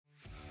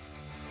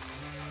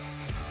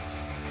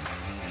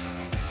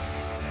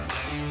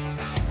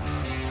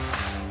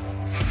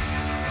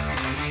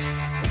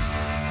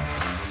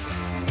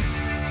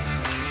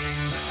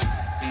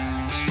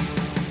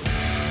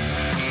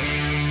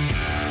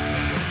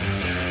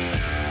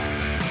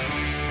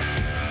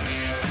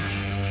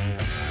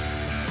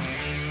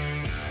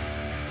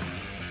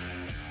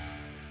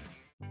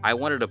I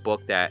wanted a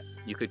book that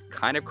you could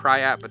kind of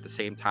cry at, but at the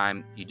same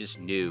time, you just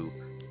knew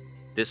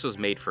this was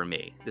made for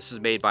me. This was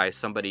made by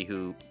somebody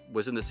who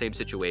was in the same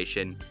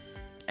situation,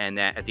 and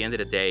that at the end of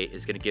the day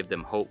is going to give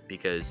them hope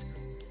because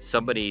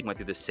somebody went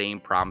through the same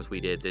problems we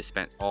did. They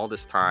spent all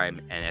this time,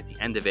 and at the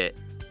end of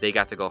it, they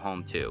got to go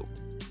home too.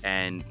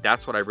 And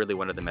that's what I really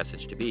wanted the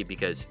message to be,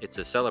 because it's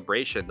a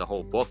celebration, the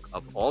whole book,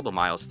 of all the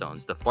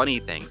milestones, the funny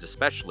things,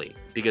 especially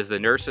because the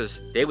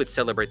nurses, they would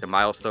celebrate the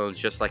milestones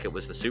just like it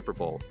was the Super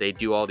Bowl. They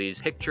do all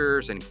these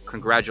pictures and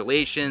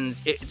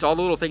congratulations. It's all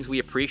the little things we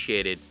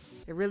appreciated.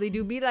 It really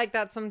do be like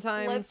that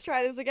sometimes. Let's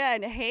try this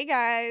again. Hey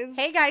guys.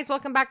 Hey guys,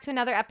 welcome back to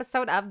another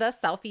episode of The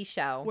Selfie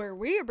Show, where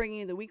we are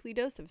bringing you the weekly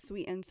dose of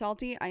sweet and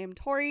salty. I am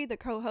Tori, the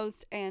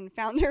co-host and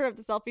founder of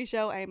The Selfie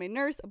Show. I am a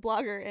nurse,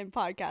 blogger, and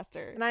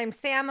podcaster. And I'm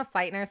Sam, a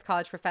flight nurse,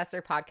 college professor,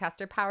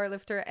 podcaster,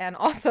 powerlifter, and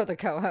also the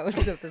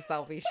co-host of The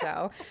Selfie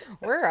Show.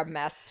 We're a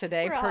mess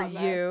today, per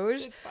usual.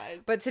 It's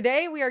fine. But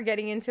today we are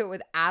getting into it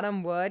with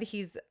Adam Wood.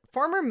 He's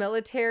former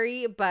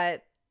military,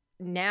 but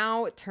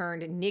now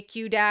turned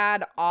NICU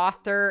dad,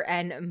 author,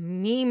 and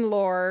meme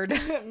lord.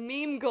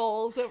 Meme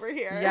goals over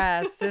here.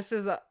 Yes, this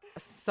is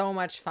so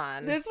much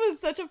fun. This was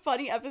such a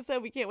funny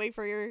episode. We can't wait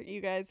for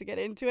you guys to get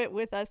into it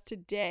with us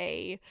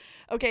today.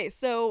 Okay,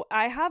 so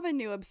I have a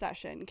new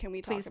obsession. Can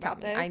we talk Please about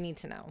tell me. this? I need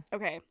to know.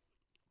 Okay,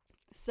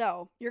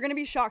 so you're going to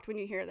be shocked when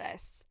you hear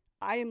this.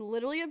 I am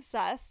literally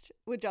obsessed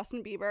with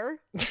Justin Bieber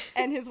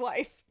and his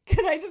wife.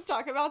 Can I just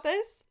talk about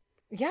this?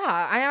 Yeah,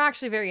 I am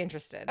actually very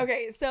interested.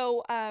 Okay,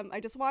 so I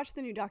just watched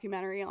the new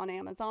documentary on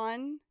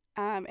Amazon,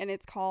 and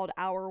it's called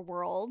Our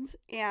World.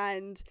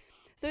 And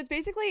so it's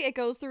basically, it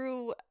goes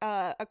through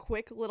a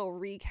quick little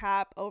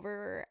recap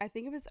over, I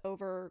think it was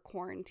over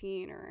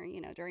quarantine or,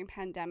 during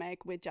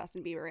pandemic with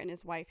Justin Bieber and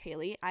his wife,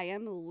 Hailey. I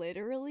am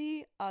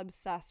literally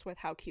obsessed with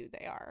how cute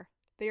they are.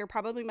 They are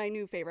probably my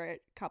new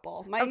favorite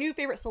couple. My new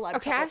favorite celeb couple.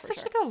 Okay, I have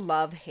such like a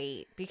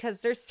love-hate because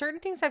there's certain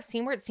things I've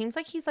seen where it seems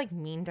like he's like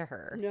mean to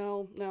her.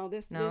 No,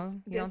 this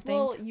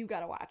will you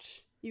gotta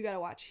watch. You gotta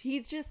watch.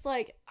 He's just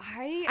like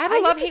I have a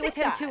love-hate with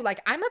him too. Like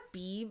I'm a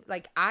Beeb,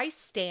 like I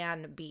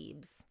stan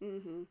Biebs.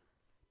 Mm-hmm.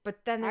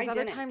 But then there's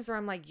other times where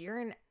I'm like, you're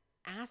an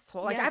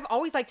asshole. Like Yes. I've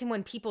always liked him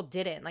when people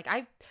didn't. Like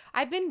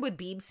I've been with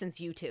Biebs since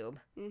YouTube.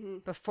 Mm-hmm.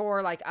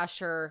 Before like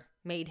Usher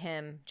made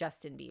him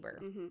Justin Bieber.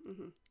 Mm-hmm,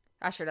 mm-hmm.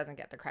 Usher doesn't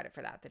get the credit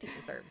for that he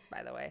deserves,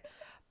 by the way.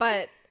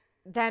 But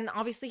then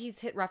obviously he's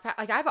hit rough.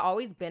 Like I've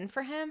always been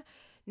for him.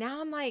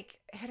 Now I'm like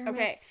hit or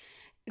miss. Okay.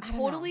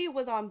 Totally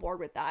was on board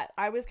with that.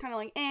 I was kind of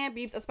like,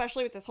 Biebs,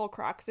 especially with this whole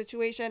Crocs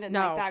situation and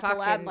like that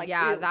collab. Like,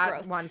 yeah, that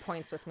gross. one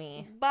points with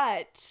me.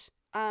 But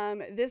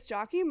this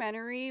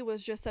documentary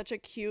was just such a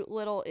cute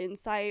little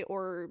insight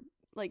or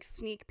like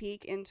sneak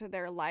peek into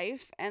their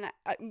life, and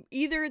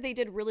either they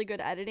did really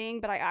good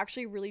editing, but I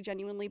actually really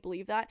genuinely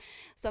believe that.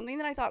 Something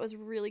that I thought was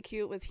really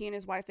cute was he and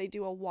his wife, they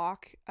do a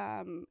walk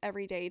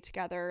every day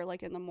together,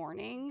 like in the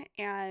morning,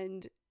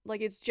 and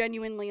like it's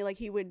genuinely like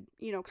he would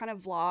kind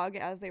of vlog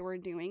as they were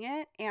doing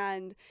it,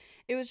 and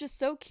it was just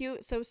so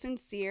cute, so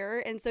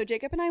sincere. And so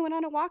Jacob and I went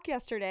on a walk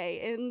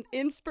yesterday in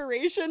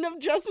inspiration of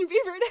Justin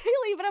Bieber and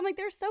Hailey, but I'm like,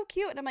 they're so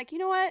cute, and I'm like, you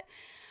know what,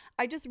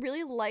 I just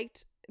really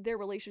liked their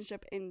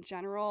relationship in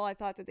general. I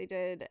thought that they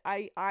did.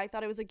 I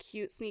thought it was a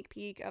cute sneak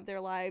peek of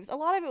their lives. A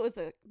lot of it was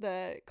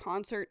the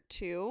concert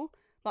too.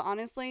 But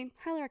honestly,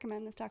 highly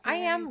recommend this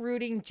documentary. I am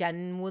rooting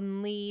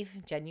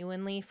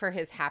genuinely for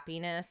his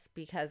happiness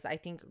because I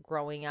think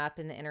growing up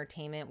in the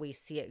entertainment, we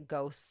see it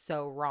go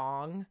so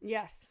wrong.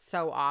 Yes.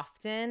 So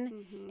often.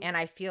 Mm-hmm. And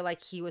I feel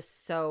like he was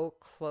so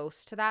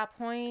close to that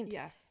point.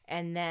 Yes.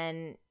 And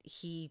then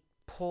he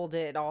pulled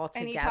it all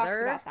together. And he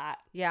talks about that.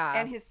 Yeah.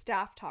 And his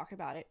staff talk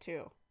about it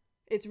too.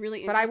 It's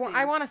really but interesting.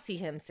 I want to see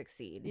him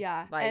succeed.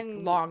 Yeah. Like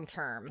long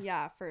term.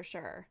 Yeah, for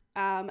sure.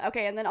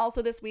 Okay. And then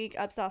also this week,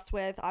 obsessed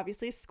with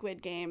obviously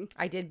Squid Game.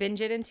 I did binge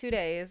it in 2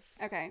 days.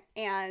 Okay.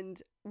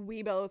 And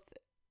we both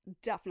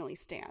definitely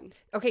stand.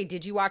 Okay.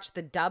 Did you watch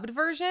the dubbed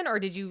version or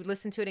did you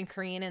listen to it in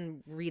Korean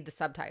and read the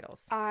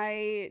subtitles?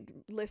 I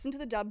listened to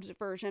the dubbed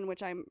version,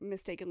 which I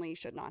mistakenly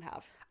should not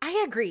have.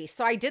 I agree.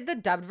 So I did the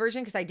dubbed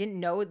version because I didn't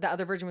know the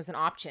other version was an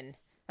option.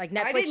 Like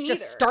Netflix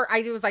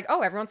I was like,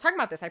 oh, everyone's talking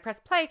about this. I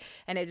pressed play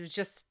and it was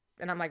just,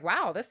 and I'm like,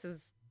 wow, this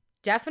is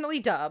definitely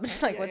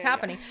dubbed. Like what's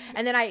happening? Yeah.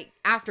 And then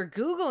after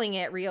Googling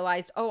it,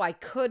 realized, oh, I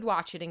could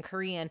watch it in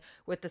Korean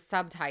with the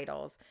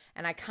subtitles.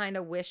 And I kind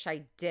of wish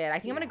I did. I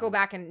think I'm going to go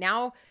back, and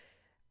now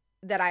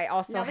that I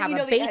also have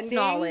a base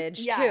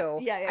knowledge too,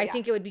 I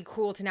think it would be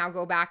cool to now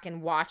go back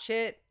and watch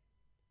it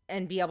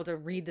and be able to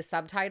read the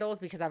subtitles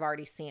because I've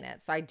already seen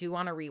it. So I do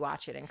want to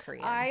rewatch it in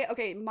Korean.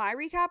 My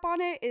recap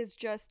on it is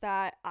just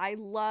that I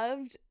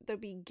loved the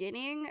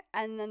beginning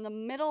and then the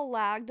middle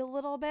lagged a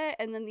little bit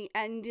and then the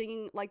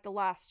ending, like the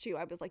last two,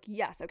 I was like,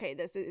 yes, okay,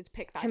 this is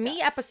picked back up. To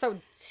me,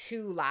 episode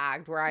 2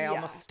 lagged where I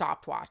almost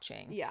stopped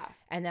watching. Yeah.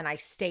 And then I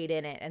stayed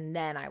in it and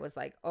then I was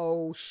like,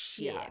 oh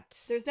shit. Yeah.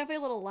 There's definitely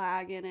a little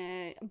lag in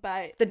it,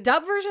 but the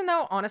dub version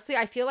though, honestly,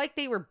 I feel like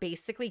they were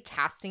basically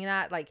casting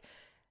that like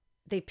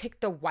they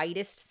picked the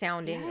whitest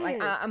sounding. Yes.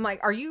 Like I'm like,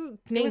 are you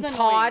It named was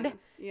Todd annoying.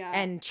 Yeah.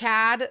 and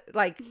Chad?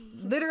 Like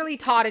literally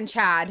Todd and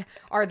Chad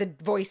are the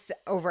voice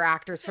over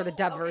actors for the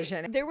dub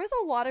version. There was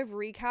a lot of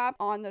recap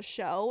on the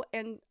show,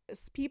 and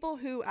people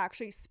who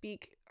actually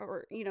speak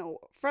or, you know,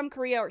 from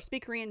Korea or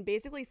speak Korean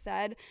basically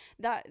said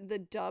that the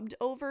dubbed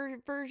over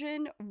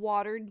version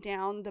watered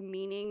down the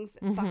meanings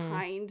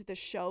behind the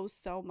show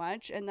so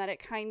much, and that it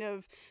kind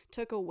of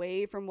took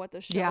away from what the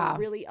show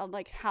really,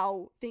 like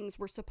how things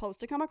were supposed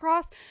to come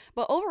across.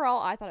 But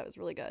overall, I thought it was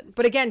really good.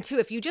 But again, too,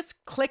 if you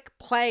just click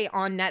play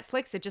on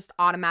Netflix, it just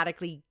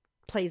automatically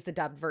plays the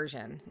dubbed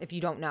version if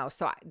you don't know.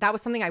 So that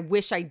was something I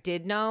wish I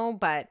did know,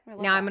 but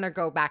now I'm going to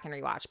go back and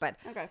rewatch. But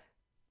okay.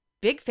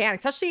 Big fan.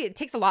 Especially, it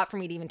takes a lot for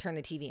me to even turn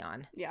the TV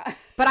on. Yeah.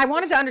 But I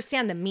wanted to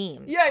understand the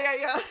memes.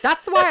 Yeah.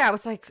 That's why I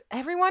was like,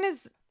 everyone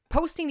is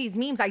posting these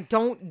memes. I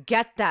don't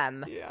get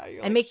them. Yeah.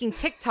 And making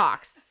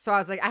TikToks. So I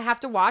was like, I have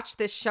to watch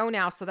this show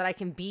now so that I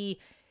can be.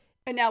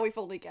 And now we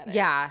fully get it.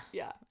 Yeah.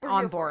 Yeah.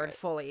 On board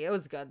fully. It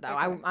was good, though.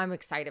 Okay. I'm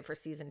excited for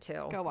season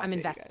 2. Go watch I'm it,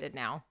 invested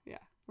now. Yeah.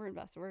 We're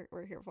invested.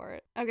 We're here for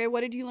it. Okay.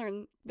 What did you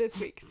learn this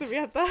week,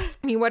 Samantha?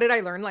 I mean, what did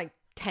I learn like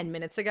 10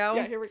 minutes ago?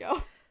 Yeah, here we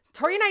go.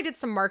 Tori and I did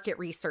some market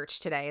research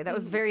today. That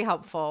was very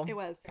helpful. It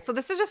was. So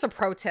this is just a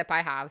pro tip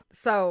I have.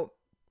 So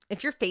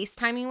if you're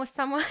FaceTiming with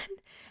someone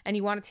and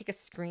you want to take a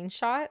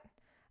screenshot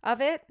of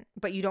it,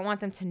 but you don't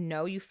want them to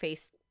know you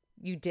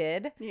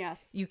did.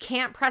 Yes. You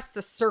can't press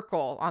the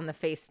circle on the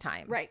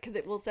FaceTime. Right, because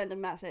it will send a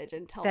message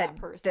and tell that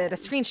person that a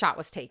screenshot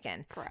was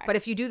taken. Correct. But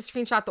if you do the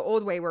screenshot the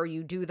old way where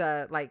you do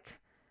the like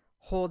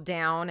hold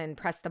down and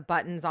press the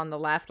buttons on the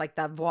left, like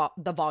the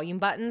volume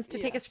buttons to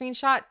take a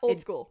screenshot. Old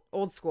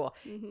school.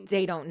 Mm-hmm.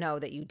 They don't know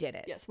that you did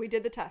it. Yes, we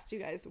did the test, you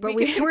guys. But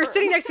we were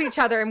sitting next to each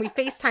other and we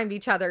FaceTimed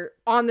each other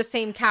on the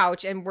same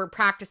couch and we're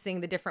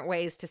practicing the different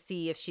ways to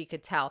see if she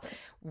could tell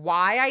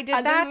why I did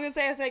that. I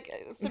was like,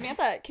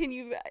 Samantha, can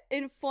you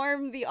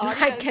inform the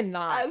audience I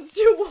cannot. as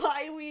to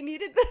why we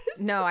needed this?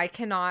 No, I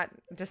cannot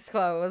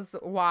disclose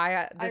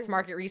why this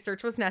market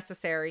research was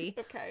necessary.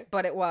 Okay.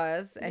 But it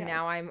was, and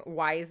now I'm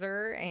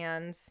wiser and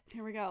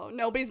here we go.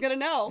 Nobody's gonna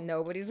know.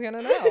 Nobody's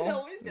gonna know.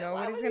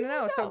 Nobody's gonna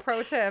know. So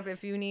pro tip,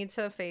 if you need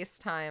to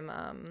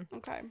FaceTime,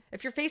 okay.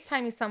 If you're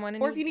FaceTiming someone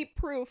or if you need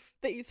proof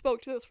that you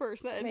spoke to this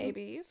person.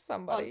 Maybe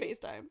somebody. On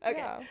FaceTime. Okay.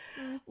 Yeah.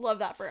 Love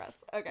that for us.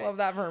 Okay. Love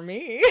that for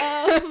me.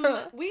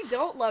 We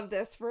don't love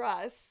this for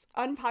us.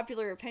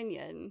 Unpopular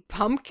opinion.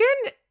 Pumpkin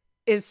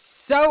is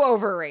so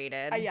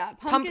overrated. Yeah,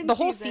 pumpkin the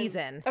whole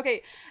season.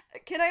 Okay,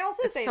 can I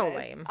also say so this?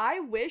 Lame.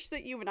 I wish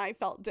that you and I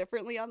felt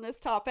differently on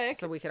this topic.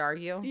 So we could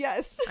argue?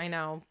 Yes. I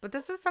know. But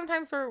this is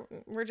sometimes where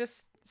we're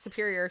just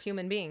superior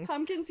human beings.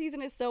 Pumpkin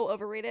season is so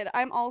overrated.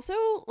 I'm also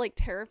like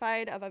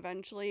terrified of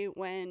eventually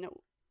when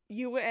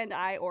you and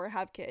I or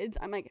have kids,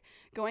 I'm like,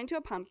 going to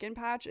a pumpkin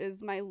patch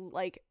is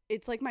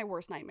it's like my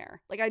worst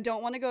nightmare. Like, I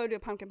don't want to go to a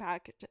pumpkin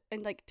patch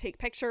and like take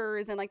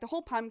pictures and like the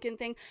whole pumpkin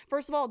thing.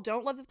 First of all,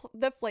 don't love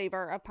the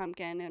flavor of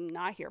pumpkin. I'm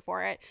not here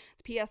for it.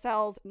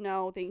 PSLs,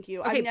 no, thank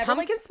you. Okay,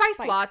 pumpkin spice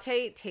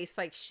latte tastes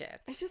like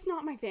shit. It's just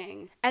not my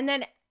thing. And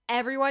then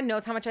everyone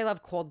knows how much I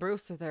love cold brew,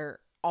 so they're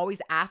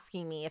always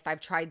asking me if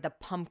I've tried the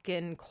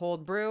pumpkin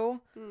cold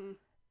brew.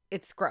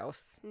 It's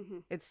gross. Mm-hmm.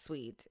 It's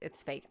sweet.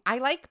 It's fake. I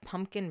like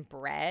pumpkin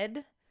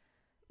bread,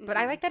 but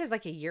I like that as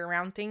like a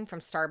year-round thing from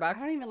Starbucks. I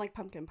don't even like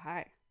pumpkin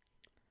pie.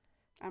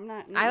 I'm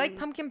not. I like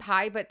pumpkin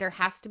pie, but there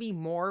has to be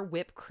more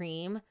whipped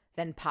cream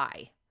than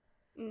pie.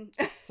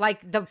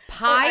 Like the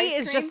pie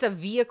is just a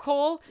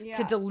vehicle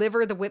to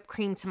deliver the whipped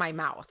cream to my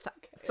mouth. Okay.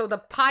 So the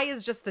pie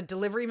is just the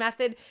delivery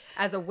method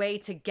as a way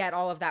to get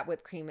all of that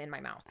whipped cream in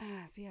my mouth.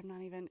 See, I'm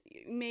not even.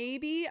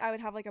 Maybe I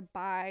would have like a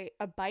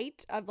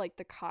bite of like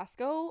the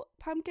Costco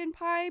pumpkin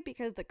pie,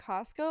 because the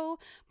Costco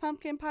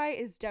pumpkin pie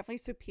is definitely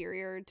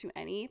superior to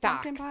any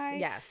pumpkin pie.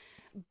 Yes.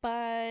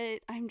 But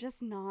I'm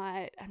just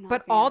not.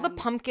 But all the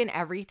pumpkin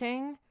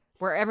everything,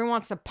 where everyone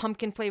wants a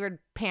pumpkin flavored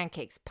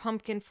pancakes,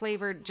 pumpkin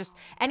flavored, just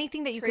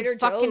anything that you Trader could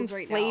fucking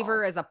Joe's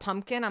flavor as a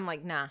pumpkin. I'm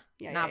like, nah, bruh.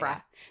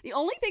 Yeah. The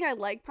only thing I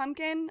like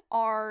pumpkin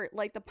are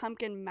like the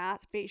pumpkin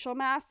facial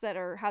masks that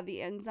have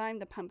the enzyme,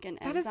 the pumpkin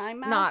that enzyme is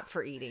masks. not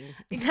for eating.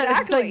 Exactly. That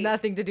has like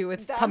nothing to do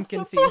with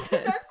pumpkin season. That's the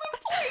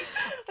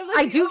point. Like,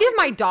 I do give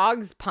my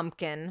dogs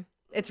pumpkin.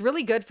 It's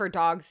really good for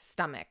dogs'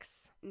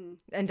 stomachs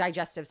and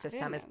digestive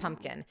system is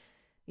pumpkin.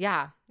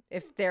 Yeah.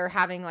 If they're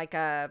having like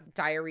a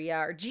diarrhea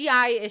or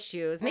GI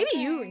issues, maybe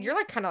you're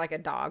like kind of like a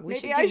dog. We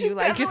should give you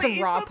like some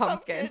raw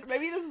pumpkin.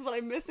 Maybe this is what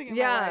I'm missing in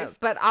my life.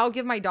 But I'll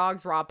give my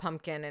dogs raw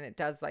pumpkin and it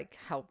does like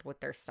help with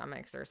their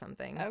stomachs or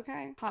something.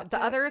 Okay.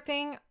 The other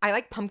thing, I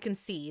like pumpkin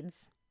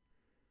seeds.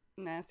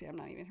 Nah, see, I'm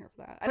not even here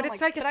for that. But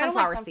it's like a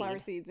sunflower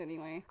seeds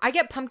anyway. I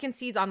get pumpkin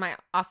seeds on my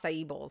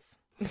acai bowls.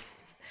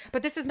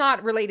 But this is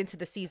not related to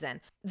the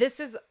season.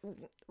 This is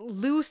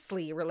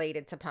loosely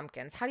related to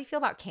pumpkins. How do you feel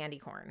about candy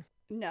corn?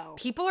 No.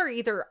 People are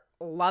either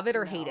love it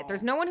or hate it.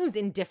 There's no one who's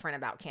indifferent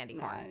about candy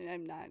corn.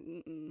 I'm not.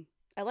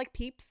 I like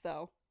Peeps,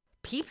 though.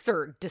 Peeps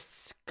are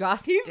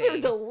disgusting. Peeps are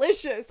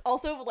delicious.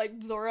 Also, like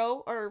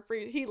Zorro,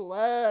 he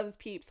loves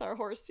Peeps, our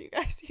horse, you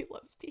guys. He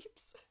loves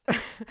Peeps.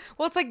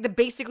 Well, it's like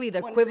basically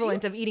the One for you.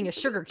 equivalent of eating a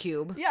sugar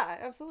cube. Yeah,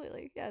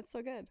 absolutely. Yeah, it's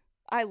so good.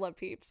 I love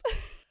Peeps.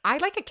 I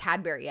like a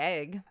Cadbury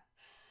egg,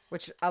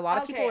 which a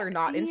lot of people are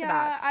not into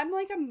that. I'm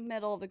like a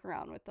middle of the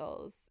ground with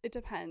those. It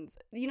depends.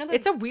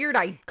 It's a weird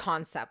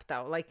concept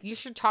though. Like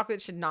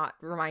chocolate should not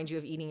remind you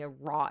of eating a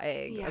raw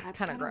egg. Yeah, That's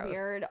kind of gross.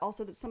 Weird.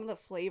 Also, some of the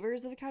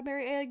flavors of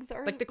Cadbury eggs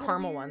are like the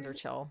caramel weird. ones are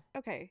chill.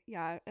 Okay,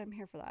 yeah, I'm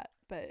here for that.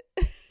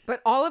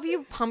 But all of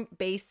you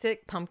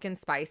basic pumpkin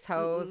spice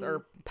hoes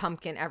or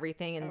pumpkin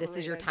everything, and this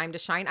is your time to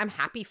shine. I'm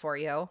happy for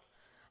you.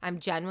 I'm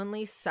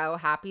genuinely so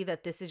happy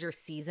that this is your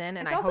season,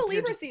 and it's I also hope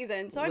Libra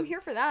season, so I'm here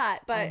for that.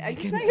 But Oh I'm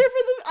just not here for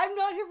the. I'm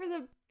not here for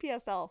the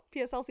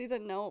PSL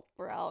season. No,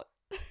 we're out.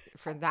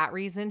 For that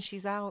reason,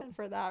 she's out. And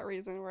for that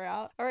reason, we're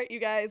out. All right, you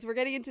guys, we're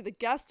getting into the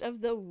guest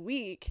of the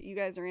week. You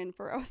guys are in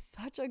for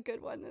such a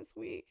good one this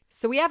week.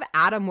 So we have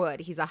Adam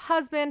Wood. He's a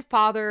husband,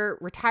 father,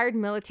 retired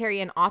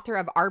military, and author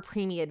of Our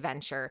Preemie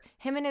Adventure.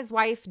 Him and his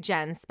wife,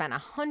 Jen, spent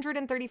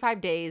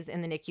 135 days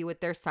in the NICU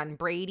with their son,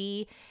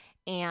 Brady.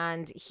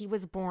 And he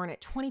was born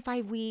at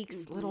 25 weeks,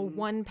 little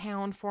 1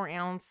 pound, 4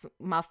 ounce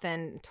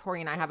muffin.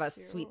 Tori and I have a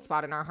sweet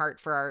spot in our heart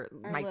for our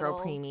micro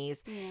preemies.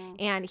 Yeah.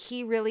 And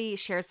he really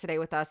shares today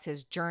with us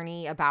his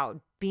journey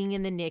about being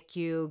in the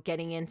NICU,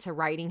 getting into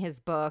writing his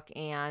book,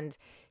 and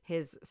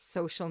his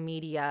social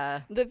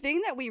media. The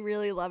thing that we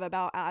really love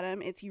about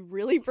Adam is he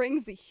really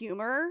brings the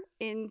humor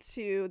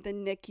into the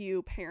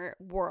NICU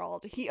parent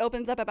world. He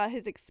opens up about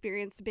his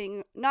experience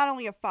being not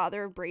only a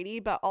father of Brady,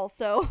 but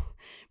also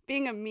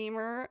being a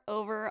memer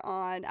over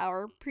on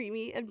Our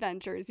Preemie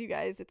Adventures. You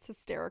guys, it's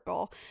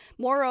hysterical.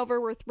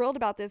 Moreover, we're thrilled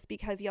about this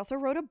because he also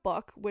wrote a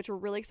book, which we're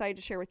really excited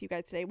to share with you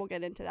guys today. We'll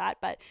get into that,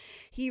 but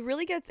he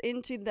really gets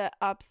into the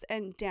ups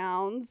and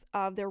downs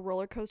of their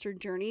roller coaster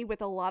journey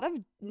with a lot of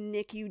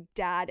NICU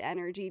dad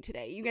energy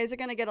today. You guys are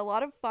going to get a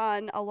lot of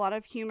fun, a lot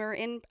of humor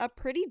in a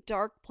pretty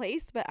dark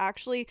place, but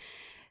actually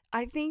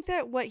I think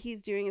that what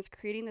he's doing is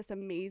creating this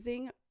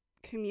amazing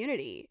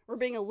community. We're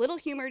bringing a little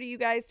humor to you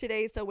guys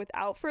today, so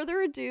without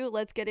further ado,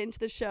 let's get into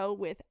the show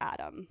with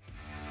Adam.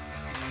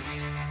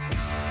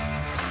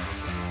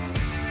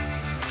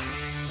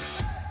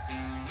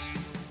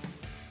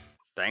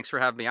 Thanks for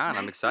having me on.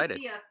 I'm excited. To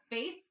see a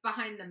face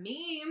behind the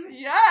memes.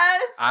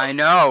 Yes. I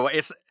know.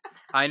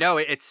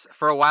 It's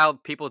for a while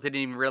people didn't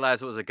even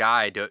realize it was a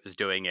guy was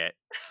doing it.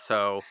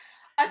 So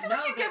I feel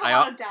like you give a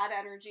lot of dad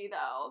energy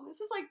though.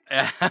 This is like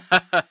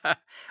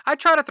I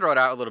try to throw it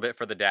out a little bit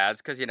for the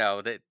dads because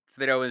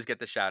they always get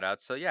the shout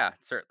outs. So yeah,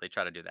 certainly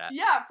try to do that.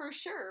 Yeah, for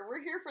sure.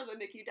 We're here for the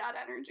NICU dad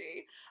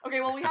energy. Okay,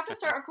 well we have to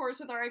start of course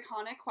with our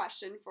iconic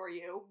question for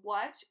you.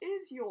 What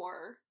is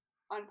your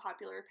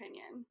unpopular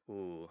opinion?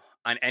 Ooh,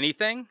 on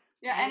anything?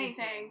 Yeah,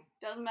 anything.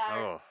 Doesn't matter.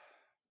 Oh.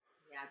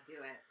 Yeah, do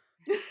it.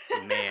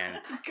 Man,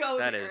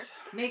 that is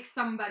make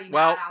somebody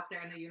mad out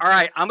there in the universe.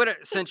 All right,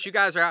 since you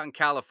guys are out in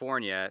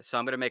California, so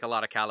I'm gonna make a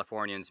lot of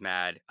Californians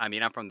mad. I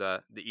mean, I'm from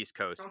the East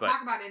Coast, don't but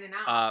talk about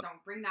In-N-Out.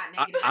 Don't bring that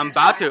negative. I'm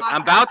about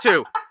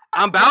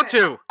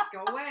to.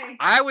 Go away.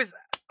 I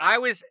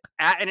was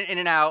at an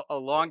In-N-Out a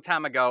long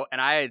time ago, and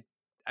I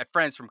had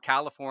friends from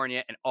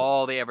California, and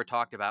all they ever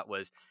talked about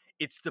was,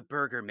 it's the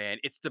burger, man.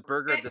 It's the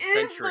burger of the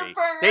century.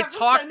 They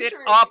talked it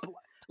up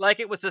like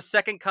it was the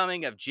second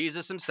coming of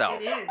Jesus himself.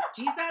 It is.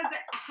 Jesus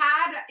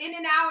had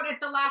In-N-Out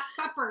at the Last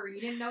Supper. You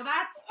didn't know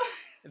that?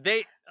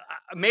 They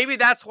maybe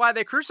that's why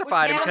they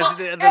crucified him, because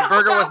the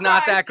burger was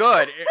not that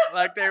good.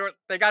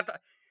 They got the.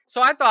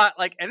 So I thought,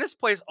 and this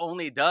place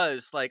only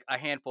does a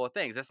handful of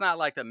things. It's not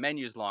like the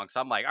menu's long. So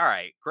I'm like, all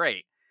right,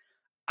 great.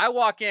 I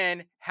walk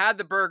in, had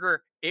the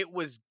burger. It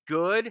was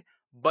good,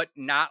 but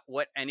not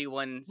what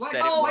anyone said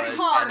it was,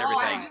 and everything.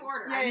 What did you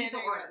order? Yeah, I need the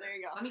order. There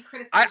you go. Let me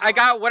criticize. I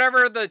got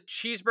whatever the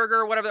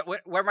cheeseburger, whatever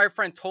my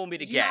friend told me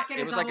to get.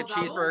 It was like a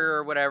cheeseburger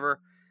or whatever.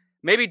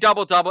 Maybe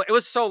double. It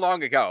was so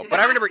long ago, but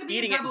I remember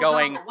eating it and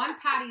going, one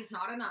patty's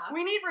not enough.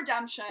 We need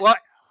redemption. Well,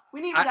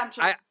 we need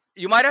redemption.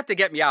 You might have to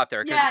get me out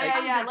there.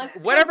 Yeah.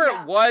 Whatever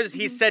it was,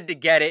 he said to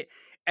get it,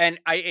 and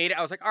I ate it.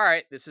 I was like, all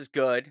right, this is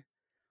good.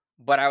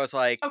 But I was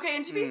like, okay,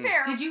 and to be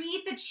fair, did you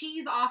eat the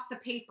cheese off the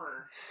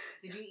paper?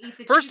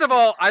 First of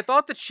all, I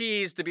thought the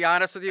cheese, to be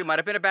honest with you, might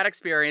have been a bad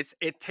experience.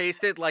 It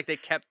tasted like they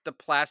kept the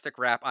plastic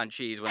wrap on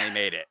cheese when they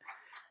made it.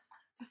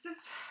 This is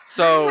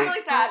so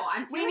really sad.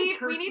 We need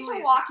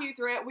to walk you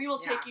through it. We will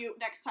take you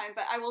next time.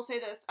 But I will say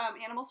this: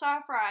 animal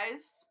style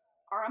fries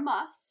are a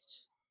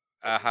must.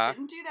 So if you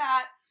didn't do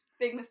that,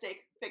 big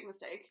mistake. Big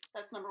mistake.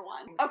 That's number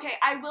one. Okay,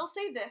 I will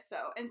say this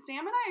though, and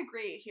Sam and I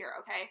agree here.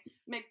 Okay,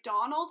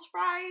 McDonald's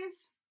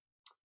fries.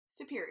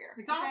 Superior.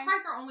 McDonald's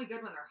fries are only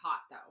good when they're hot,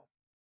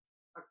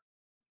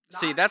 though.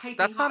 See,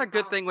 that's not a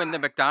good thing when the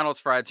McDonald's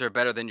fries are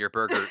better than your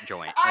burger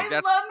joint. I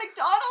love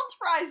McDonald's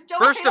fries.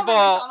 Don't hate on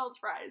McDonald's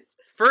fries.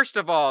 First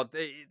of all,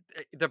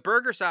 the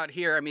burgers out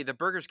here, I mean, the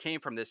burgers came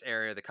from this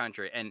area of the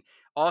country. And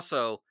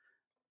also,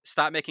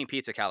 stop making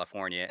pizza,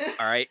 California.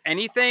 All right?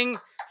 Anything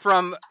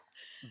from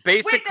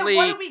basically Wait,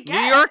 what do we get?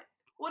 New York.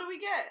 What do we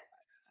get?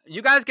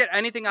 You guys get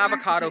anything Or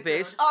avocado Mexican food.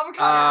 based.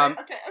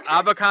 Avocado, okay.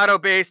 Avocado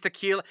based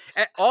tequila.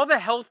 All the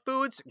health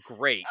foods,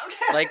 great.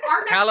 Okay. Like Our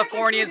Mexican food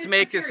Californians is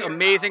make this superior,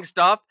 amazing though.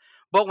 stuff,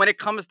 but when it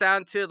comes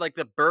down to like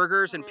the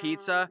burgers and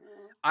pizza,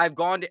 I've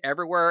gone to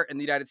everywhere in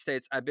the United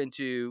States. I've been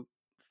to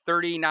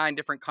 39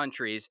 different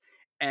countries,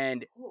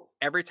 and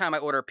every time I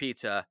order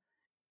pizza,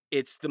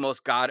 it's the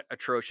most god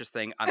atrocious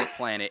thing on the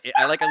planet.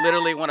 I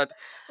literally want to.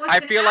 I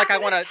Listen, feel like I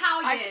want to.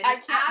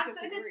 I can't as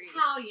disagree. an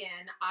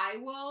Italian, I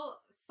will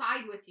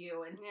side with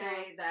you and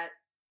say that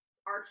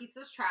our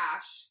pizza's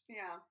trash.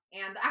 Yeah.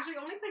 And actually,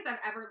 the only place I've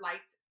ever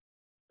liked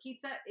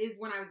pizza is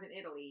when I was in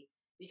Italy,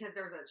 because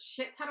there was a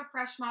shit ton of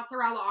fresh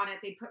mozzarella on it.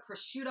 They put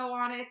prosciutto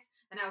on it,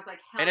 and I was like,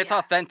 hell And it's yes.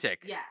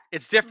 authentic. Yes.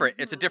 It's different.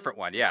 It's a different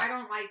one. Yeah. I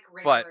don't like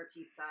regular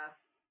pizza.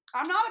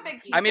 I'm not a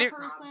big pizza I mean,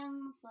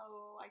 person, so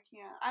I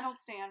can't. I don't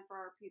stand for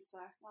our pizza.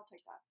 I'll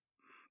take that.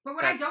 But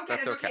what I don't get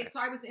is, okay, so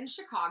I was in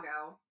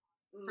Chicago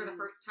for the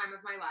first time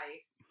of my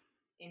life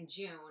in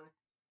June.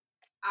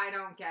 I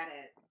don't get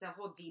it. The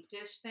whole deep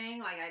dish thing,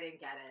 like, I didn't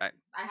get it.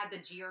 I had the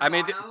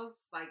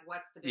Giordano's. Like,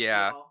 what's the big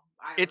deal?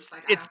 I was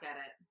like, I don't get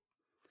it.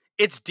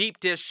 It's deep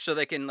dish so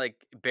they can like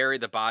bury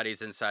the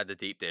bodies inside the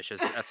deep dish.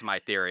 That's my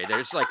theory.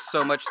 There's like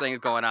so much things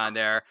going on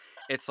there.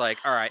 It's like,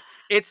 all right,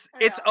 it's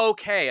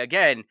okay.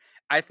 Again,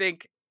 I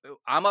think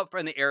I'm up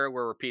in the area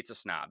where we're pizza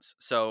snobs.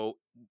 So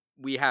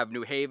we have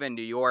New Haven,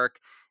 New York,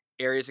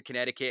 areas of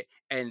Connecticut,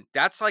 and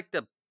that's like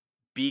the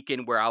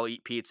beacon where I'll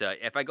eat pizza.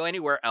 If I go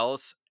anywhere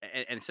else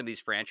and some of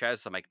these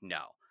franchises, I'm like,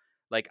 no,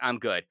 like I'm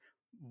good.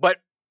 But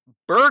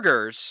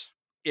burgers,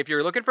 if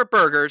you're looking for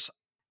burgers,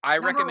 I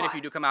recommend if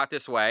you do come out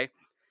this way.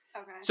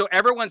 Okay. So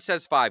everyone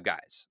says Five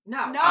Guys. No,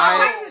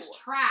 Five Guys is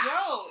trash.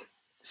 Gross.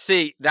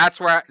 See,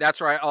 that's where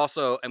I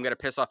also am gonna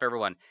piss off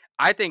everyone.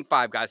 I think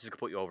Five Guys is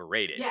completely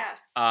overrated. Yes.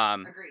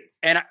 Agreed.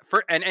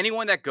 And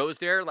anyone that goes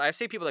there, I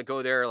say people that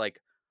go there like,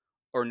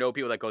 or know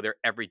people that go there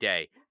every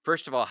day.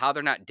 First of all, how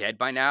they're not dead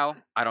by now,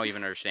 I don't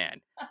even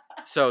understand.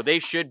 So they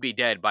should be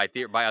dead by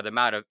the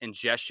amount of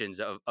ingestions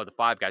of the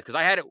Five Guys. Because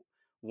I had it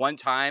one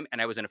time and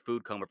I was in a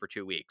food coma for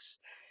 2 weeks.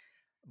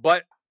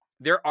 But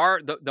there are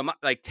the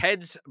like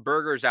Ted's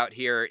Burgers out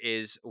here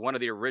is one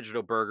of the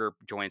original burger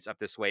joints up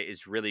this way,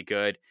 is really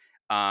good.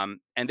 And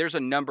there's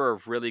a number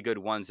of really good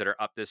ones that are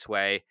up this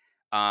way.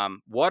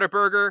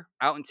 Whataburger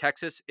out in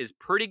Texas is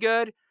pretty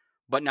good,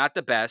 but not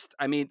the best.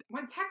 I mean,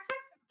 when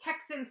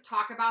Texans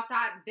talk about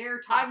that,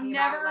 they're talking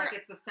about like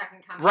it's the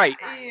second coming. Right.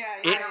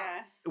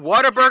 Yeah.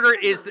 Whataburger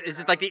is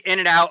like the in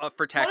and out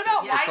for Texas.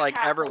 What about it's White like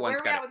Castle? everyone's Where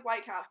are we got at with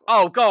White Castle?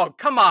 Oh, God,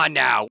 come on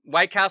now.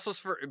 White Castle's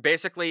for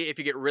basically if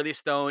you get really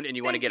stoned and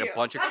you want to get a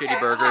bunch of shitty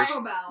burgers.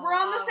 We're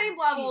on the same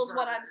level is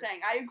what I'm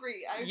saying. I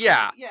agree.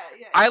 Yeah.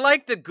 I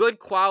like the good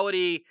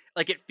quality,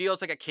 like it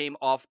feels like it came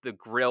off the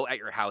grill at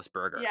your house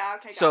burger. Yeah,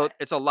 okay, So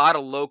it's a lot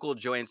of local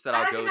joints that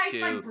I'll go nice, to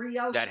like,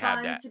 brioche that have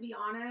bun, that. to be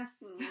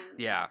honest.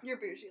 Yeah. You're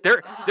bougie.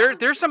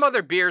 There's some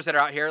other beers that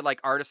are out here, like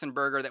Artisan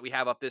Burger that we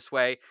have up this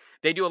way.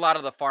 They do a lot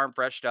of the farm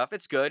fresh stuff.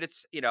 It's good.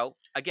 It's,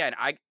 again,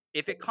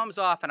 if it comes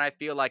off and I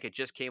feel like it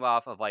just came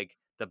off of like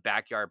the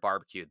backyard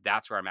barbecue,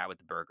 that's where I'm at with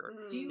the burger.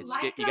 Do you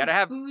you gotta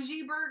have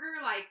bougie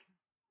burger, like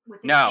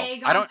with an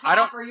egg I on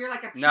top, or you're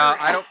like a purist? No,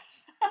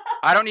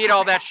 I don't need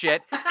all that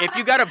shit. If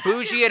you gotta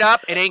bougie it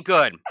up, it ain't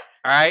good.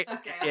 All right?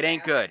 It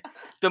ain't good.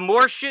 The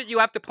more shit you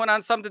have to put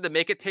on something to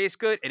make it taste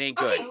good, it ain't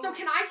good. Okay, so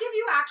can I give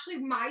you actually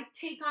my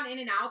take on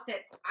In-N-Out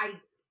that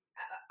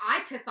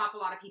I piss off a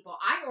lot of people.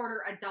 I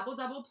order a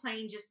double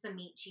plain, just the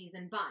meat, cheese,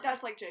 and bun.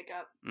 That's like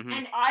Jacob. Mm-hmm.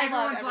 And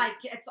everyone's like,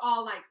 it's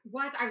all like,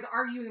 what? I was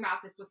arguing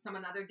about this with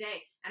someone the other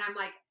day, and I'm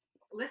like,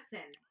 listen.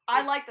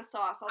 I like the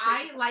sauce.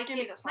 I like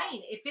it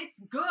plain. If it's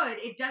good,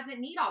 it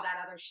doesn't need all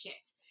that other shit.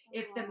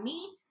 If the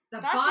meat,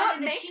 the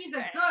bun, and the cheese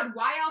is good,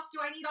 why else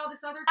do I need all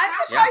this other trash?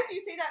 I'm surprised you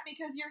say that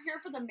because you're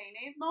here for the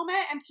mayonnaise moment,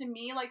 and to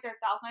me, like, their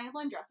Thousand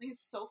Island dressing is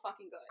so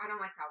fucking good. I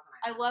don't like Thousand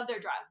I Island. love their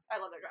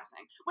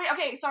dressing. Wait,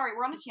 okay, sorry,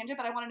 we're on a tangent,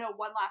 but I want to know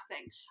one last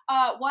thing.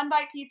 One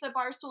Bite Pizza,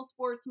 Barstool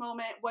Sports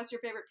moment. What's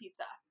your favorite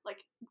pizza? Like,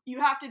 you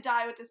have to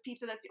die with this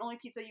pizza. That's the only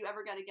pizza you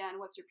ever get again.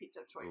 What's your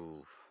pizza of choice?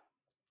 Oof.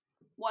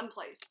 One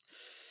place.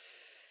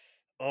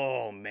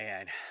 Oh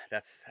man,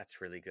 that's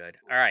really good.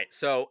 All right,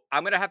 so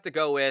I'm gonna have to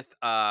go with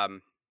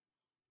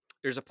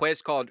there's a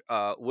place called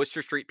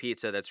Worcester Street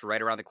Pizza that's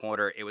right around the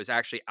corner. It was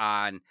actually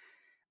on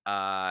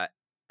I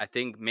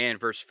think Man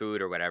vs.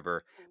 Food or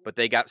whatever, but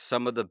they got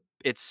some of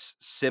it's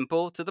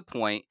simple to the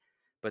point,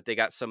 but they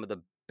got some of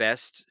the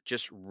best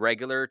just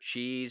regular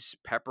cheese,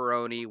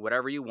 pepperoni,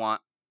 whatever you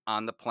want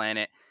on the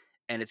planet,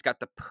 and it's got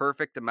the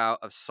perfect amount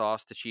of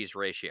sauce to cheese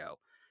ratio.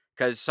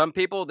 Because some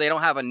people, they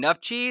don't have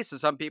enough cheese, and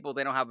some people,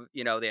 they don't have,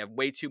 they have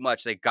way too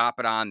much. They gop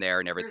it on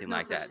there and everything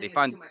like that. They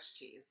find too much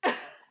cheese.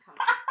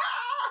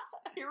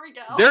 Here we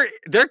go.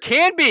 There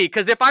can be,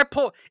 because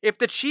if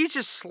the cheese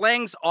just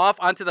slangs off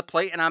onto the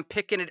plate and I'm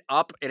picking it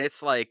up and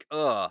it's like,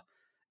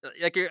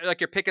 like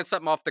you're picking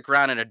something off the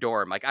ground in a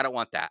dorm. Like, I don't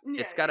want that.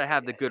 It's got to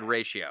have the good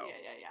ratio.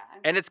 Yeah.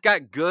 And it's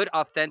got good,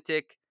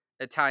 authentic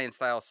Italian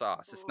style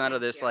sauce. It's none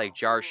of this like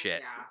jar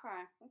shit. Yeah.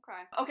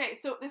 Okay,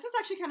 so this is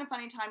actually kind of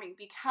funny timing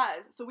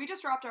because we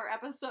just dropped our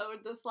episode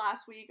this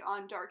last week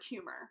on dark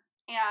humor.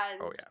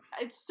 And Oh,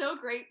 yeah. it's so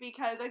great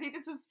because I think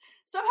this is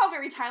somehow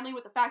very timely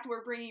with the fact that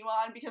we're bringing you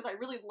on, because I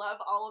really love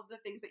all of the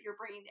things that you're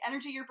bringing, the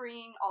energy you're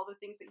bringing, all the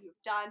things that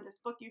you've done, this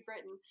book you've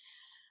written.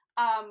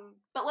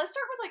 But let's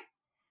start with, like,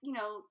 you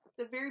know,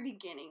 the very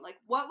beginning. Like,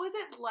 what was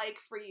it like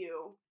for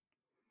you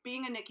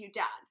being a NICU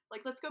dad?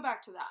 Like, let's go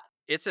back to that.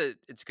 It's an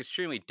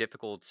extremely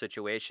difficult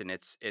situation.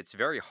 It's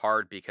very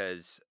hard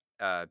because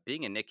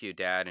being a NICU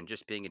dad and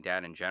just being a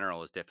dad in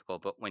general is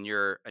difficult. But when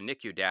you're a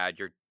NICU dad,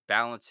 you're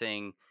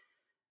balancing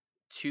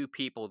two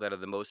people that are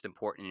the most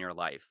important in your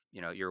life.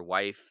 You know, your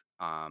wife,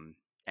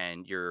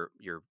 and your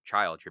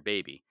child, your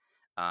baby.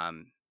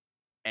 Um,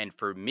 and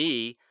for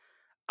me,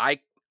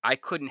 I I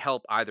couldn't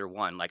help either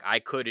one. Like, I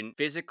couldn't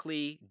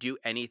physically do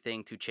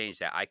anything to change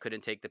that. I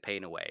couldn't take the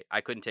pain away. I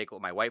couldn't take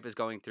what my wife was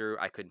going through.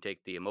 I couldn't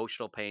take the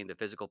emotional pain, the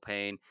physical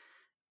pain.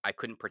 I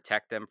couldn't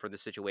protect them for the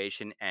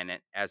situation. And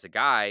as a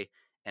guy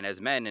and as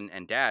men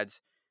and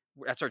dads,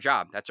 that's our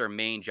job. That's our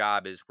main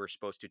job, is we're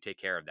supposed to take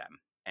care of them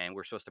and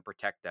we're supposed to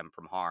protect them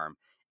from harm.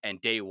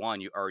 And day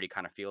one, you already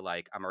kind of feel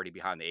like I'm already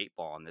behind the eight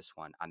ball on this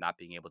one. I'm not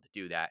being able to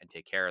do that and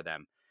take care of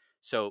them.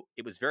 So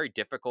it was very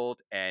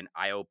difficult and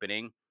eye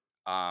opening.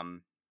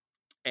 Um,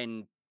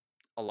 and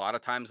a lot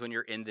of times when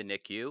you're in the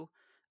NICU,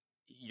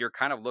 you're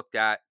kind of looked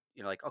at,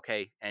 like,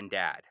 okay, and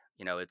dad.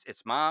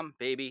 It's mom,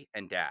 baby,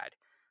 and dad.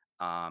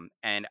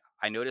 And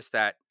I noticed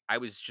that I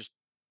was just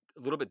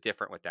a little bit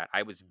different with that.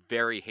 I was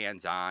very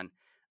hands on.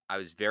 I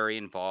was very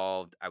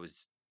involved. I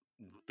was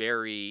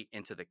very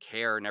into the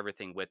care and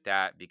everything with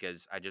that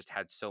because I just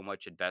had so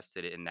much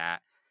invested in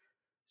that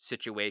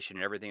situation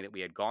and everything that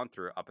we had gone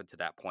through up until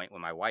that point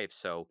with my wife.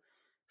 So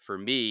for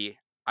me,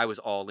 I was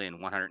all in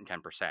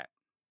 110%.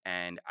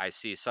 And I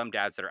see some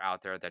dads that are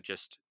out there that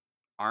just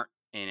aren't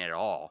in at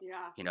all,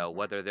 Yeah.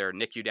 whether they're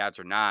NICU dads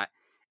or not.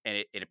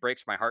 And it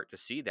breaks my heart to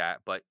see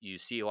that. But you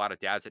see a lot of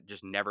dads that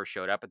just never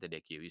showed up at the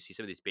NICU. You see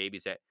some of these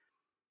babies that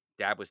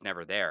dad was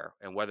never there.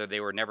 And whether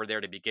they were never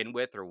there to begin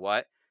with or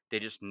what, they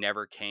just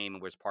never came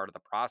and was part of the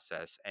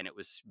process. And it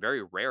was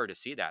very rare to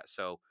see that.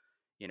 So,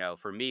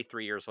 for me,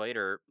 3 years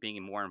later,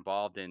 being more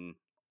involved in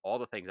all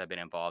the things I've been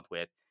involved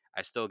with,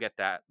 I still get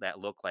that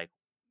look like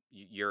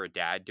you're a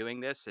dad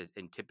doing this.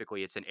 And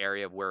typically it's an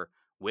area where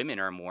women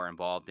are more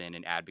involved in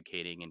and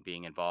advocating and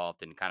being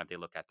involved, and kind of they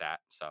look at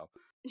that. So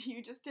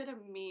You just did a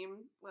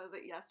meme, was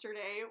it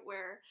yesterday,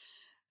 where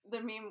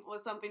the meme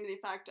was something to the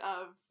effect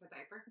of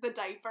the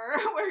diaper,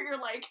 where you're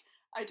like,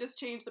 I just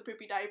changed the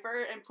poopy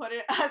diaper and put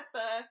it at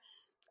the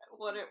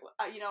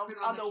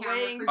on the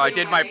weighing. I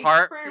did my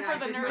part for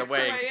the nurse to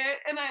weigh it,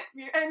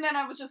 and then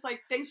I was just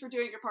like, thanks for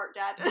doing your part,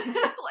 Dad.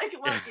 Like,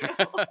 love you.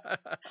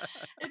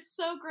 It's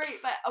so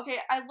great. But okay,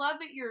 I love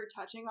that you're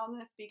touching on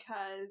this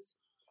because,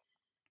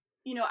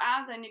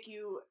 as a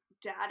NICU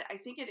dad, I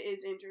think it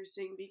is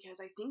interesting because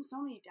I think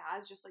so many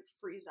dads just like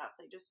freeze up.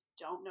 They just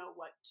don't know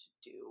what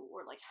to do,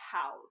 or like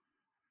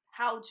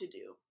how to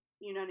do.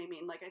 You know what I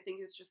mean? Like, I think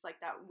it's just like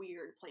that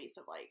weird place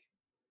of like,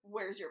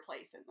 where's your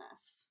place in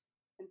this,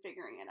 and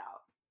figuring it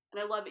out. And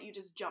I love that you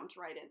just jumped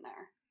right in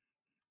there.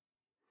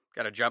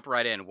 got to jump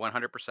right in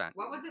 100%.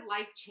 What was it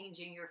like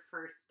changing your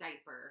first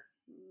diaper?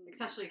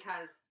 Especially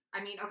because,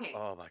 okay.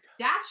 Oh my God.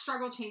 Dad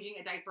struggled changing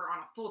a diaper on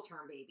a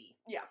full-term baby.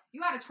 Yeah.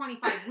 You had a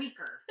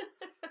 25-weeker.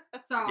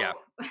 So, Yeah.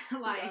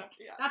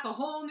 that's a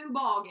whole new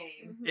ball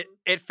game.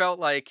 It felt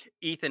like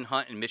Ethan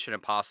Hunt in Mission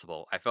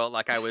Impossible. I felt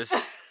like I was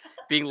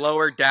being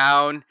lowered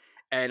down,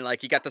 and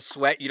like you got the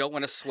sweat. You don't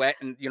want to sweat,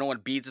 and you don't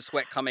want beads of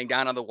sweat coming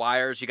down on the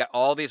wires. You got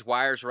all these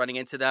wires running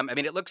into them. I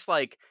mean, it looks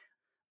like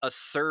a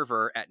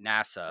server at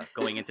NASA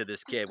going into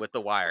this kid with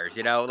the wires,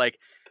 like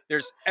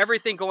there's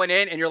everything going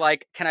in, and you're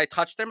like, can I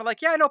touch them? I'm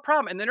like, yeah, no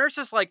problem. And the nurse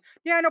is like,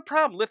 yeah, no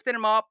problem. Lifting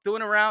him up,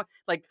 doing around,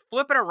 like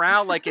flipping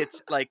around like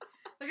it's like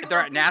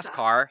they're at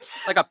NASCAR,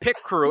 like a pit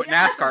crew at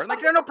NASCAR. I'm like,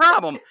 no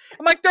problem.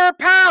 I'm like, they're a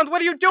pound.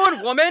 What are you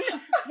doing, woman?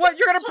 What?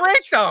 You're going to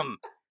break them.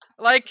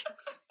 Like,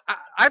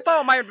 I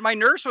thought my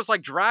nurse was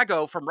like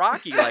Drago from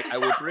Rocky. Like, I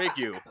will break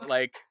you.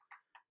 Like,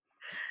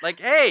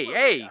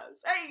 hey,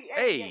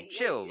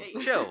 chill,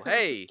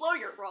 hey. Slow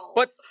your roll.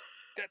 But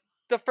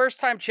the first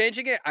time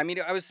changing it, I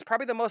was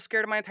probably the most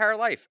scared of my entire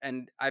life.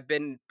 And I've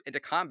been into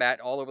combat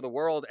all over the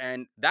world.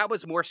 And that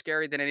was more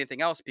scary than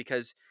anything else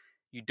because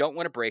you don't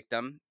want to break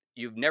them.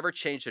 You've never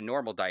changed a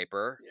normal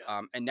diaper.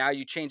 Yeah. And now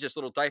you change this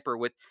little diaper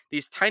with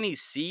these tiny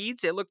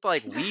seeds. It looked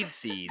like weed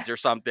seeds or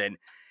something.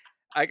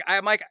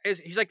 I'm like,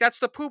 he's like, that's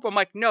the poop. I'm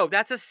like, no,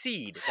 that's a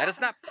seed. That is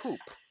not poop.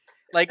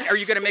 Like, are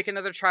you going to make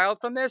another child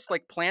from this?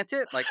 Like, plant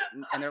it? Like,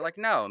 and they're like,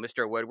 no,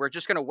 Mr. Wood, we're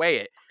just going to weigh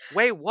it.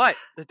 Weigh what?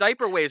 The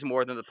diaper weighs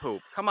more than the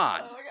poop. Come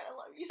on. Oh my God, I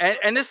love you so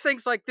and this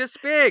thing's like this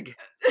big.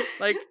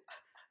 Like,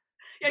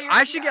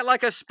 I should get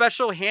like a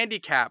special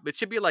handicap. It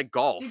should be like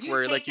golf,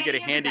 where like you get a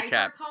handicap. Did you take any of the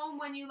diapers home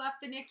when you left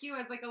the NICU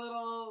as like a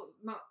little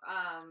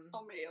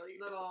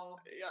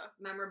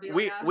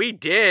memorabilia? We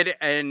did,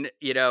 and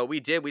we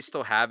did. We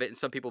still have it, and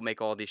some people make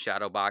all these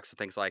shadow boxes and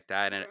things like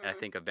that. And I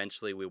think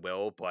eventually we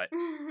will. But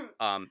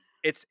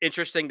it's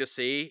interesting to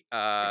see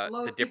Like the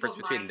most difference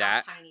people's between mind, how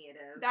that. tiny it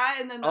is. That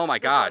and then Oh my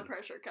the blood god.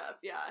 pressure cuff.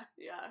 Yeah,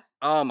 yeah.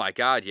 Oh my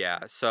god, yeah.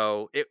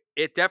 So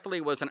it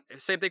definitely wasn't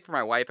same thing for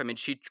my wife. I mean,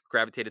 she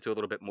gravitated to a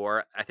little bit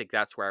more. I think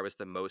that's where I was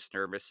the most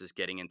nervous is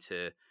getting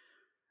into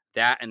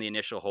that and the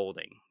initial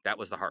holding. That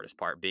was the hardest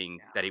part, being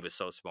that Yeah. he was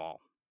so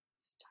small.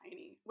 It's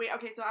tiny. Wait,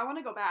 okay, so I want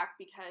to go back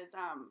because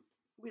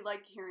we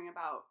like hearing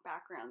about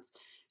backgrounds.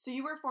 So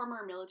you were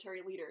former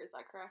military leader, is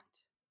that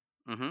correct?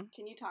 Mhm.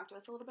 Can you talk to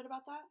us a little bit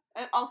about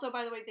that? Also,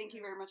 by the way, thank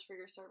you very much for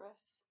your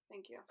service.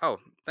 Thank you. Oh,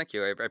 thank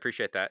you. I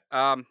appreciate that.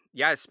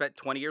 Yeah, I spent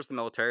 20 years in the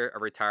military. I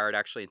retired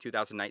actually in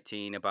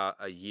 2019, about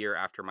a year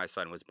after my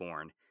son was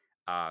born.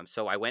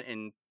 So I went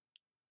in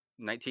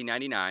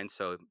 1999.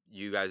 So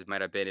you guys might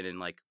have been in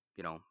like,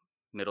 you know,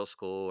 middle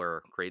school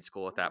or grade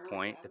school at that Oh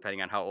point, yeah.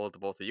 depending on how old the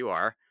both of you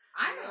are.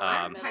 I was Um,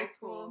 high Middle school.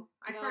 school.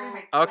 I started high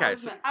No, school. okay.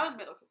 I was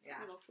middle school. Yeah,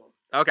 Middle school.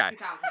 Okay.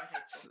 2000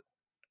 high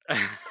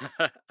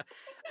school.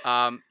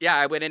 Yeah,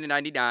 I went in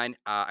 99.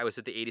 I was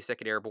at the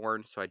 82nd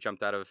Airborne, so I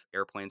jumped out of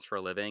airplanes for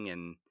a living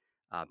and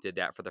did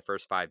that for the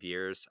first 5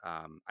 years.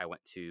 I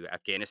went to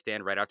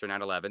Afghanistan right after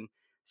 9/11.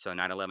 So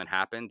 9/11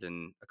 happened,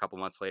 and a couple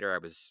months later, I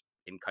was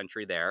in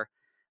country there.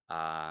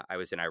 I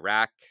was in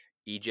Iraq,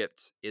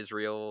 Egypt,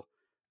 Israel,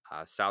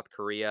 South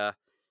Korea.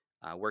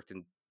 Worked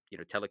in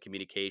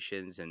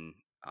telecommunications and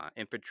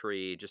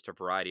infantry, just a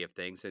variety of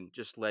things, and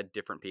just led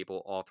different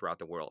people all throughout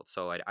the world.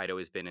 So I'd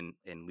always been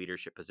in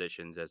leadership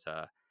positions as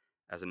a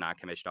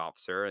non-commissioned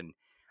officer, and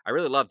I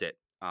really loved it.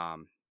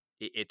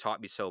 It taught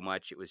me so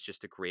much. It was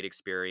just a great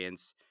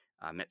experience.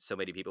 I met so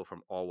many people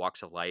from all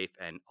walks of life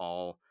and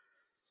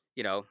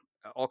you know,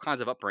 all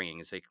kinds of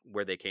upbringings, like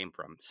where they came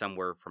from. Some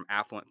were from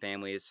affluent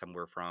families, some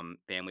were from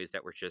families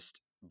that were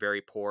just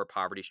very poor,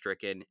 poverty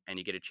stricken, and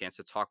you get a chance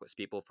to talk with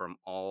people from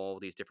all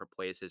these different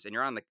places, and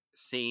you're on the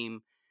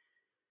same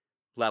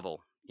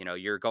level.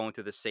 You're going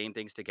through the same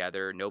things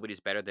together. Nobody's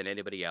better than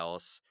anybody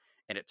else.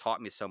 And it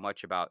taught me so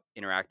much about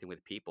interacting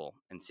with people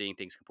and seeing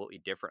things completely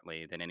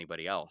differently than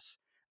anybody else,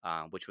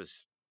 which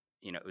was,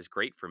 it was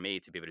great for me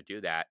to be able to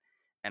do that.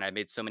 And I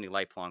made so many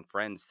lifelong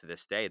friends to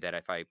this day that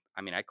if I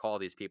mean, I call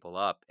these people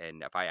up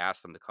and if I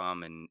ask them to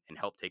come and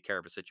help take care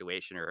of a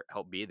situation or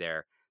help be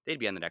there, they'd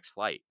be on the next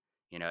flight,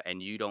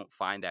 and you don't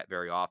find that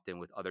very often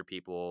with other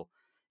people.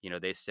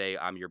 They say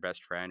I'm your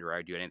best friend or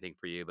I do anything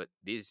for you, but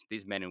these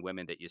men and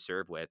women that you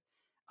serve with,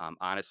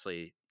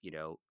 honestly,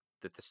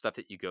 the stuff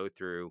that you go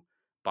through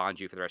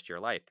bonds you for the rest of your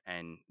life.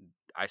 And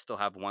I still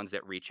have ones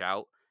that reach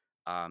out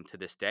to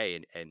this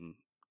day and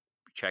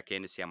check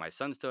in to see how my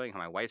son's doing, how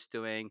my wife's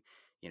doing.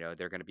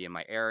 They're going to be in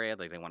my area,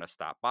 like they want to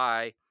stop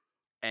by,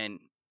 and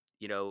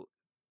you know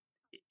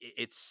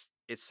it's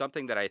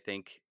something that I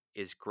think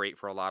is great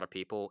for a lot of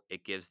people.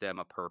 It gives them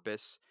a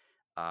purpose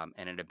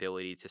and an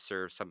ability to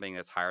serve something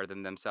that's higher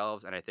than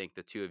themselves. And I think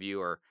the two of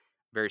you are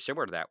very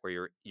similar to that,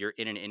 where you're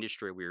in an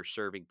industry where you're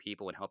serving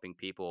people and helping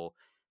people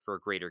for a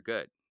greater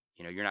good.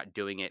 You're not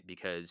doing it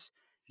because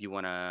you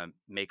want to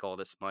make all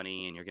this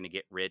money and you're going to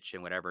get rich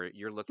and whatever.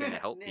 You're looking to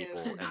help No.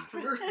 people, Not and for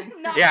nursing.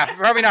 Not. yeah,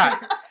 probably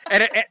not.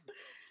 And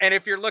and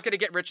if you're looking to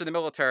get rich in the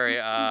military,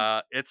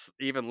 it's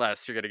even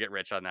less. You're gonna get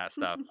rich on that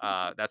stuff.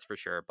 That's for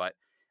sure. But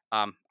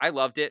I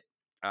loved it.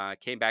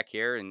 Came back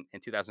here in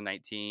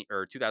 2019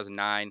 or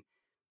 2009.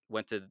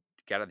 Went to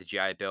Got out of the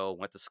GI Bill.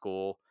 Went to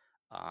school.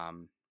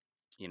 Um,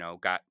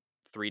 got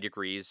 3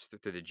 degrees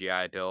through the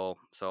GI Bill,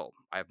 so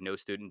I have no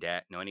student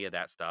debt, no any of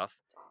that stuff,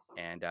 That's awesome.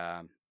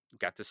 and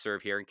got to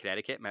serve here in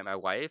Connecticut. Met my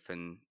wife,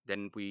 and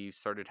then we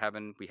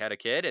had a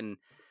kid, and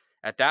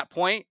at that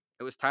point,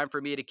 it was time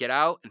for me to get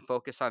out and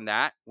focus on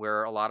that,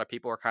 where a lot of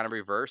people are kind of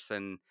reverse.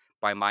 And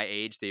by my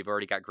age, they've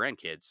already got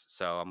grandkids.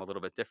 So I'm a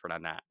little bit different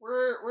on that.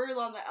 We're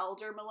on the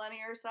elder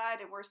millennial side,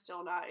 and we're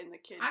still not in the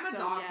kid I'm a zone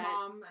dog yet.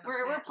 mom and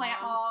We're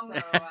plant mom,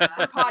 moms. so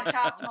We're you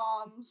podcast know.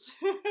 moms.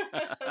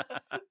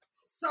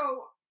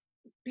 So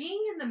being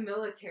in the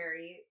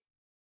military,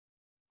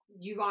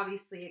 you've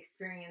obviously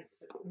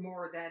experienced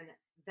more than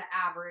the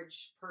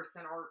average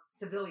person or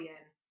civilian.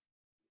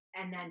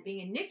 And then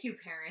being a NICU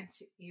parent,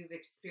 you've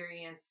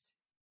experienced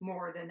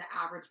more than the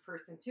average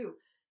person too.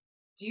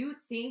 Do you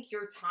think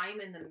your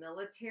time in the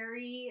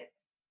military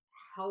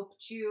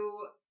helped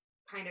you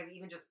kind of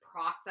even just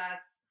process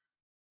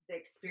the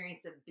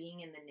experience of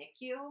being in the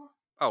NICU?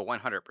 Oh,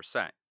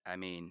 100%. I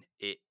mean,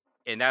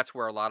 and that's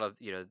where a lot of,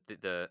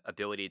 the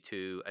ability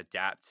to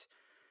adapt,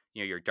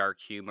 your dark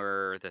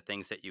humor, the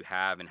things that you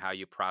have and how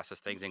you process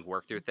things and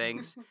work through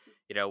things,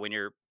 when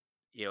you're,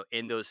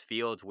 in those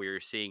fields where you're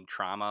seeing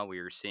trauma, where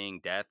you're seeing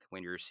death,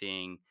 when you're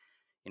seeing,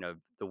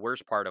 the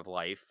worst part of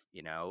life,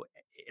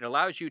 it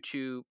allows you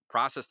to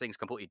process things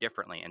completely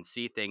differently and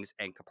see things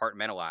and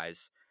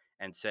compartmentalize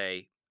and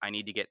say, I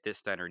need to get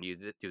this done or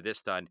need to do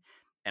this done.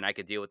 And I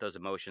could deal with those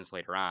emotions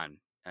later on.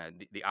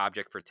 The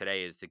object for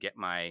today is to get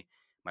my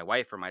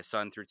wife or my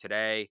son through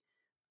today,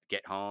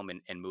 get home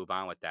and move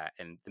on with that.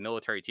 And the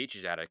military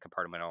teaches you how to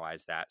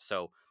compartmentalize that.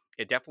 So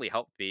it definitely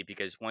helped me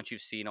because once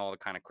you've seen all the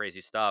kind of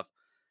crazy stuff,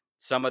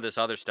 some of this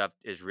other stuff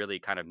is really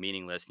kind of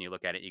meaningless. And you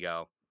look at it, you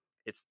go,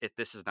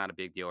 this is not a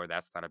big deal or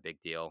that's not a big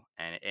deal,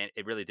 and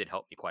it really did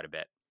help me quite a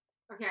bit.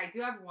 Okay, I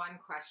do have one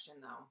question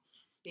though.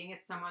 Being as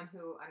someone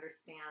who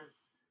understands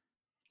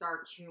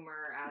dark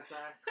humor as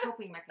a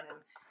coping mechanism,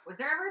 was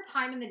there ever a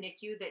time in the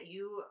NICU that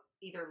you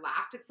either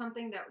laughed at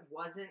something that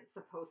wasn't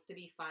supposed to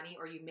be funny,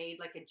 or you made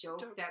like a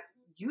joke that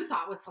you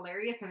thought was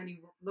hilarious, and then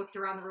you looked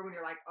around the room and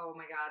you're like, "Oh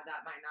my god,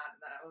 that might not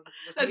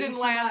that didn't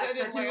land. That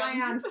didn't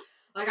land."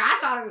 Like I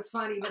thought it was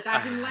funny, but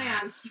that didn't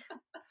land.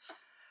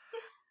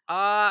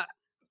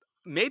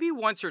 Maybe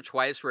once or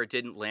twice where it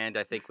didn't land,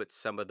 I think with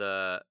some of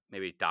the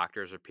maybe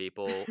doctors or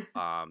people that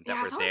Yeah,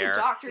 were it's always the there.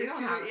 doctors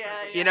don't who, have a sense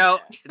of You yeah. know,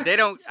 they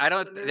don't The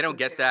they don't nurses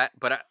get do. that,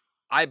 but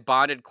I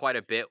bonded quite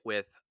a bit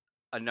with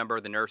a number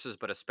of the nurses,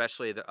 but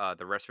especially the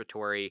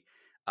respiratory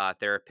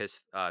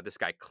therapist, this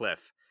guy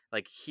Cliff.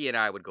 Like he and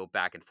I would go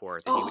back and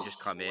forth, and he would Oh,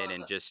 just come in love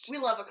and it. just We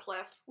love a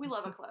Cliff. We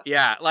love a Cliff.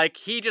 yeah, like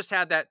he just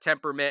had that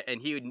temperament,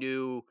 and he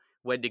knew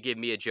when to give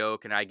me a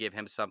joke, and I give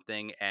him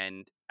something,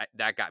 and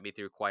that got me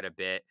through quite a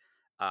bit.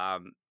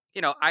 Um,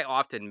 I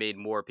often made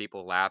more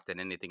people laugh than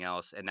anything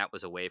else, and that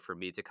was a way for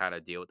me to kind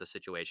of deal with the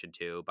situation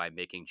too by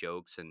making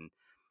jokes and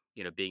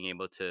being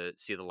able to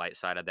see the light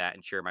side of that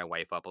and cheer my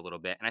wife up a little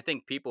bit. And I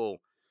think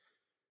people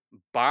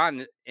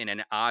bond in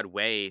an odd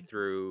way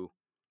through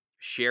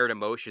shared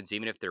emotions,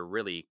 even if they're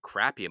really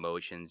crappy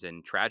emotions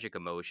and tragic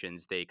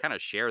emotions. They kind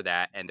of share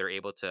that, and they're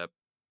able to,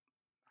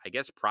 I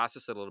guess,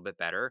 process it a little bit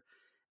better,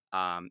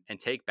 and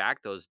take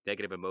back those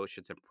negative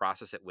emotions and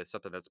process it with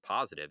something that's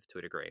positive to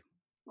a degree.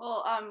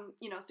 Well,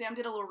 Sam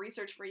did a little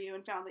research for you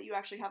and found that you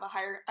actually have a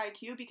higher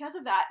IQ because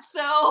of that.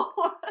 So,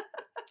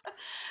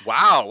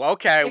 Wow.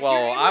 Okay. If you're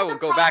Well, able I to will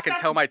go back and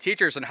process tell my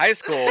teachers in high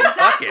school.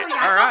 Fuck exactly, it. I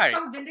All felt right.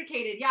 so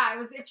vindicated. Yeah, it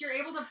was if you're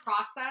able to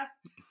process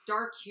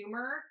dark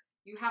humor,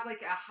 you have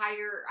like a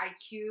higher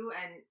IQ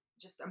and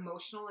just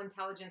emotional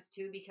intelligence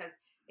too, because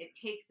it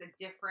takes a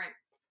different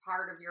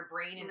part of your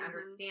brain and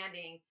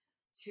understanding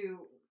to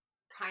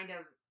kind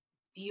of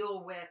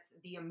deal with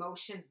the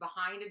emotions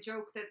behind a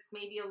joke that's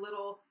maybe a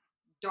little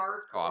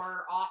dark Off.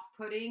 or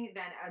off-putting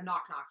than a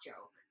knock-knock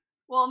joke.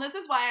 well, and this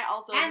is why I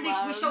also And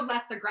love... we show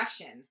less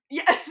aggression.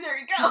 Yeah, there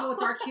you go. People with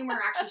dark humor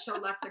actually show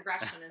less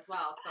aggression as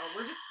well. So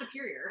we're just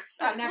superior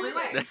in every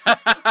way.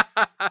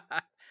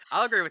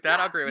 I'll agree with that.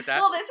 Yeah. I'll agree with that.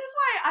 Well, this is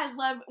why I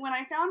love when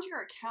I found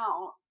your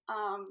account.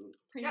 Yeah,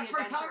 Preemie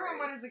Tori, Adventures. tell everyone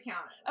what his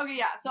account is. Okay,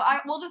 yeah. So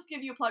we'll just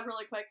give you a plug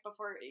really quick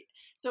before.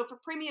 So for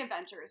Preemie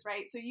Adventures,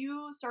 right? So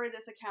you started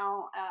this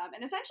account,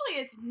 and essentially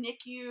it's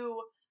NICU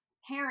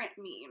parent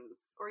memes,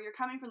 or you're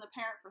coming from the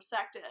parent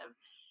perspective.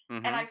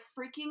 And I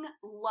freaking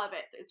love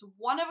it. It's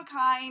one of a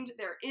kind.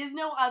 There is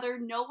no other.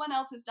 No one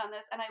else has done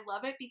this. And I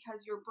love it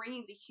because you're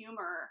bringing the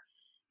humor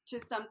to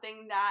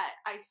something that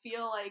I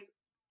feel like,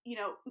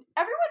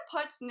 everyone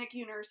puts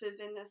NICU nurses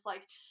in this,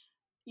 like,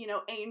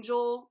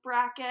 angel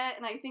bracket.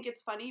 And I think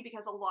it's funny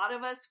because a lot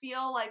of us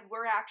feel like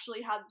we're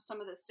actually have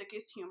some of the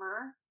sickest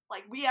humor.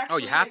 Like, we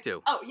actually... Oh, you have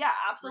to. Oh, yeah,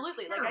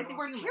 absolutely. Like, I think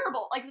we're humans.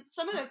 terrible. Like,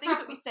 some of the things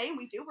that we say and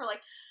we do, we're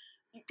like,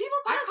 people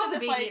put I us call in the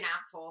this, baby like... an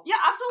asshole. Yeah,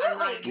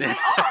 absolutely. They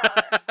are.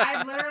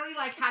 I've literally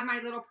had my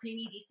little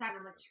preemie decide.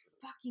 I'm like, you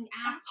fucking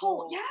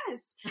asshole.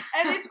 Yes.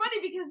 And it's funny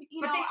because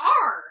but they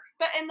are.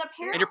 But in the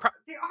parents,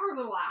 they are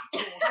little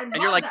assholes. And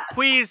you're like,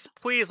 please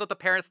let the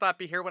parents not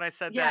be here when I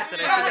said that.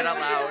 Did I say that out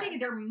loud?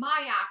 They're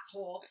my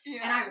asshole,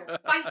 and I will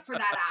fight for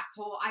that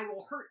asshole. I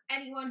will hurt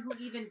anyone who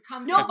even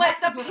comes. No, but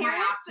the with parents,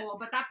 my asshole.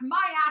 But that's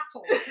my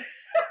asshole.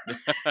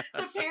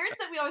 The parents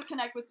that we always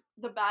connect with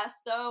the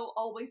best, though,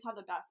 always have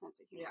the best sense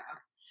of humor. Yeah.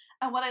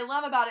 And what I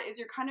love about it is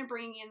you're kind of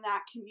bringing in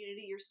that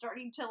community. You're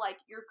starting to,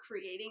 you're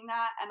creating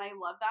that. And I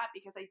love that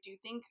because I do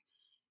think,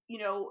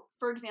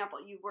 for example,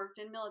 you've worked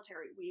in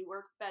military. We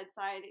work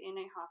bedside in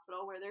a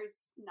hospital where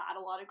there's not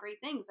a lot of great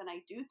things. And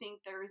I do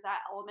think there's that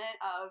element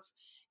of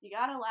you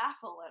got to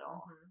laugh a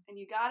little and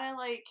you got to,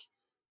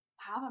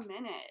 have a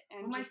minute.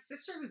 And my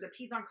sister, who's a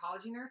peds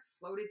oncology nurse,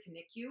 floated to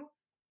NICU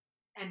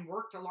and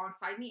worked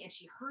alongside me, and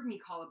she heard me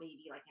call a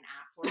baby like an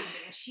asshole,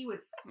 and she was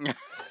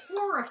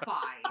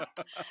horrified.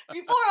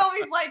 People are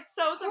always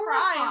so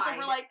surprised, and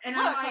we're like, and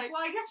I'm like,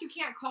 well, I guess you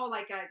can't call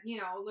a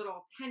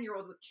little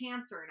 10-year-old with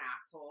cancer an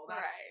asshole.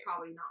 That's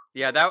probably not.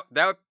 Yeah,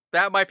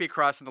 that might be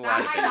crossing the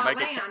line. That might not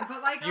land,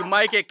 but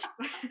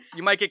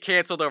you might get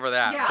canceled over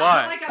that. Yeah,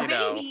 but like a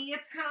baby,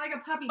 it's kind of like a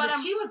puppy.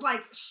 But she was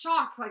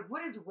shocked,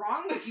 what is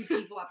wrong with you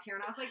people up here?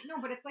 And I was like,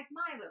 no, but it's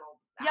my little.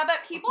 Yeah,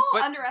 but people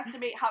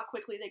underestimate how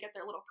quickly they get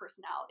their little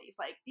personalities.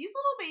 Like, these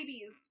little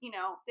babies,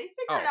 they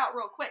figure it out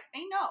real quick.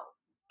 They know.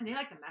 And they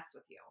like to mess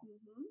with you.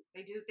 Mm-hmm.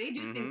 They do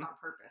things on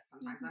purpose.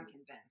 Sometimes I'm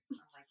convinced.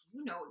 I'm like,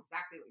 you know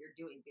exactly what you're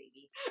doing,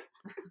 baby.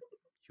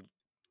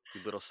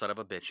 You little son of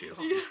a bitch, you.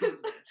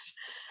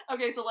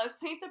 Okay, so let's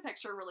paint the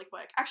picture really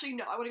quick. Actually,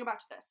 no, I want to go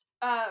back to this.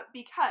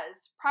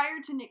 Because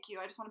prior to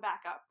NICU, I just want to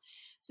back up.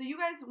 So you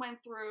guys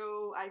went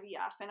through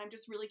IVF, and I'm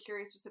just really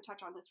curious just to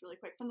touch on this really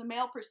quick. From the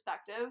male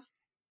perspective,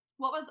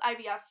 what was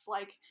IVF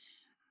like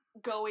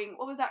going?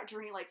 What was that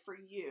journey like for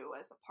you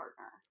as a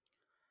partner?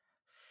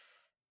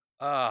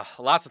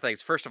 Lots of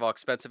things. First of all,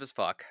 expensive as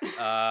fuck. There's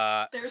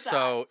that.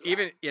 So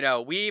Yeah.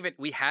 even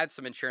we had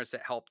some insurance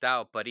that helped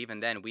out, but even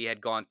then we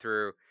had gone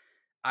through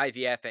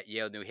IVF at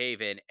Yale New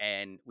Haven,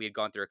 and we had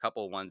gone through a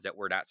couple of ones that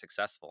were not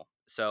successful.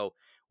 So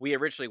we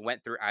originally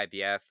went through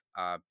IVF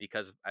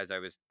because, as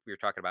we were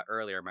talking about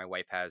earlier, my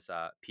wife has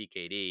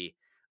PKD,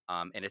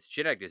 and it's a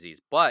genetic disease,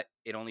 but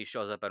it only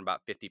shows up in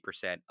about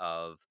 50%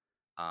 of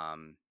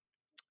um,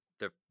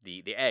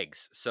 the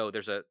eggs. So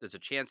there's a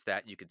chance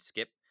that you could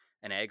skip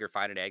an egg or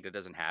find an egg that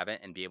doesn't have it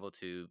and be able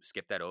to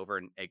skip that over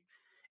and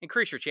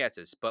increase your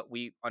chances. But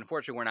we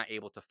unfortunately were not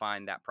able to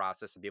find that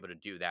process and be able to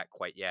do that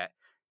quite yet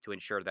to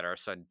ensure that our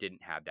son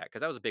didn't have that, because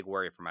that was a big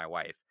worry for my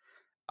wife.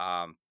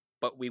 Um,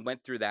 but we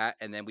went through that,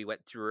 and then we went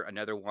through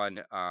another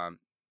one,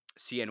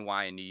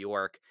 CNY in New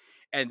York,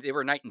 and they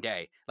were night and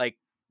day. Like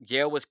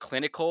Yale was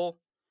clinical,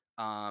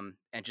 and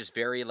just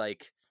very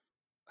like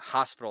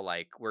hospital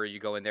like, where you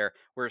go in there,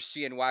 where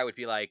CNY would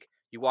be like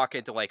you walk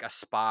into like a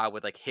spa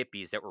with like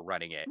hippies that were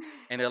running it,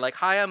 and they're like,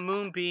 "Hi, I'm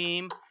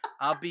Moonbeam.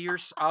 I'll be your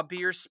spa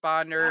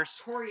That's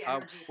nurse." Tory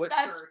energy for What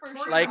That's sure. for Tory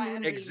sure the like my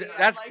energy, Moonbeam, man.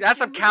 man. Like, that's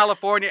some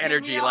California give me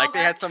energy. all Like they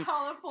that had some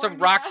California.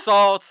 rock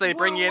salts. They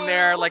bring Woo you in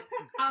there. woo. Like Do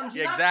you yeah, not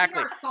see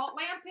exactly. our salt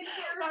lamp in here?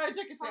 I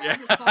took it Fuck down.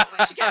 is a salt She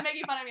lamp? kept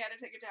making fun of me. I had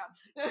to take it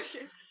down.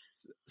 Okay.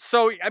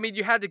 So I mean,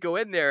 you had to go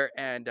in there,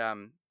 and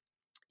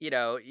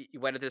you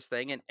went to this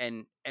thing,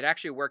 and it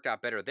actually worked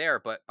out better there.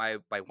 But my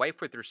wife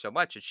went through so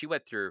much, and she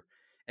went through,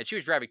 and she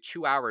was driving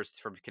 2 hours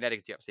from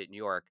Connecticut to upstate New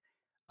York,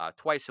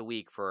 twice a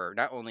week for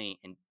not only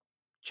in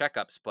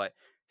checkups but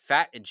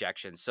fat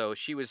injections. So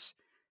she was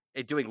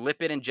doing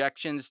lipid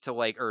injections to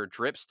like, or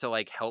drips to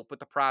like help with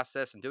the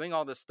process and doing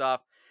all this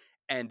stuff.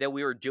 And then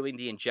we were doing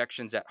the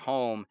injections at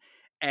home,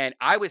 and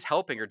I was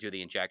helping her do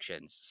the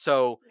injections.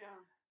 So Yeah.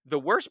 the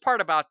worst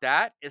part about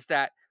that is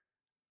that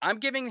I'm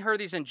giving her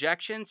these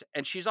injections,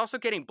 and she's also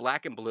getting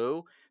black and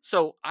blue.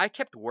 So I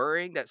kept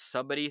worrying that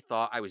somebody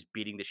thought I was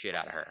beating the shit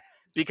out of her,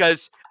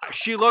 because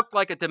she looked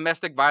like a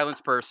domestic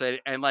violence person.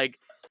 And like,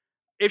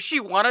 if she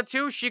wanted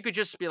to, she could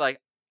just be like,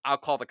 "I'll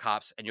call the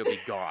cops and you'll be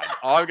gone.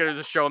 All I'm gonna do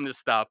is show them this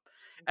stuff."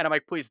 And I'm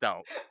like, "Please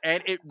don't."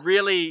 And it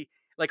really,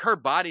 like, her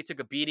body took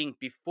a beating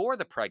before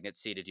the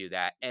pregnancy to do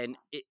that, and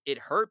it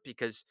hurt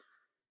because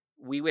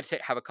we would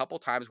have a couple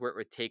times where it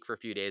would take for a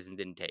few days and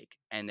didn't take,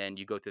 and then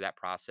you go through that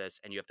process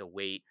and you have to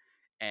wait,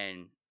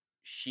 and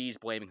she's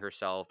blaming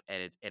herself,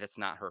 and it's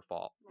not her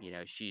fault.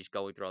 She's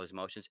going through all these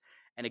emotions,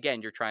 and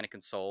again, you're trying to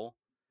console,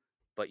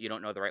 but you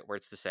don't know the right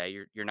words to say.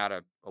 You're not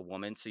a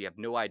woman, so you have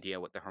no idea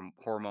what the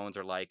hormones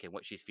are like and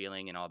what she's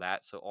feeling and all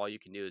that. So all you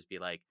can do is be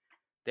like,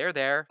 "They're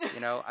there,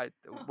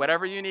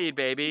 whatever you need,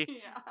 baby."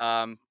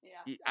 Yeah. Um,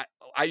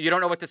 Yeah. you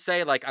don't know what to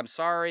say. Like, "I'm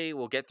sorry,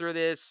 we'll get through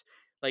this."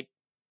 Like,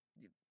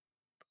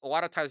 a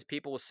lot of times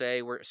people will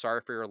say we're sorry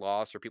for your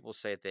loss, or people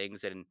say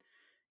things, and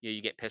you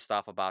get pissed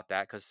off about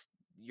that because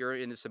you're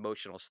in this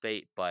emotional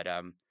state. But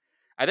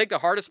I think the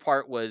hardest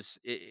part was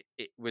it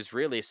was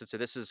really, since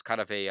this is kind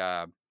of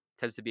a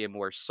tends to be a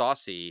more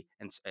saucy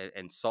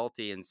and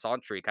salty and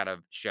sauntry kind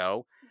of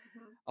show.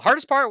 Mhm. The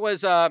hardest part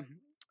was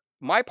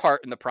my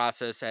part in the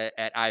process at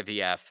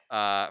IVF,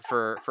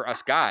 for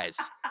us guys.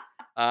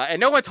 And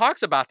no one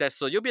talks about this,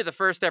 so you'll be the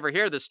first to ever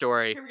hear this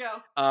story. Here we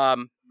go.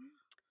 Um,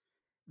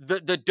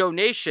 the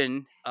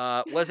donation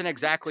wasn't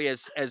exactly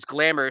as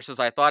glamorous as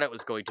I thought it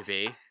was going to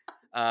be.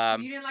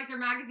 You didn't like their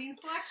magazine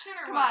selection,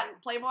 or Come what? on,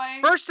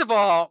 Playboy. First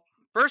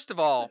of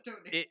all,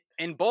 Donate.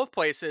 in both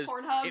places,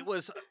 Pornhub.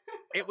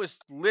 it was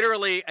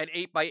literally an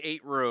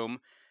 8x8 room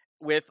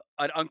with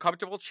an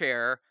uncomfortable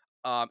chair.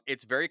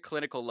 It's very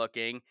clinical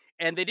looking,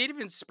 and they didn't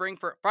even spring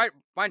for.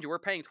 Mind you, we're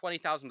paying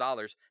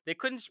 $20,000. They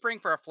couldn't spring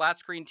for a flat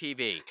screen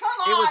TV. Come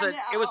It was on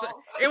a it was a now.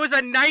 it was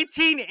a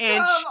 19-inch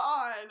Come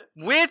on.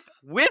 with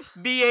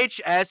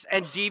VHS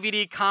and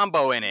DVD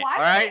combo in it. Why All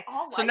do they right.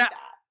 all So like now, that?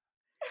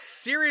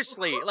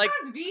 seriously, Who like,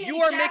 has you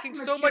are VHS making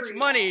so much material?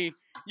 money,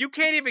 you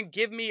can't even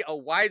give me a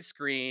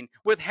widescreen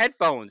with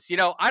headphones.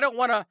 I don't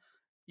want to.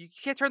 You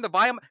can't turn the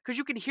volume because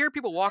you can hear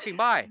people walking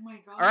by. Oh my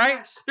All right.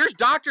 gosh. There's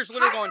doctors How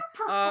literally do going.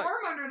 you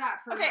perform under that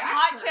pressure? Okay,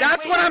 hot tip.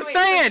 That's Wait, what wait, I'm wait. So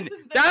saying. this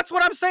is the- That's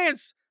what I'm saying.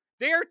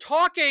 They're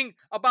talking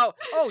about,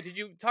 "Oh, did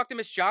you talk to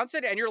Miss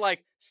Johnson?" And you're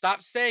like,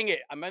 "Stop saying it.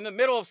 I'm in the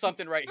middle of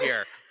something right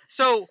here."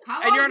 So,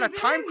 How and long you're has in a he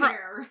been time in crunch.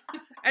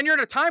 there? And you're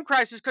in a time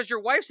crisis because your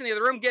wife's in the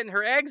other room getting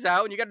her eggs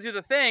out, and you got to do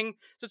the thing,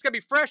 so it's gotta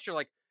be fresh. You're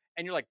like,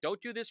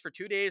 "Don't do this for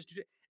 2 days."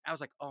 I was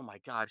like, "Oh my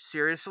god, So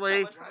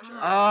seriously?" much pressure.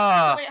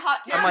 Ah, So wait,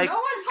 hot tip. I'm Yeah, like, no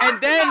one and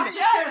talks then, about it.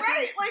 Yeah,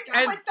 right. Like,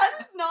 and like that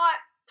is not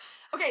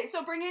okay.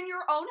 So bring in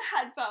your own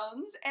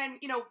headphones and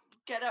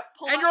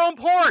pull and up your own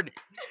porn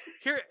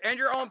here, and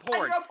your own and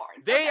porn. your own porn.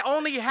 They Okay.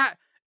 only had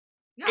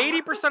Yeah, what's the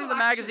 80% of the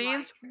selection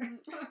magazines.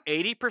 like?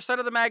 80%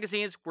 of the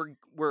magazines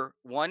were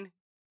one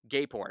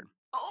gay porn.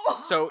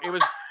 Oh. So it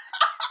was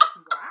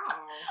Wow.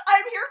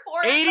 I'm here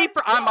for it. 80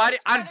 But still,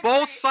 it's on kinda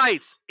both great.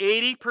 sites,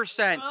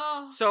 80%.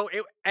 Oh. So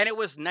it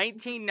was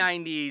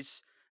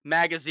 1990s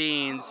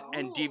magazines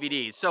and Oh.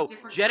 DVDs. So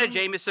Different Jenna time.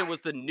 Jameson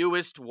was the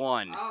newest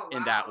one Oh,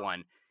 in that wow.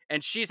 one.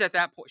 And she's at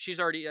that point, she's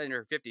already in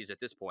her 50s at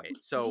this point.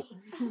 So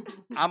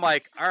I'm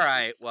like, all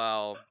right,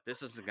 well,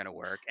 this isn't gonna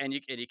work. And you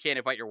can't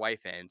invite your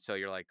wife in. So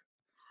you're like,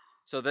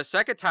 so the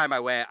second time I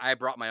went, I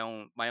brought my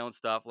own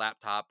stuff,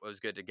 laptop, was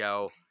good to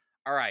go.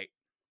 All right,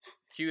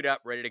 queued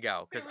up, ready to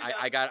go. Here Because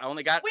we go. I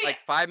only got Wait, like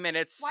 5 why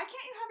minutes, can't you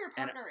have your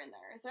and partner in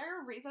there? Is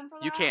there a reason for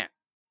you that? can't.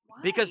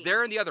 Because Why?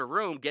 they're in the other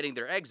room getting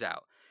their eggs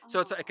out. So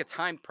it's like a Oh.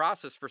 timed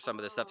process for some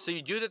of this stuff. So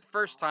you do that the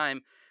first Oh.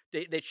 time,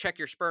 they check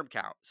your sperm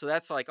count. So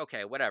that's like,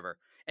 okay, whatever.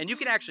 And you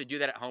can actually do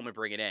that at home and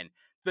bring it in.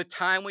 The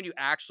time when you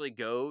actually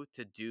go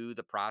to do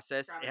the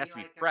process, Gotta it has be to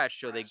be like a fresh.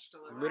 So they fresh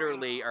delivery.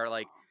 literally are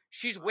like,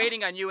 she's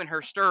waiting on you in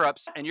her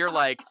stirrups, and you're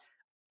like,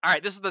 all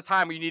right, this is the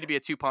time where you need to be a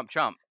 2 pump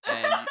chump, and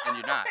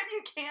you're not. And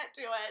you can't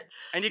do it.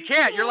 And you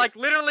can't. You're like,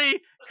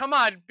 literally, come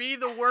on, be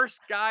the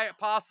worst guy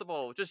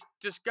possible. Just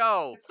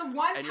go. It's the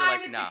one And you're time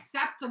like, it's nah.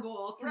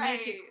 acceptable to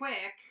make it Right.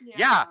 quick.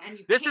 Yeah, And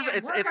you this is can't work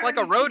it's under like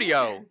a these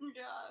rodeo. conditions.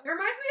 Yeah. It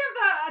reminds me of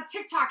the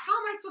TikTok. How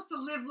am I supposed to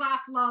live,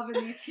 laugh, love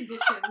in these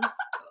conditions?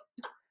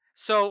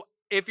 So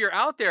if you're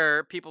out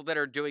there, people that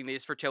are doing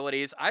these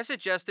fertilities, I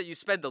suggest that you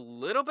spend a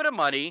little bit of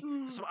money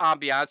for some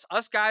ambiance.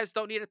 Us guys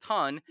don't need a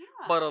ton,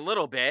 but a Yeah.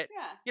 little bit.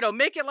 Yeah.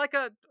 Make it like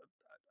a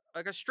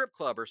strip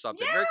club or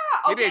something. Or Yeah.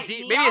 maybe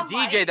Okay. maybe a Neon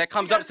DJ that lights. We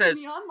comes up got and some says,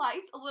 neon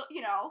lights. A little,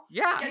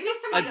 yeah, get Maybe the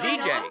some a like feel.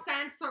 vanilla DJ.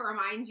 scent so it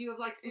reminds you of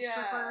like some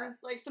strippers.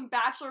 Like some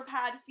bachelor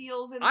pad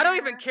feels in I don't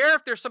even there. care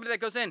if there's somebody that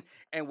goes in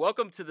and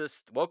welcome to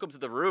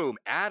the room,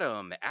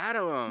 Adam.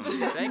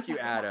 Thank you,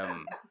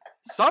 Adam.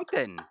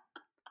 Something.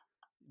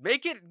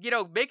 Make it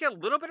a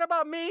little bit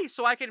about me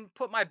so I can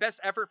put my best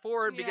effort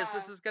forward because Yeah.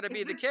 this is gonna Is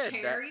be the the kid.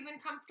 chair even I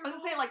comfortable? was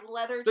gonna say like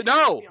leather chair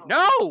No, feel.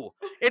 no.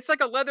 It's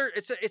like a leather.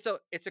 It's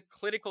a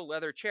clinical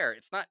leather chair.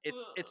 It's not.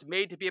 It's Ugh.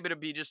 made to be able to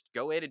be just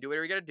go in and do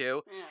whatever you gotta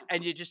do, Yeah.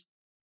 and you just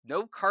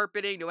no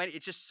carpeting, no any.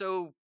 It's just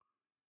so.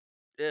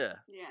 Ugh.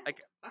 Yeah.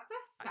 Like That's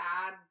a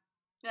sad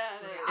Yeah.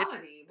 It is. it's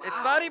reality. it's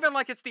Wow. not even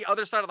like it's the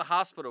other side of the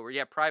hospital where you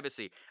have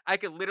privacy. I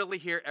could literally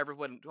hear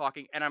everyone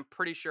talking, and I'm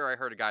pretty sure I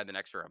heard a guy in the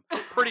next room.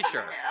 Pretty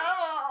sure.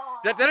 Oh.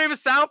 That don't even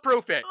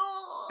soundproof it.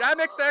 Oh. That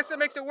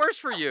makes it worse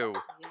for you.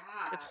 Yeah.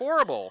 It's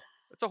horrible.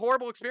 It's a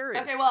horrible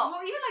experience. Okay, well,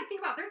 even like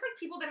think about there's like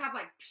people that have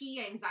like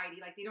pee anxiety,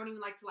 like they don't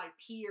even like to like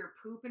pee or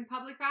poop in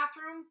public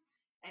bathrooms,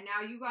 and now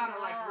you gotta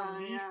like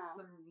release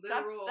some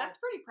literal. That's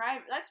pretty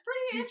private. That's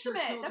pretty future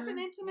intimate. That's an children.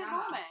 intimate Yeah.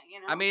 moment.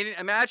 I mean,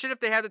 imagine if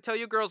they had to tell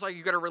you girls like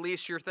you got to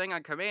release your thing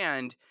on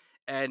command,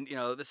 and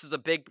this is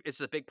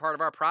it's a big part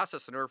of our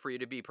process in order for you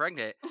to be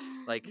pregnant.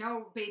 Like,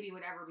 no baby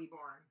would ever be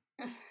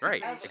born.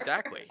 right, Ever.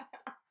 exactly.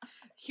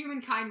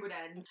 Humankind would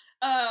end.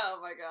 Oh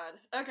my god.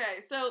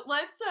 Okay, so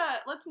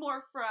let's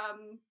more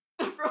from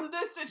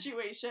this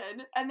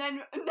situation, and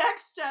then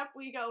next step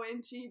we go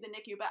into the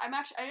NICU. But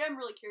I am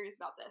really curious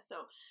about this.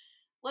 So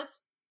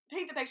let's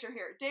paint the picture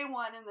here. Day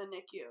 1 in the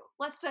NICU.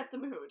 Let's set the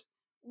mood.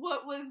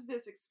 What was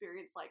this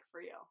experience like for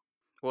you?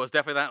 Well, it's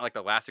definitely not like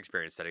the last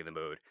experience setting the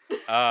mood.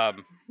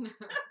 Um,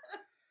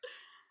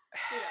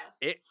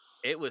 Yeah.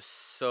 it was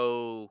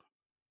so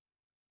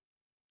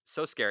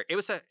scary. It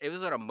was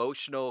an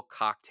emotional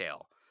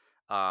cocktail.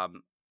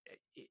 Um,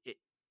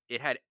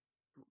 it had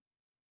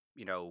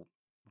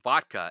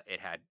vodka. It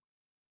had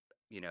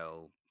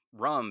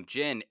rum,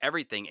 gin,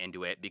 everything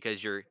into it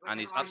because you're Like on an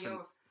these ups and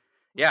adios.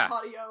 yeah,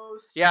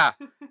 Adios. yeah,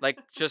 like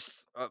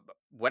just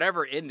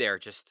whatever in there.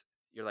 Just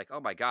you're like, oh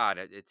my god,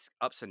 it's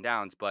ups and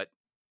downs. But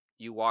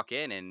you walk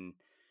in and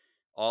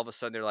all of a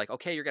sudden they're like,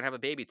 okay, you're gonna have a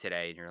baby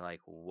today, and you're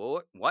like,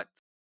 what? What?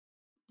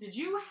 Did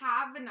you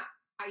have an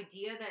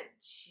idea that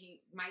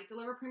she might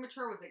deliver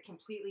premature? Was it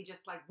completely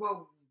just like,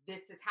 whoa,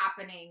 this is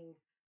happening?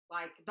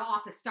 Like the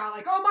office style,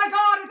 like, oh my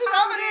god, it's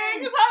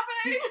happening! It's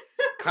happening!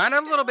 Kind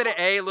of a little bit of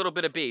A, a little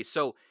bit of B.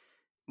 So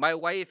my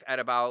wife at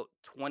about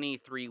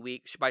 23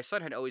 weeks, my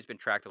son had always been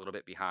tracked a little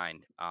bit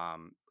behind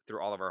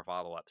through all of our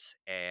follow-ups.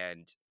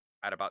 And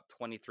at about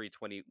 23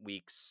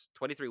 weeks,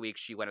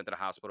 she went into the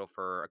hospital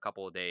for a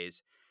couple of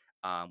days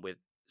with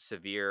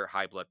severe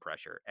high blood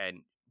pressure.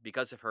 And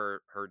because of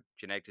her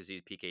genetic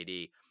disease,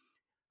 PKD,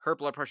 her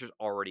blood pressure is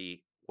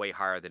already way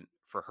higher than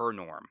for her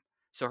norm.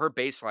 So her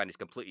baseline is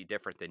completely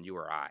different than you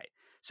or I.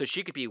 So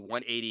she could be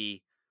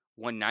 180,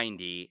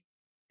 190,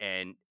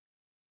 and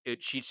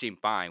she'd seem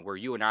fine, where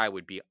you and I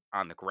would be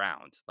on the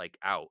ground, like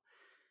out.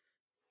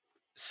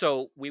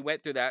 So we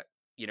went through that,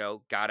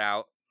 got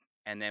out,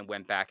 and then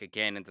went back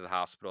again into the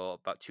hospital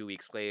about 2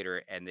 weeks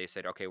later, and they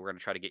said, okay, we're going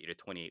to try to get you to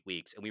 28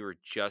 weeks, and we were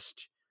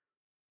just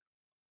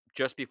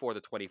before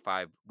the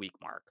 25-week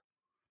mark,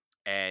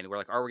 and we're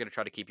like, oh, we're going to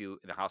try to keep you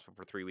in the hospital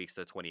for 3 weeks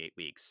to 28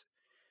 weeks.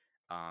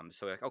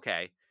 So we're like,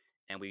 okay,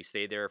 and we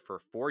stayed there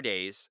for 4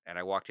 days, and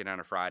I walked in on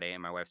a Friday,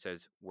 and my wife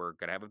says, we're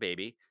going to have a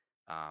baby.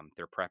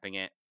 They're prepping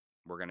it.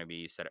 We're going to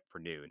be set up for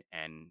noon.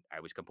 And I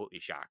was completely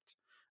shocked.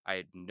 I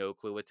had no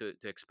clue what to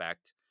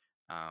expect.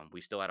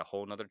 We still had a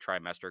whole nother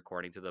trimester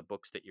according to the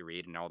books that you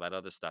read and all that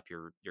other stuff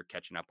you're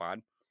catching up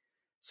on.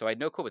 So I had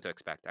no clue what to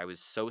expect. I was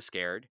so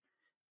scared.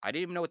 I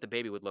didn't even know what the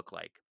baby would look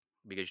like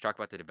because you talk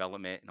about the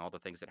development and all the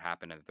things that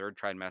happen in the third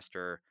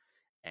trimester.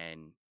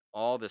 And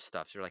all this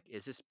stuff. So you're like,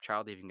 is this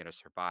child even going to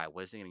survive?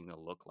 What is it even going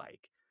to look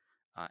like?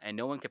 And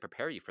no one can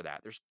prepare you for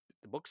that.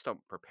 The books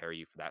don't prepare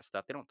you for that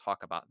stuff. They don't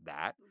talk about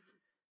that. Mhm.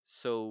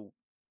 So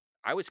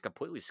I was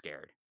completely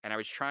scared, and I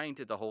was trying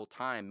to the whole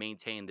time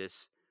maintain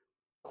this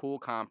cool,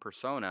 calm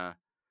persona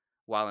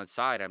while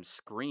inside I'm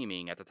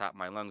screaming at the top of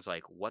my lungs,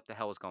 like, what the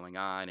hell is going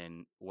on,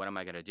 and what am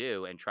I going to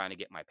do? And trying to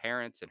get my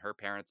parents and her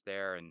parents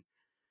there and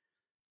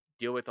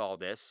deal with all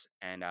this.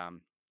 And I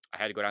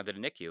had to go down to the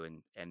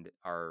NICU, and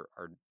our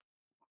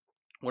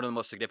one of the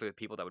most significant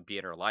people that would be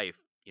in her life,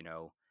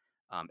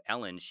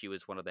 Ellen, she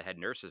was one of the head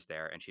nurses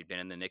there, and she'd been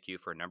in the NICU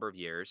for a number of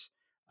years.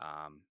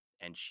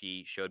 And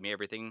she showed me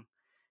everything.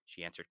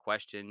 She answered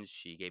questions.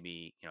 She gave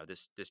me,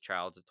 this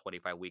child's a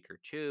 25 week or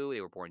two.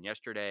 They were born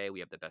yesterday. We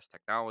have the best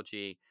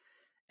technology,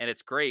 and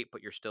it's great,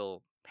 but you're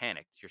still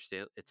panicked. You're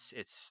still, it's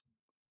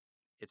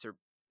a,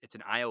 it's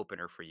an eye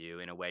opener for you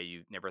in a way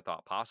you never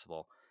thought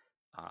possible.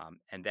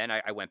 And then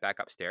I went back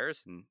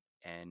upstairs,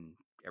 and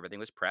everything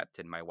was prepped,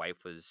 and my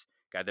wife was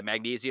got the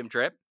magnesium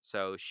drip,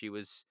 so she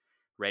was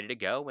ready to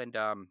go. And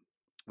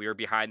we were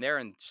behind there,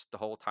 and just the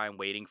whole time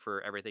waiting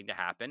for everything to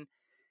happen.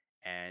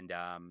 And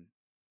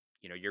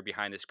you're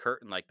behind this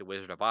curtain like the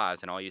Wizard of Oz,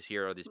 and all you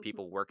hear are these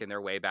people working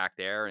their way back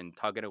there and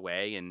tugging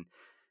away. And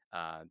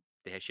uh,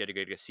 she had to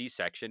go to a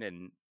C-section,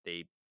 and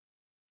the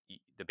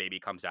baby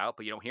comes out,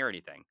 but you don't hear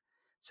anything.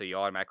 So you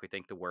automatically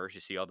think the worst.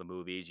 You see all the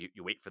movies.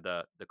 You wait for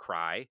the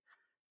cry.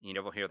 You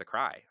never hear the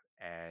cry.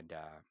 And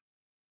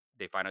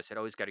they finally said,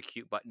 "Oh, he's got a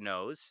cute button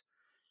nose."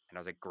 And I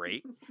was like,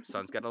 "Great,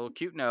 son's got a little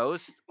cute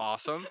nose,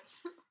 awesome."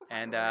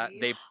 And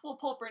Right. We'll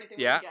pull for anything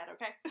we yeah, can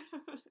get,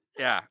 okay?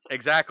 yeah,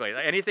 exactly.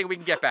 Like, anything we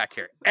can get back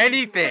here,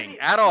 anything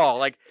at all.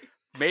 Like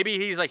maybe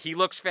he's like he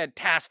looks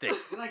fantastic.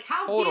 Like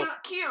how Total. He's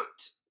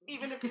cute,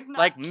 even if he's not.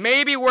 Like cute.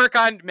 maybe work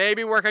on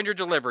your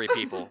delivery,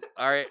 people.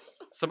 All right,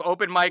 some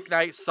open mic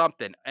night,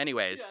 something.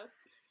 Anyways. Yeah.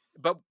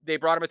 But they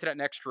brought him into that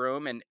next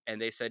room, and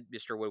they said,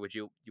 "Mr. Wood, would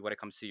you want to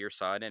come see your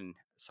son?" And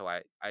so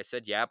I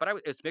said, "Yeah," but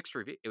it was mixed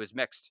review. It was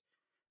mixed,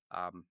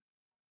 um,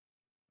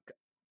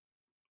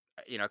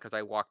 because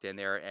I walked in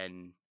there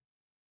and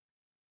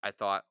I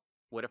thought,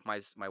 what if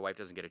my wife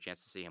doesn't get a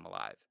chance to see him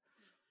alive?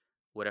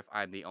 What if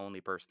I'm the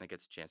only person that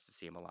gets a chance to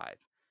see him alive?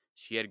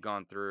 She had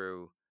gone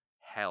through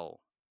hell,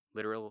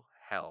 literal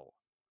hell,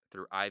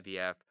 through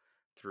IVF,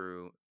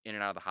 through in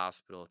and out of the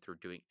hospital, through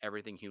doing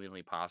everything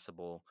humanly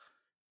possible,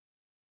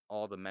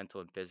 all the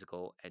mental and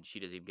physical, and she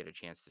doesn't even get a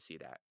chance to see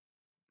that.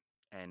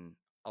 And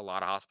a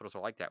lot of hospitals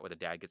are like that, where the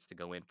dad gets to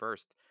go in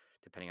first,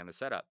 depending on the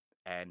setup.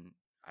 And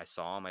I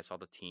saw him, I saw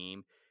the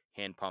team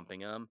hand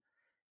pumping him,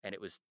 and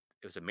it was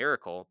a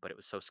miracle, but it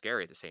was so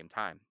scary at the same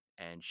time.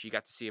 And she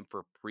got to see him for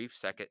a brief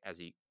second as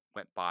he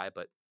went by,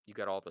 but you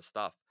got all the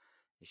stuff.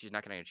 And she's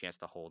not going to get a chance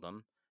to hold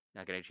him,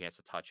 not going to get a chance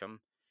to touch him.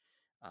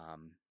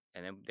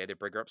 And then they had to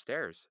bring her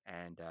upstairs,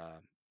 and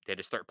they had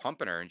to start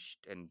pumping her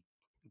and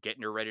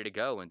getting her ready to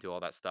go and do all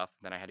that stuff.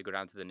 Then I had to go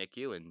down to the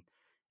NICU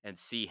and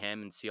see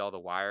him and see all the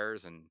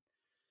wires, and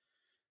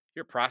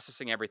you're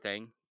processing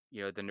everything.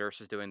 The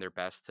nurse is doing their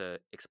best to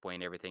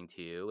explain everything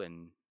to you,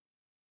 and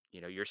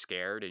you're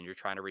scared and you're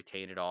trying to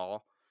retain it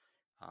all.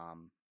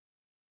 Um,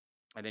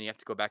 and then you have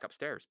to go back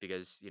upstairs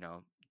because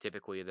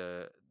typically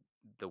the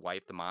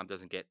mom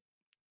doesn't get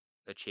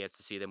a chance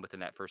to see them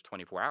within that first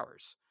 24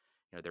 hours.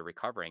 They're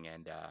recovering,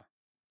 and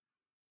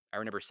I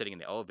remember sitting in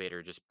the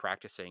elevator just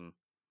practicing,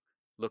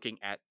 looking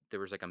at there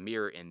was like a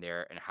mirror in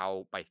there and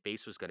how my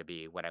face was going to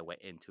be when I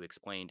went in to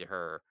explain to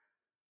her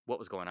what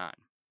was going on,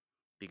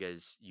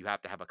 because you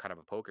have to have a kind of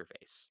a poker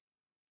face.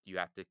 You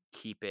have to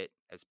keep it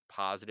as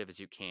positive as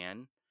you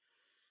can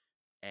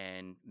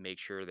and make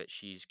sure that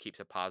she keeps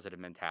a positive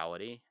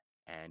mentality.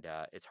 And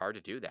it's hard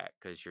to do that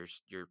because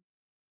you're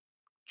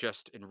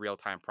just in real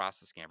time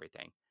processing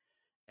everything.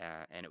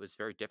 And it was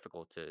very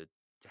difficult to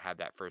have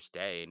that first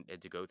day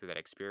and to go through that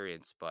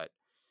experience. But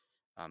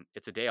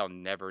it's a day I'll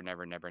never,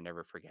 never, never,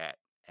 never forget.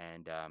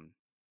 And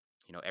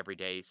every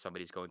day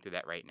somebody's going through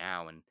that right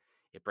now, and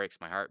it breaks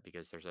my heart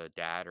because there's a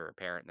dad or a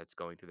parent that's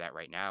going through that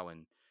right now,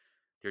 and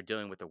they're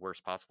dealing with the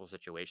worst possible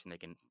situation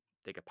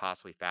they could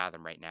possibly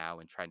fathom right now,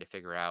 and trying to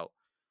figure out,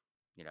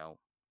 you know,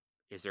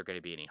 is there going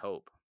to be any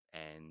hope?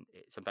 And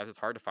sometimes it's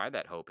hard to find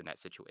that hope in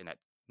that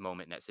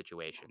moment, in that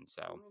situation.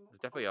 So it was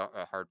definitely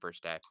a hard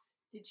first day.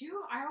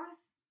 I always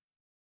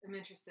am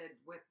interested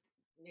with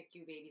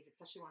NICU babies,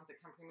 especially ones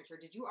that come premature.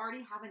 Did you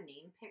already have a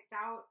name picked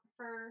out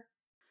for,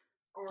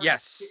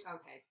 Yes.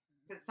 okay.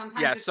 Because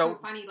sometimes Yeah. it's so So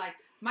funny. Like,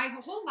 my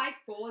whole life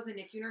goal as a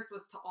NICU nurse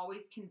was to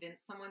always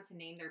convince someone to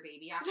name their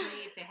baby after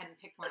me if they hadn't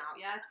picked one out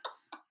yet.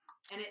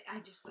 And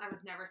I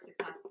was never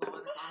successful, and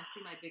it's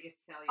honestly my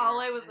biggest failure.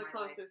 Ale was the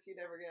closest you'd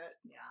ever get.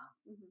 Yeah.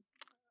 Mm-hmm.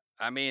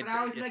 I mean, but I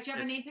always be like, "Do you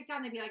have a name picked out?"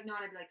 And they'd be like, "No."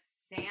 And I'd be like,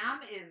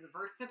 "Sam is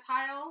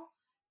versatile.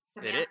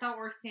 Samantha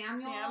or Samuel."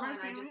 Sam or and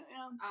Samuel, I just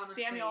yeah.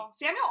 honestly,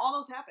 Samuel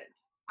almost happened.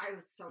 I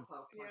was so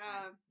close.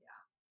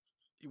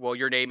 Yeah. Well,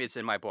 your name is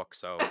in my book,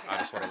 so I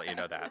just want to let you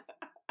know that.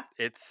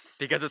 It's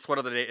because it's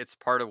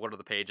part of one of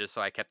the pages,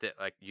 so I kept it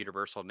like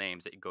universal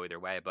names that you go either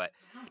way. But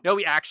Wow. no,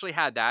 we actually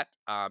had that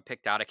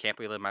picked out. I can't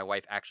believe my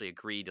wife actually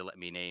agreed to let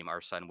me name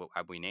our son what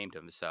we named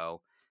him.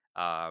 So,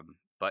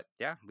 but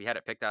yeah, we had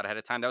it picked out ahead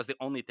of time. That was the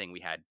only thing we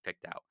had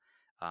picked out.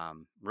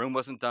 Room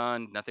wasn't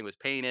done, nothing was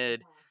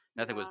painted,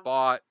 nothing was Yeah.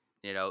 bought.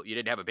 You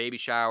didn't have a baby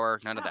shower,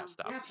 none of Yeah. that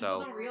stuff. Yeah, people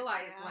So don't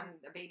realize Yeah. when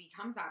a baby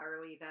comes out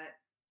early that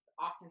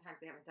oftentimes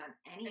they haven't done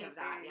any of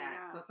that Anything, yet.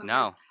 yeah. So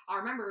sometimes no, I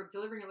remember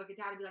delivering a look at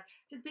dad and be like,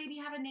 "Does baby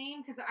have a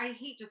name?" Because I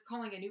hate just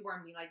calling a newborn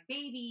and be like,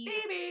 "Baby."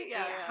 If Baby. they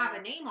Yeah. have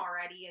a name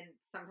already, and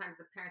sometimes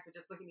the parents would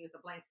just look at me with a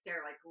blank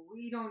stare, like,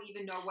 "We don't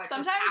even know what just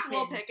Sometimes happened."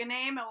 we'll pick a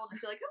name and we'll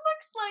just be like, it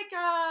looks like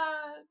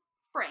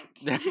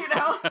Frank, you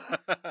know?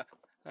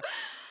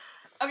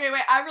 Okay,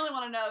 wait, I really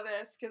want to know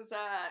this because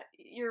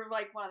you're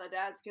like one of the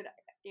dads could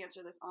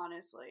answer this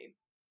honestly.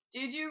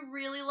 Did you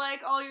really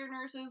like all your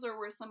nurses, or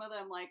were some of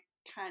them like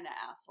kind of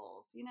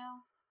assholes, you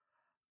know?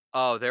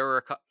 Oh, there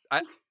were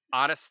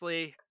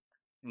honestly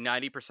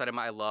 90% of them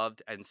I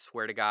loved, and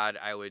swear to God,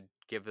 I would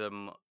give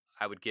them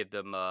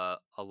a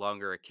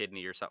lung or a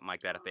kidney or something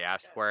like that if Oh, they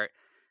asked good. for it,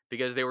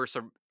 because there were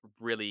some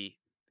really,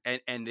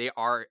 and they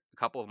are a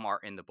couple of them are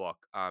in the book,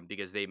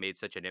 because they made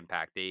such an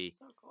impact. They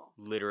So cool.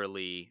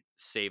 literally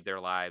saved their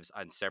lives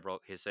on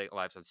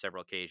lives on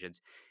several occasions,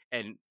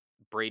 and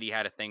Brady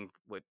had a thing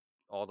with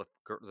all the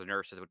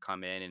nurses would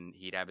come in, and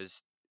he'd have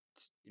his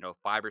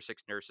 5 or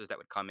 6 nurses that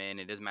would come in.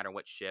 It doesn't matter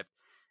what shift,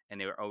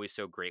 and they were always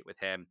so great with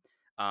him.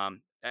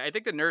 I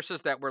think the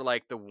nurses that were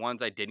like the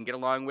ones I didn't get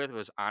along with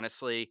was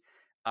honestly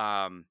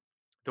um,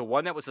 the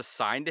one that was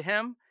assigned to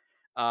him.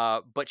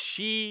 But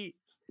she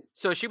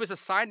was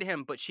assigned to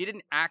him, but she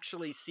didn't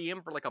actually see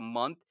him for like a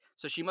month.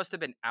 So she must have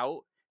been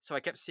out. So I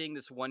kept seeing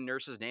this one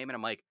nurse's name, and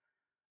I'm like,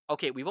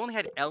 okay, we've only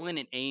had Ellen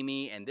and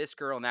Amy and this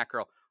girl and that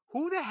girl.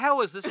 Who the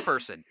hell is this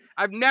person?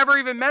 I've never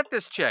even met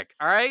this chick.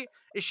 All right.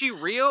 Is she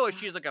real? Is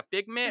she like a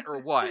figment or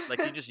what? Like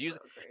you just So use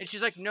it. And great.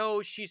 she's like,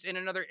 no, she's in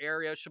another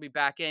area. She'll be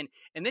back in.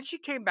 And then she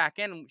came back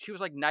in and she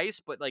was like nice,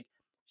 but like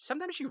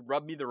sometimes she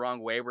rubbed me the wrong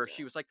way where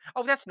she Yeah. was like,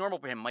 oh, that's normal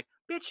for him. I'm like,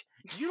 bitch,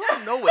 you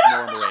don't know what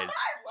normal is. I love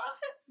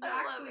it. I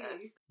love Exactly.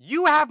 this.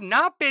 You have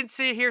not been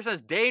sitting here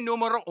since day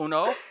numero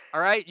uno.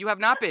 All right. You have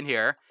not been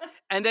here.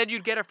 And then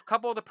you'd get a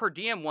couple of the per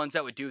diem ones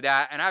that would do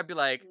that. And I'd be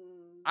like, Mm.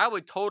 I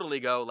would totally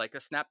go like the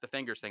snap the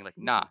fingers thing, like,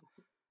 nah,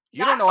 you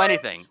don't That's know like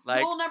anything.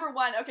 Like, rule number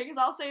one. Okay, because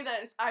I'll say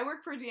this. I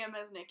work per diem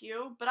as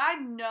NICU, but I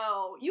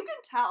know you can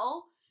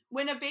tell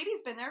when a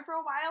baby's been there for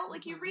a while.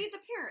 Like you read the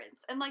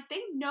parents, and like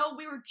they know.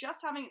 We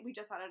just had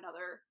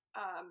another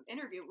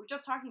interview. We're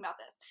just talking about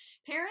this.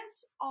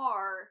 Parents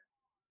are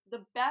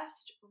the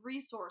best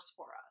resource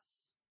for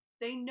us.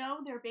 They know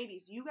their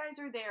babies. You guys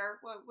are there.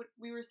 What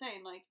we were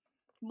saying, like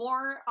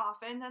more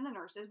often than the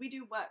nurses. We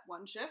do what,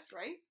 one shift,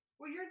 right?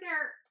 Well, you're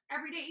there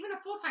every day. Even a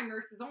full-time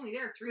nurse is only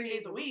there 3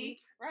 days a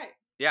week. Right.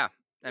 yeah,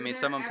 I You're mean,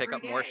 there some of them pick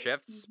every up more day.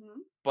 shifts, Mm-hmm.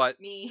 but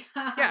Me,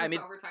 yeah, I I was mean,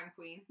 the overtime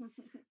queen.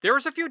 there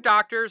was a few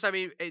doctors. I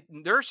mean,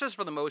 nurses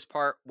for the most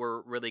part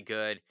were really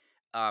good.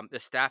 The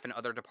staff in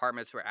other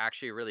departments were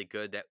actually really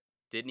good. That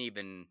didn't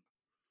even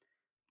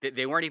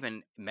they weren't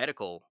even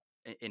medical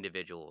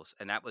individuals,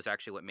 and that was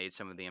actually what made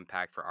some of the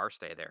impact for our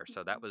stay there.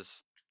 So that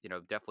was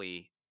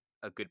definitely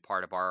a good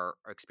part of our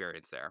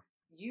experience there.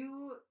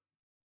 You,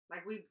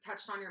 like we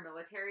touched on your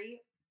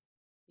military.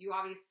 You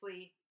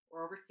obviously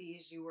were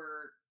overseas. You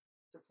were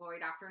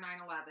deployed after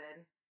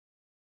 9/11.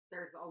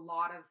 There's a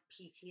lot of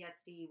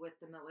PTSD with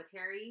the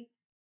military.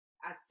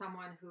 As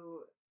someone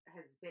who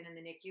has been in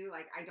the NICU,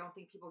 like I don't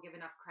think people give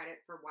enough credit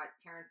for what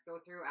parents go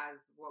through as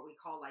what we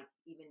call like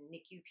even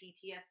NICU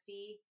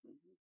PTSD,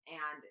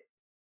 and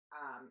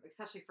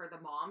especially for the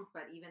moms,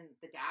 but even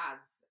the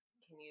dads.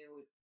 Can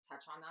you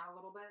touch on that a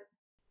little bit?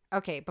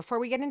 Okay, before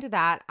we get into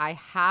that, I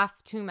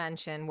have to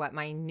mention what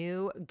my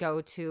new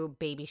go-to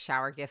baby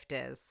shower gift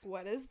is.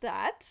 What is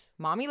that?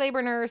 Mommy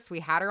labor nurse, we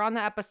had her on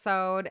the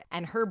episode,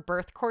 and her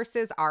birth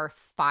courses are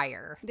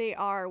fire. They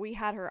are. We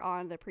had her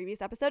on the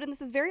previous episode, and this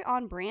is very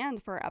on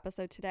brand for our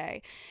episode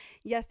today.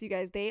 Yes, you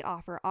guys, they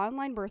offer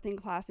online birthing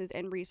classes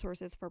and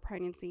resources for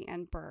pregnancy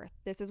and birth.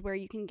 This is where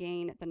you can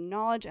gain the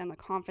knowledge and the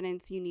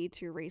confidence you need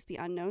to erase the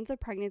unknowns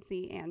of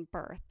pregnancy and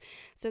birth.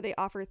 So they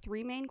offer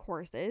 3 main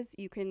courses.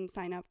 You can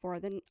sign up for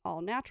the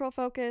all-natural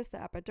focus, the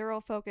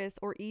epidural focus,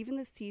 or even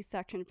the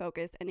C-section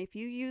focus. And if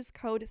you use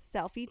code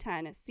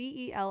CELLFIE10,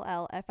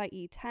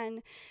 CELLFIE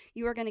 10,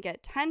 you are going to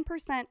get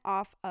 10%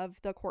 off of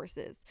the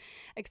courses.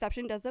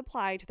 Exception does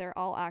apply to their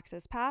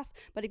all-access pass,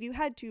 but if you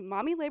head to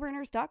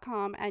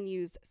mommylabornurse.com and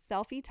use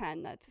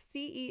CELLFIE10, that's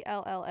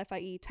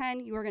CELLFIE 10,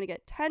 you are going to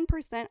get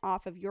 10%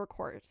 off of your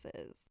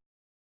courses.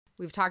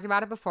 We've talked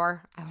about it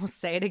before. I will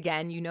say it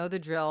again. You know the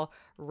drill.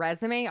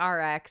 Resume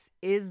RX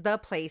is the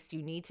place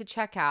you need to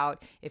check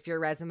out if your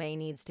resume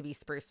needs to be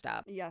spruced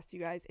up. Yes, you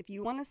guys, if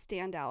you want to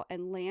stand out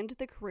and land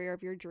the career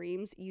of your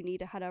dreams, you need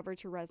to head over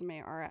to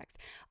Resume RX.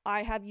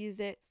 I have used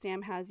it,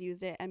 Sam has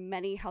used it, and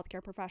many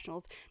healthcare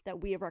professionals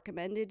that we have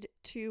recommended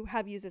to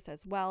have used this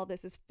as well.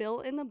 This is fill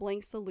in the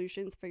blank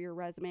solutions for your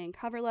resume and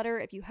cover letter.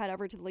 If you head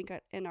over to the link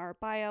in our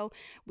bio,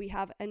 we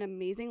have an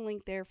amazing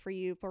link there for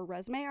you for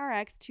Resume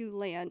RX to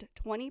land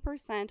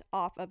 20%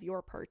 off of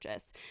your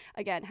purchase.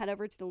 Again, head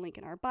over to the link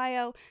in our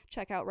bio,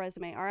 check out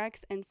Resume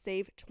RX, and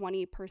save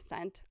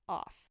 20%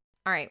 off.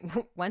 All right,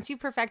 once you've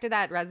perfected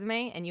that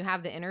resume and you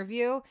have the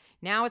interview,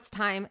 now it's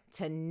time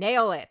to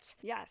nail it.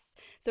 Yes.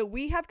 So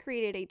we have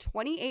created a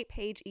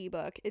 28-page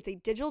ebook. It's a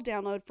digital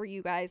download for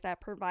you guys that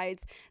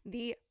provides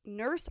the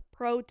nurse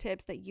pro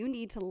tips that you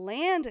need to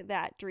land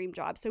that dream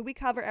job. So we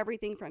cover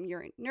everything from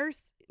your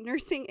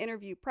nursing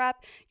interview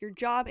prep, your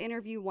job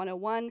interview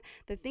 101,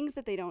 the things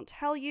that they don't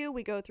tell you.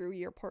 We go through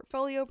your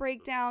portfolio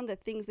breakdown, the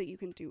things that you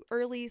can do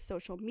early,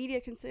 social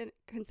media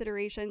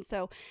considerations.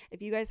 So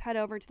if you guys head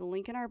over to the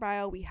link in our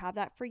bio, we have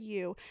that for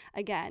you.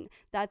 Again,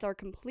 that's our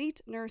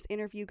complete nurse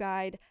interview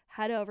guide.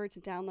 Head over to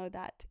download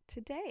that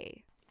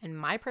today. And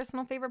my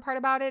personal favorite part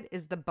about it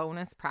is the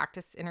bonus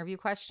practice interview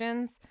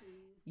questions.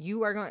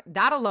 You are going,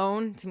 that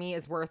alone to me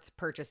is worth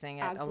purchasing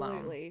it alone.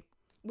 Absolutely.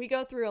 We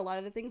go through a lot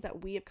of the things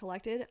that we have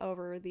collected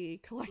over the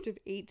collective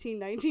 18,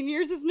 19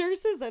 years as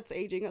nurses. That's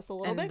aging us a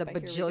little bit. And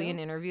the bajillion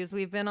interviews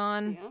we've been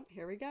on. Yeah,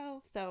 here we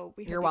go. So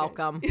you're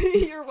welcome.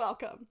 You're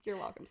welcome. You're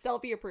welcome.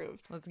 Selfie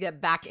approved. Let's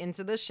get back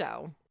into the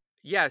show.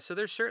 Yeah, so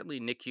there's certainly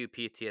NICU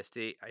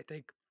PTSD. I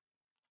think,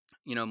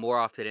 more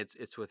often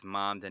it's with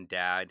mom than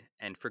dad,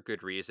 and for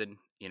good reason.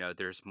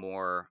 There's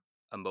more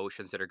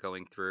emotions that are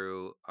going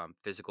through,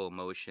 physical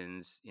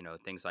emotions,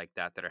 things like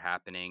that are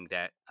happening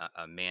that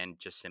a man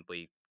just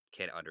simply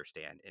can't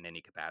understand in any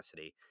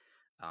capacity,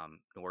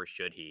 nor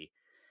should he.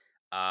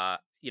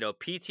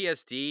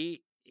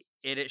 PTSD,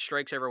 and it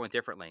strikes everyone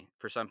differently.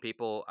 For some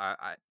people,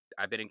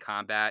 I've been in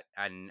combat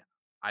and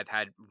I've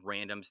had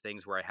random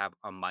things where I have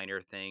a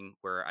minor thing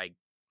where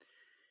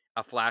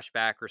a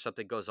flashback or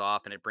something goes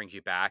off and it brings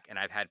you back. And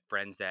I've had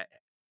friends that,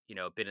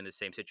 been in the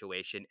same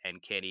situation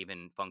and can't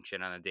even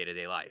function on a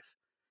day-to-day life.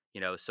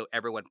 So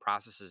everyone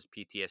processes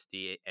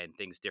PTSD and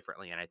things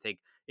differently. And I think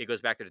it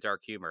goes back to the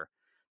dark humor.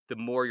 The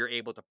more you're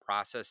able to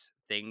process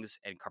things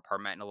and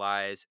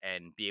compartmentalize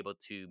and be able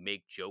to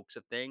make jokes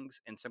of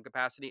things in some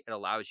capacity, it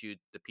allows you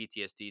the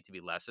PTSD to be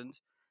lessened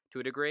to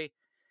a degree.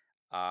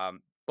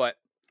 But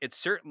it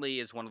certainly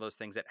is one of those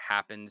things that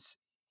happens,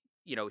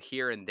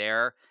 here and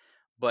there.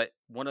 But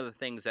one of the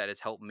things that has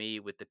helped me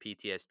with the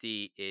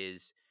PTSD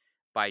is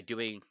by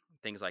doing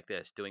things like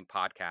this, doing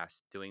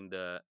podcasts, doing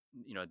the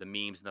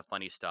memes and the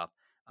funny stuff,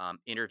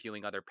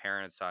 interviewing other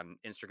parents on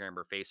Instagram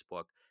or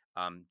Facebook,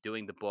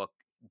 doing the book,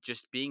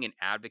 just being an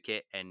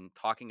advocate and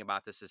talking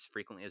about this as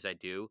frequently as I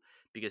do,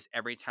 because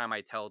every time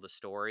I tell the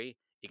story,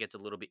 it gets a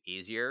little bit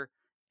easier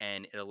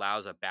and it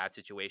allows a bad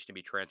situation to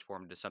be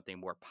transformed into something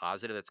more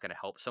positive that's going to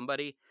help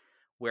somebody.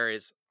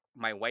 Whereas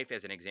my wife,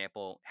 as an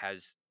example,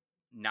 has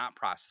not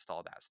processed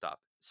all that stuff.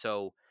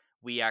 So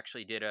we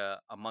actually did a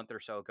month or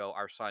so ago.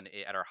 Our son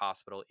at our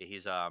hospital,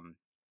 he's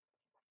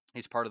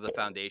part of the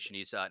foundation.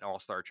 He's an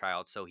all-star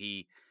child, so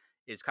he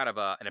is kind of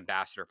an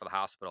ambassador for the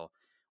hospital.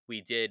 We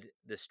did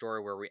this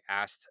story where we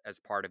asked as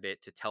part of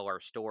it to tell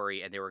our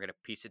story, and they were going to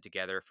piece it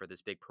together for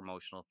this big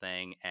promotional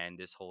thing and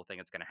this whole thing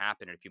that's going to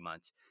happen in a few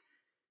months.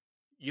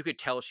 You could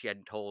tell she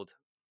hadn't told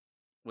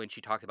when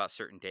she talked about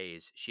certain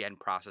days, she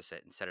hadn't processed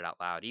it and said it out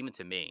loud, even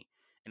to me.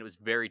 And it was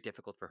very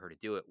difficult for her to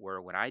do it.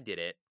 Where when I did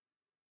it,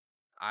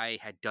 I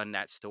had done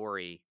that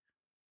story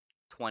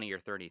 20 or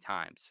 30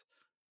 times.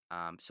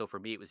 So for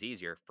me, it was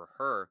easier. For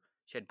her,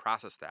 she hadn't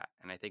processed that.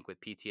 And I think with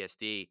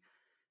PTSD,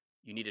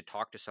 you need to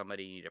talk to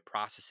somebody, you need to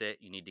process it,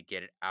 you need to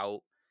get it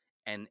out.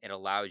 And it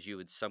allows you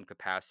in some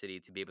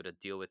capacity to be able to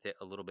deal with it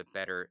a little bit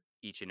better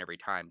each and every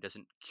time.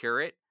 Doesn't cure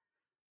it,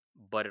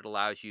 but it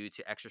allows you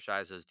to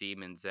exercise those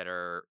demons that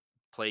are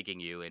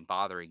plaguing you and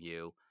bothering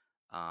you,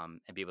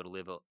 and be able to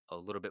live a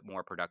little bit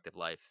more productive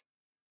life.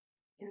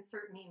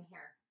 Insert meme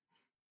here.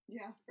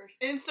 Yeah, for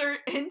sure.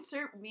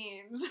 Insert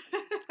memes.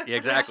 Yeah,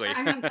 exactly.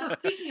 I mean, so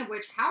speaking of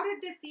which, how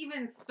did this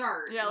even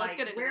start? Yeah, let's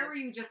get into where this. were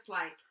you just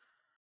like,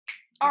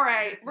 all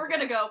right, we're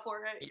gonna go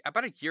for it.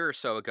 About a year or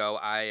so ago,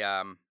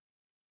 I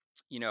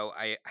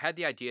had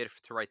the idea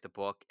to write the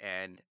book,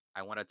 and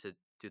I wanted to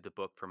do the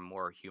book from a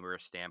more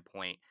humorous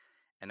standpoint,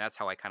 and that's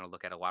how I kind of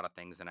look at a lot of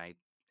things. And I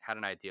had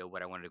an idea of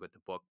what I wanted to do with the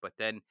book, but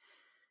then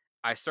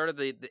I started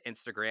the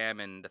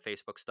Instagram and the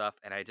Facebook stuff,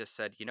 and I just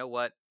said, you know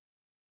what?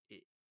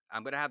 I-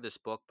 I'm going to have this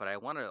book, but I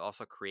want to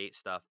also create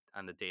stuff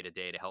on the day to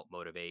day to help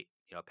motivate,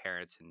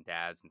 parents and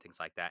dads and things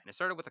like that. And it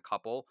started with a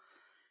couple.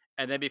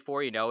 And then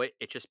before you know it,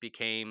 it just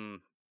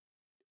became,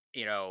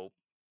 you know,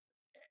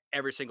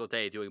 every single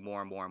day doing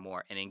more and more and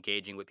more and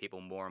engaging with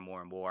people more and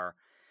more and more.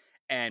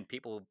 And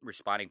people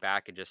responding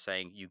back and just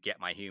saying, you get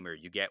my humor,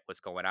 you get what's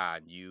going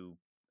on, you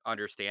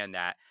understand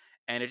that.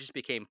 And it just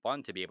became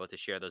fun to be able to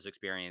share those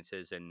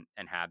experiences and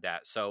have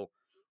that. So,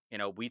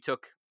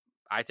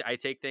 I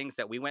take things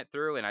that we went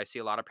through and I see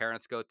a lot of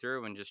parents go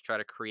through and just try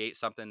to create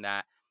something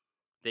that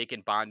they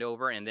can bond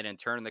over, and then in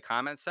turn in the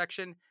comments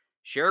section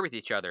share with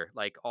each other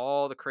like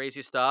all the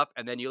crazy stuff,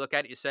 and then you look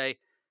at it, you say,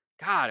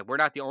 god, we're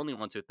not the only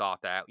ones who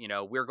thought that,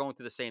 we're going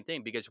through the same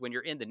thing, because when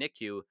you're in the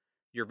NICU,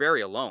 you're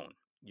very alone.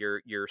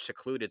 You're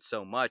secluded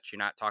so much, you're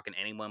not talking to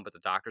anyone but the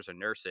doctors and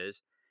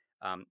nurses.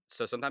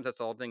 So sometimes that's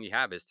the whole thing you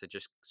have, is to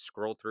just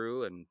scroll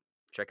through and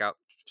check out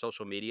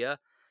social media.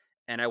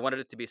 And I wanted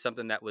it to be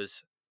something that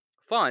was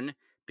fun,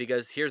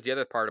 because here's the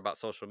other part about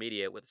social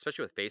media, with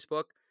especially with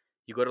Facebook,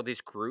 you go to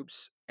these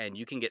groups and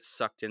you can get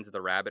sucked into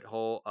the rabbit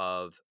hole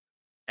of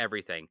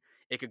everything.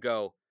 It could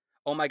go,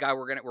 "Oh my god,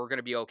 we're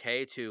gonna be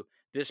okay," to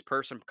 "This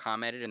person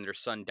commented and their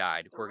son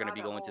died. The We're gonna be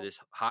rabbit going to hole. this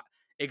hot."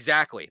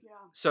 Exactly. Yeah.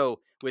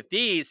 So with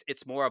these,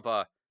 it's more of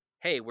a,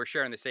 "Hey, we're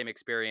sharing the same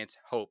experience.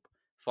 Hope,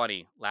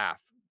 funny, laugh,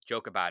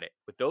 joke about it."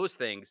 With those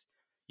things,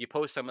 you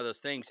post some of those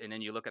things, and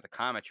then you look at the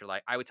comments. You're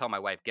like, I would tell my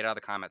wife, "Get out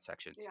of the comment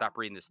section. Yeah. Stop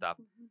reading this stuff,"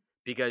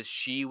 because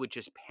she would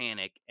just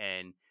panic,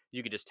 and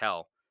you could just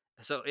tell.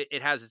 So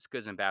it has its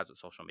goods and bads with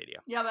social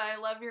media. Yeah, but I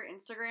love your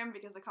Instagram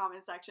because the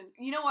comment section.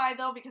 You know why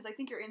though? Because I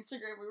think your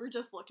Instagram, we were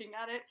just looking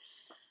at it.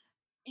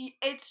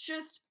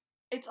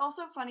 It's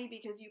also funny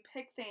because you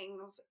pick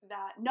things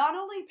that not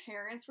only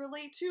parents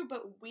relate to,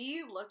 but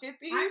we look at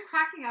these. I'm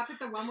cracking up at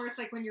the one where it's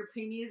like when your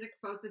preemie is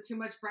exposed to too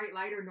much bright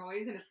light or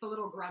noise, and it's the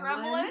little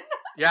gremlin.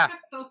 Yeah.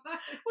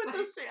 With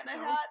the Santa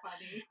hat.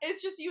 Funny.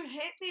 It's just, you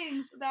hit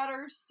things that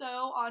are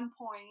so on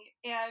point,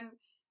 and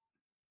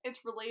it's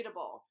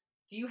relatable.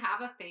 Do you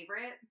have a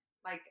favorite?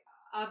 Like,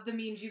 of the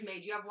memes you've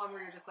made, you have one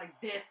where you're just like,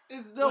 this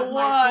is the was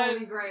one. My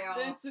holy grail.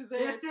 This is it.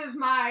 This is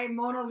my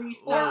Mona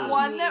Lisa. Or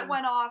one that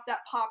went off,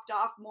 that popped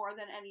off more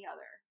than any other.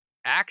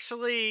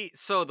 Actually,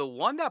 so the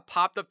one that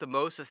popped up the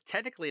most is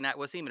technically not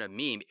wasn't even a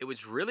meme. It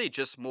was really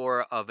just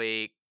more of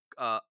a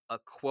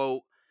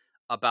quote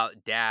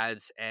about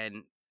dads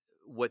and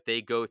what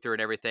they go through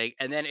and everything.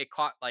 And then it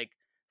caught like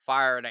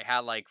fire, and I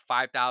had like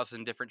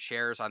 5,000 different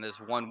shares on this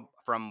one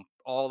from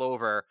all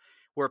over,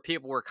 where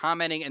people were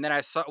commenting, and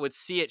then would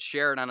see it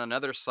shared on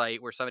another site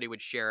where somebody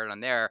would share it on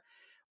there.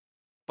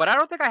 But I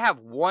don't think I have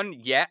one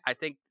yet. I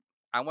think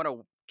I want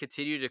to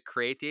continue to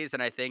create these,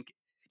 and I think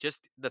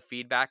just the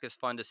feedback is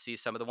fun to see.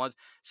 Some of the ones,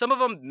 some of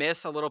them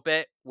miss a little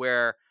bit,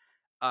 where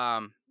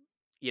um,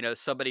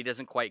 somebody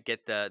doesn't quite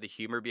get the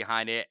humor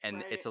behind it,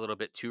 and it's a little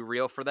bit too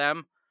real for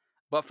them.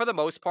 But for the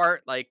most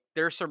part, like,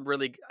 there's some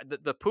really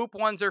the poop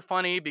ones are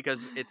funny,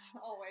 because it's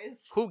always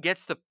who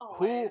gets the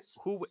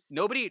who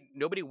nobody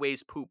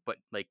weighs poop, but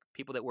like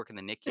people that work in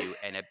the NICU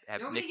and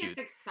have nobody NICU. gets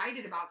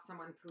excited about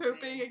someone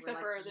pooping except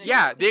for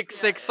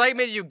the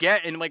excitement you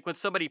get, and like when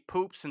somebody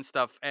poops and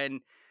stuff, and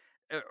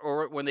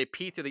or when they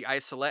pee through the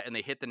isolette and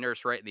they hit the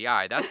nurse right in the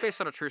eye. That's based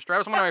on a true story.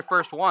 That was one of my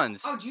first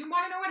ones. Oh, do you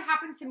want to know what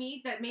happened to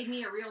me that made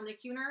me a real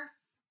NICU nurse?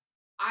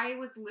 I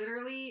was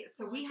literally,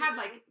 we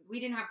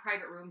didn't have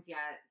private rooms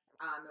yet.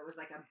 It was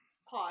like a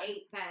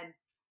 8-bed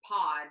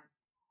pod,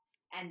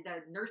 and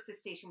the nurse's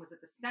station was at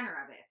the center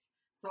of it.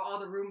 So all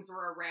the rooms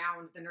were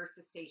around the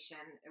nurse's station.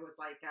 It was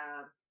like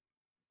a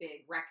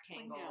big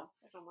rectangle.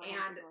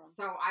 And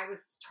so I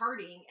was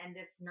charting, and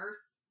this nurse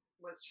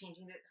was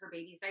changing her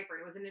baby's diaper.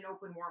 It was in an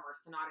open warmer,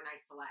 so not an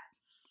isolette.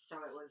 So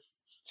it was,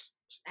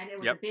 and it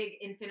was a big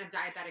infant of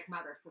diabetic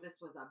mother. So this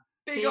was a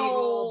big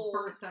old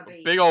Bertha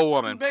baby. Big old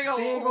woman. Big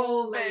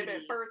old lady.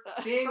 Baby.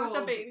 Bertha. Big Bertha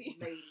old baby.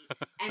 lady.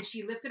 And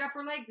she lifted up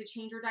her legs to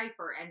change her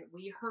diaper, and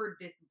we heard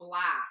this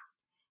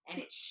blast, and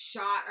it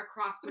shot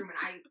across the room, and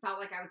I felt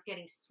like I was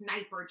getting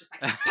sniped, just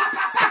like, pop,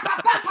 pop, pop,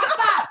 pop, pop, pop,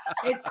 pop.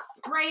 It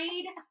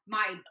sprayed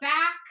my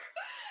back,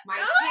 my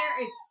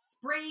hair, it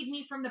sprayed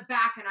me from the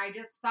back, and I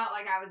just felt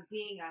like I was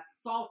being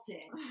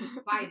assaulted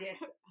by this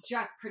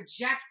just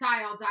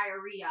projectile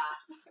diarrhea.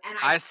 And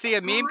I see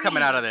a meme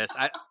coming out of this.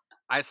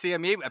 I see a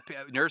meme,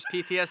 nurse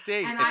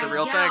PTSD. And it's a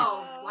real thing.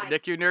 Like,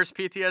 NICU nurse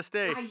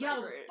PTSD. I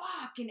yelled,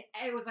 fuck, and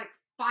it was like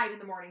 5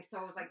 a.m, so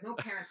it was like no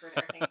parents were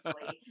there,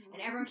 thankfully.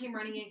 And everyone came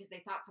running in because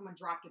they thought someone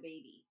dropped a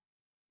baby.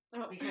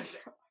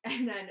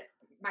 And then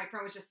my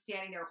friend was just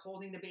standing there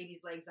holding the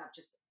baby's legs up,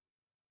 just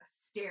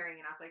staring,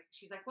 and I was like,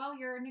 she's like, well,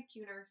 you're a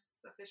NICU nurse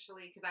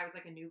officially, because I was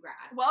like a new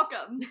grad.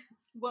 Welcome.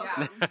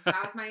 Yeah,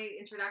 that was my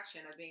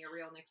introduction of being a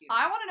real NICU nurse.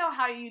 I want to know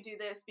how you do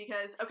this,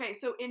 because, okay,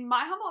 so in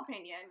my humble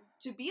opinion,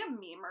 to be a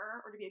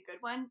memer or to be a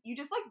good one, you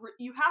just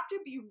you have to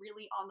be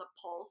really on the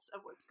pulse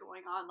of what's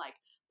going on, like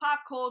pop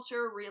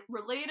culture,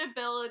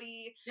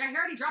 relatability. Yeah, he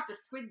already dropped the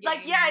Squid Game.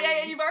 Like,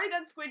 yeah, you've already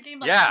done Squid Game.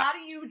 Like, how do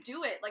you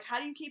do it? Like, how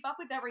do you keep up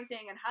with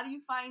everything, and how do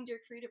you find your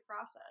creative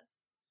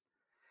process?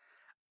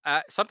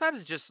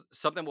 Sometimes just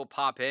something will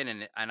pop in,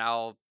 and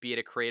I'll be in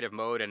a creative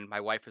mode, and my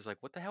wife is like,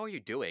 what the hell are you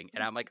doing?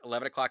 And I'm like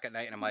 11 o'clock at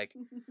night, and I'm like,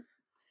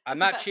 I'm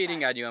not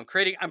cheating on you. I'm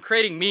creating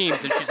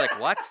memes. And she's like,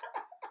 what?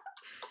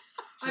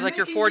 She's like,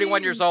 you're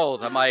 41 years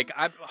old. I'm like,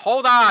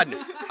 hold on.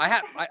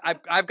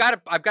 I've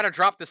got to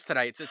drop this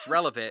tonight. It's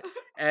relevant.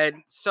 And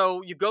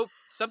so you go,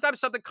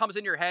 sometimes something comes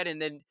in your head,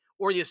 and then,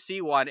 or you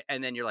see one,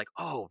 and then you're like,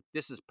 oh,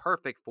 this is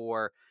perfect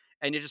for,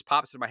 and it just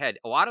pops in my head.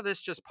 A lot of this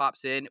just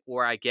pops in,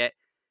 or I get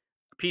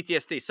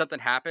PTSD, something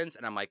happens,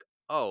 and I'm like,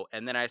 "Oh,"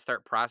 and then I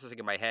start processing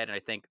in my head, and I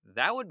think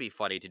that would be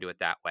funny to do it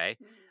that way,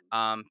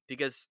 Mhm.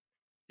 because,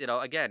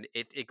 again,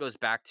 it goes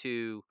back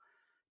to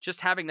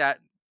just having that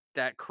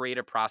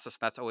creative process.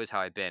 That's always how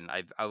I've been.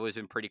 I've always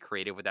been pretty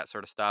creative with that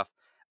sort of stuff.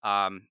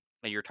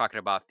 And you're talking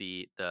about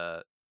the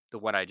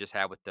one I just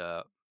had with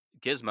the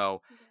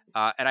gizmo,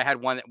 and I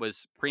had one that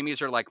was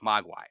preemies are like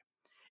mogwai.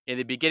 In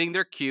the beginning,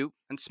 they're cute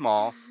and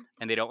small,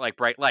 and they don't like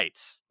bright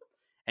lights,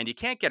 and you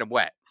can't get them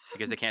wet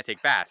because they can't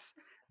take baths.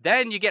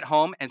 Then you get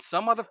home and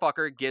some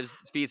motherfucker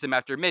feeds them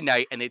after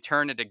midnight and they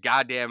turn into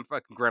goddamn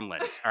fucking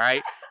gremlins. All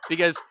right,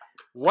 because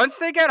once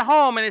they get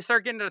home and they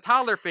start getting to the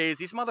toddler phase,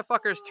 these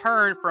motherfuckers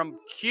turn from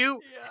cute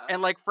Yeah.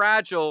 and like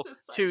fragile To to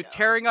psycho.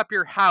 tearing up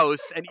your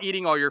house and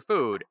eating all your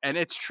food. And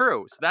it's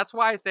true. So that's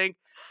why I think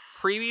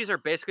preemies are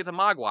basically the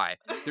mogwai.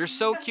 They're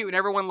so cute and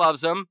everyone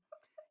loves them.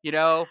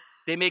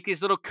 They make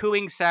these little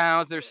cooing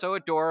sounds. They're so Yeah.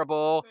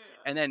 adorable. Yeah.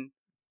 And then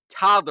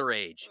toddler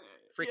age,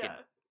 freaking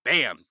Yeah.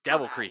 bam, Just come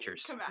devil at you.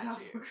 creatures. Come at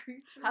Devil you.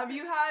 creatures. Have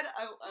you had?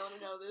 I want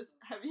to know this.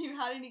 Have you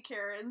had any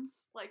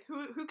Karens? Like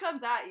who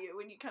comes at you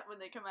when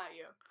they come at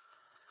you?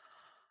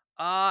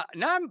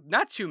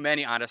 Not too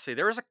many, honestly.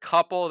 There was a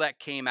couple that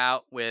came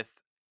out with,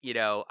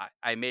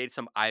 I made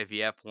some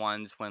IVF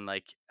ones when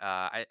like,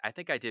 I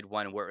think I did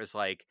one where it was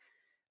like,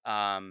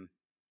 um,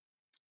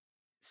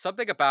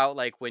 something about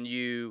like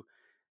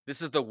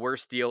this is the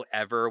worst deal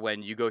ever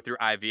when you go through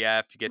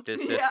IVF to get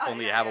this Yeah,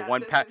 only to yeah, have a yeah.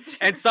 one This pack, is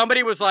and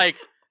somebody was like,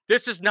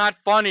 "This is not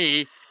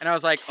funny," and I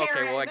was like,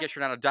 "Okay, well, I Karen. guess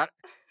you're not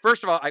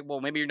First of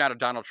all, maybe you're not a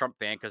Donald Trump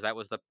fan because that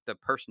was the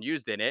person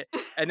used in it,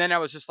 and then I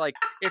was just like,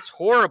 "It's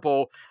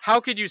horrible. How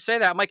could you say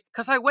that?" I'm like,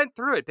 "Cause I went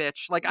through it,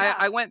 bitch. Like Yeah.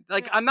 I went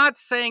like Yeah. I'm not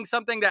saying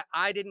something that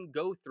I didn't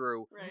go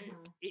through." Right.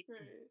 Mhm. It, Right.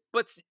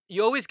 but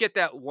you always get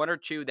that one or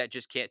two that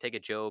just can't take a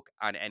joke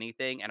on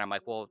anything, and I'm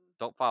like, well,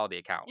 don't follow the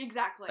account. Like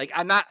Exactly. I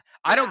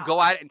Get don't out. go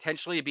at it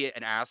intentionally to be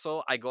an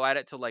asshole. I go at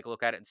it to like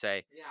look at it and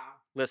say, Yeah.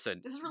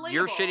 listen, This is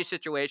your shitty relatable.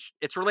 situation,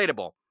 it's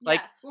relatable.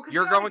 Like Yes. Well, because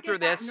you're we always going through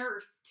get that this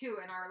nurse too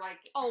in our like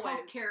Always.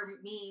 healthcare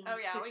meme Oh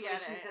yeah, we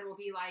get situations it. that will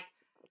be like,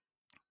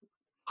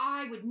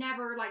 I would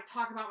never like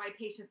talk about my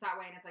patients that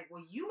way, and it's like,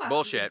 well, you must be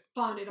bullshit.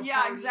 fun at a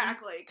Yeah, party.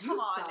 exactly. Come You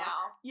on suck. now.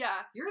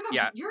 Yeah.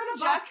 Yeah, You're the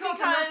Just buzzkill at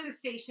the nurse's because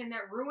station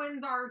that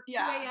ruins our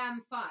yeah. 2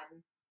 a.m. fun.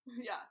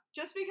 Yeah.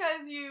 Just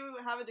because you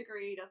have a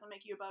degree doesn't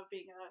make you above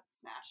being a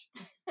smash.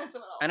 That's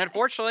what I'll and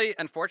say.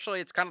 unfortunately,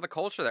 it's kind of the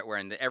culture that we're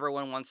in. That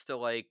everyone wants to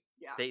like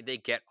Yeah. they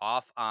get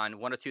off on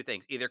one of two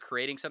things: either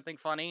creating something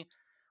funny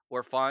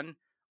or fun,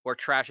 or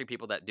trashing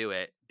people that do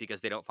it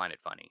because they don't find it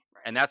funny.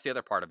 And Right. that's the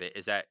other part of it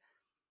is that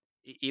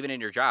even in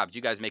your jobs,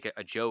 you guys make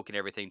a joke and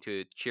everything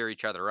to cheer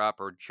each other up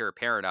or cheer a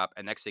parent up,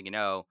 and next thing you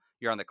know,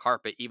 you're on the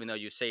carpet, even though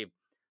you saved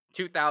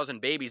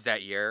 2,000 babies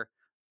that year.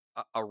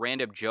 A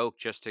random joke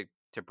just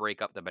to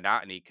break up the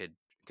monotony could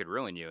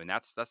ruin you, and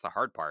that's the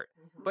hard part.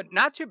 But Mhm.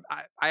 not too.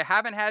 I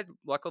haven't had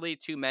luckily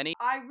too many.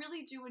 I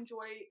really do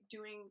enjoy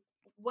doing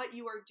what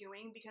you are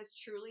doing because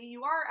truly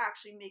you are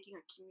actually making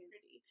a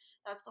community.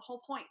 That's the whole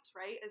point,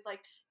 right? Is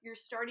like you're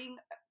starting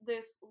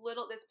this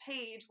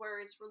page where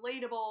it's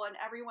relatable and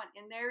everyone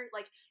in there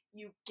like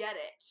you get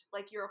it.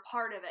 Like you're a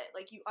part of it.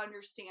 Like you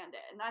understand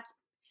it. And that's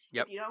if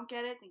Yep. you don't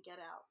get it, then get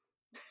out.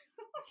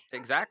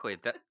 Exactly.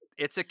 That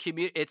it's a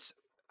community. It's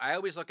I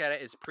always look at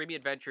it as Preemie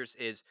Adventures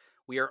is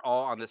we are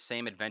all on the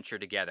same adventure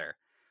together.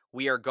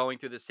 We are going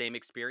through the same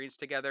experience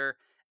together,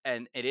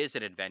 and it is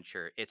an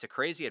adventure. It's a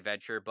crazy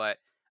adventure, but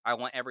I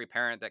want every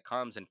parent that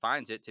comes and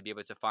finds it to be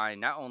able to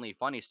find not only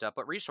funny stuff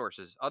but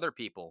resources, other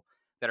people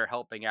that are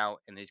helping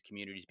out in these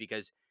communities.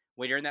 Because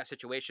when you're in that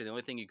situation, the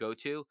only thing you go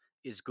to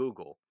is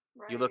Google.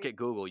 You look Right. at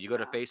Google, you go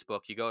to Yeah.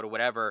 Facebook, you go to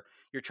whatever.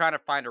 You're trying to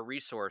find a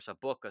resource, a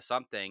book, or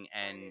something,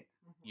 and Right.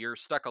 Mhm. you're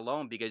stuck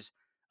alone because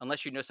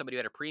unless you know somebody who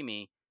had a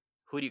preemie,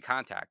 who do you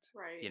contact?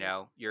 Right.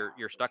 Yeah. You're Yeah,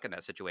 you're for stuck in sure.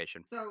 that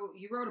situation. So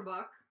you wrote a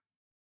book.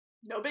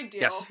 No big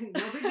deal. Yes, No big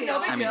No big I deal.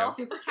 mean, deal. no.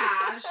 Super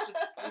cash, just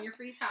in your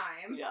free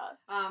time. Yeah.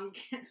 Um,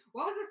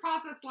 what was this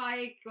process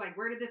like? Like,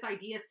 where did this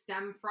idea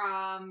stem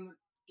from?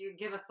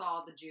 Give us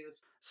all the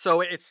juice.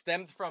 So it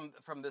stemmed from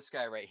this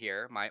guy right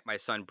here, my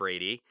son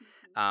Brady,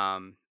 Mhm.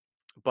 um,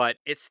 but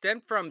it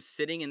stemmed from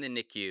sitting in the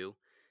NICU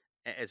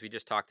as we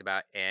just talked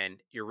about,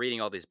 and you're reading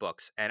all these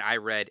books, and I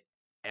read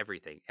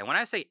everything. And when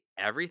I say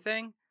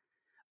everything,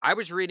 I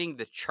was reading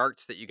the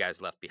charts that you guys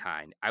left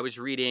behind. I was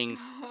reading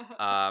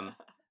um,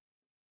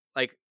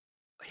 like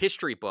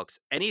history books,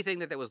 anything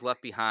that was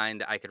left behind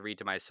that I could read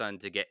to my son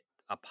to get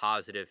a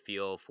positive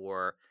feel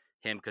for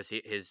him because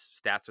his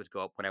stats would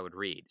go up when I would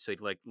read. So he'd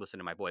like listen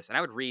to my voice, and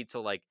I would read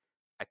till like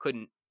I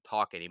couldn't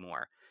talk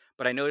anymore.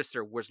 But I noticed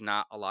there was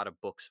not a lot of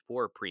books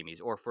for preemies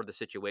or for the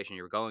situation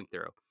you were going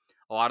through.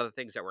 A lot of the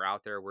things that were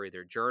out there were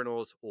either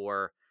journals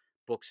or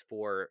books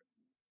for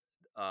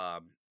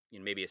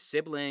maybe a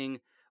sibling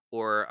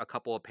or a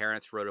couple of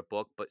parents wrote a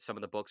book, but some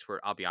of the books were,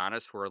 I'll be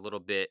honest, were a little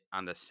bit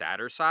on the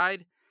sadder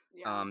side.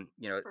 Yeah,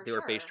 for They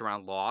were based sure.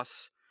 around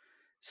loss.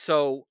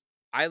 So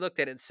I looked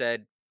at it and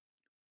said,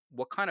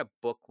 what kind of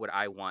book would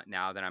I want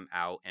now that I'm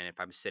out? And if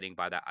I'm sitting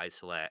by that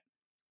isolate,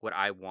 would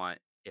I want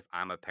if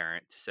I'm a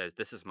parent, says,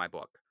 "This is my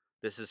book.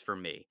 This is for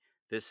me.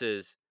 This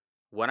is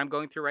what I'm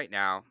going through right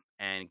now,"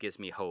 and gives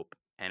me hope.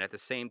 And at the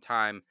same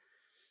time,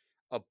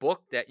 a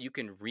book that you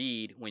can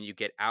read when you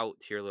get out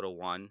to your little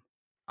one,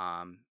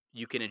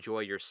 you can enjoy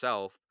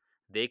yourself.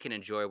 They can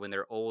enjoy when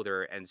they're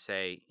older and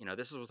say,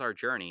 this was our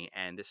journey,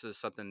 and this is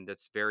something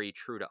that's very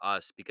true to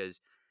us.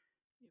 Because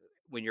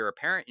when you're a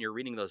parent and you're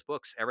reading those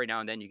books, every now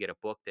and then you get a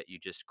book that you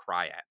just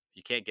cry at.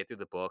 You can't get through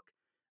the book.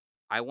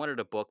 I wanted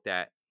a book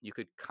that you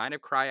could kind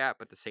of cry at,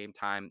 but at the same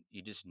time,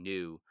 you just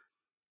knew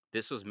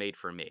this was made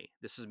for me.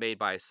 This was made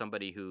by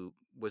somebody who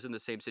was in the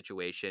same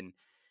situation,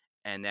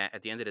 and that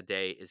at the end of the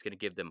day is going to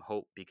give them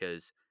hope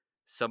because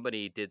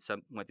somebody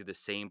went through the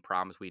same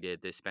problems we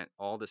did. They spent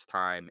all this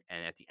time,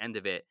 and at the end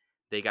of it,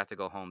 they got to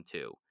go home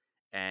too.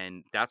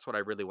 And that's what I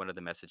really wanted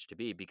the message to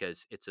be,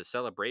 because it's a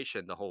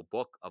celebration, the whole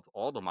book, of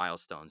all the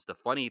milestones, the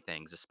funny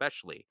things,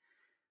 especially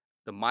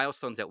the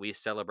milestones that we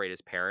celebrate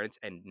as parents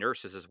and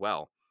nurses as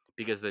well.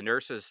 Because the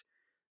nurses,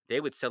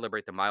 they would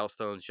celebrate the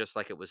milestones just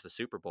like it was the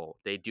Super Bowl.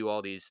 They do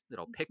all these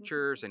little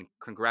pictures and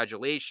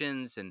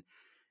congratulations, and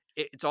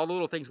it's all the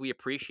little things we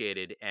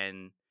appreciated,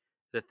 and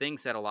the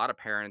things that a lot of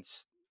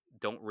parents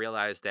don't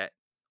realize, that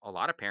a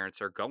lot of parents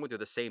are going through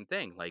the same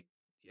thing. Like,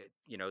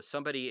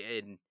 somebody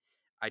in,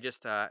 I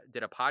just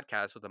did a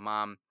podcast with a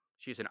mom.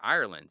 She's in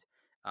Ireland.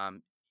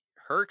 Um,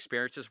 Her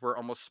experiences were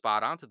almost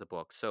spot on to the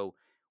book. So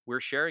we're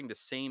sharing the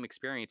same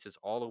experiences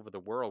all over the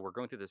world. We're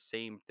going through the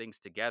same things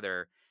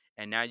together.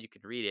 And now you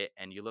can read it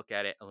and you look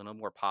at it a little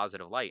more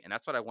positive light. And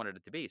that's what I wanted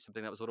it to be,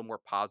 something that was a little more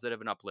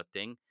positive and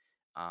uplifting.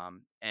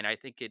 And I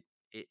think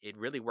it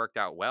really worked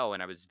out well,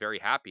 and I was very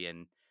happy.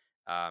 And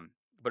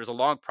but it was a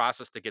long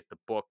process to get the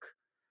book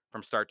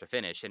from start to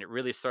finish, and it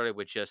really started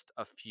with just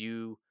a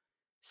few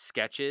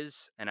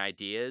sketches and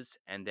ideas,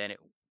 and then it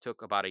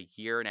took about a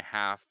year and a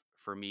half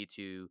for me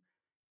to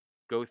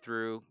go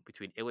through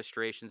between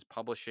illustrations,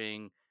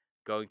 publishing,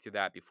 going through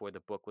that before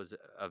the book was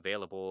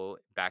available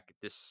back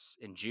this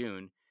in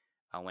June.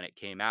 When it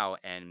came out,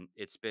 and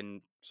it's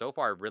been so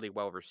far really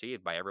well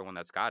received by everyone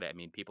that's got it. I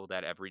mean, people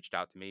that have reached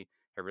out to me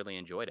have really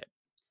enjoyed it.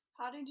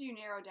 How did you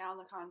narrow down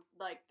the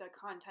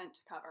content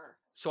to cover?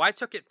 So I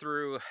took it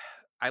through.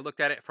 I looked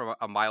at it from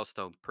a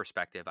milestone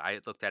perspective. I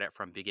looked at it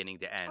from beginning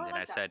to Oh, end, I and I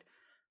like that. said,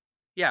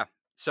 "Yeah.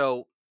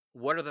 So,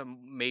 what are the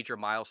major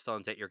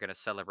milestones that you're going to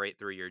celebrate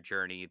through your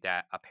journey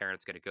that a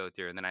parent's going to go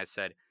through?" And then I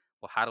said,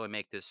 "Well, how do I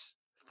make this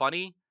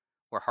funny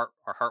or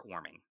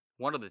heartwarming?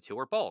 One of the two,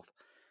 or both."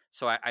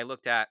 So I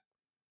looked at,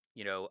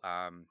 you know,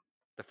 um,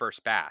 the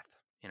first bath,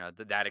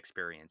 that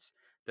experience,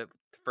 the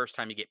first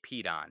time you get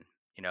peed on,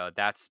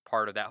 that's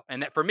part of that.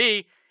 And that for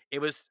me, it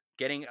was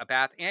getting a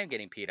bath and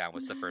getting peed on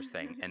was the first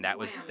thing, and that's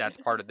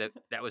Whammy. part of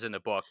that was in the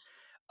book.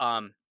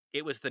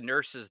 It was the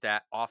nurses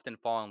that often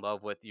fall in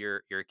love with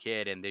your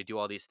kid, and they do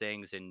all these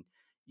things, and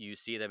you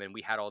see them. And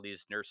we had all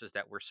these nurses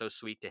that were so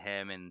sweet to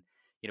him, and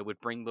would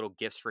bring little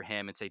gifts for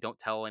him and say, "Don't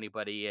tell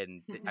anybody."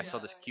 And I saw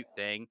Yeah, this cute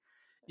yeah. thing,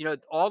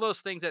 all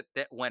those things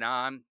that went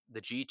on,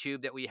 the G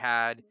tube that we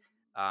had,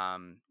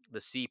 the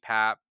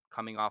CPAP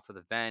coming off of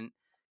the vent,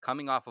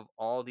 coming off of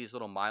all these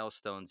little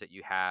milestones that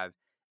you have,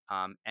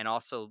 and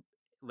also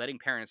letting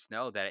parents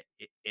know that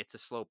it's a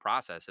slow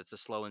process. It's a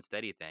slow and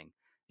steady thing.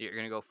 You're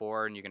going to go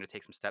forward and you're going to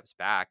take some steps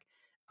back,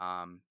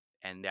 um,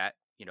 and that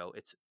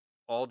it's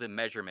all the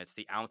measurements,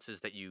 the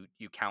ounces that you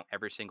count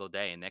every single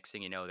day, and next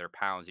thing you know, they're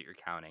pounds that you're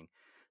counting.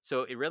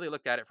 So it really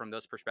looked at it from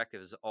those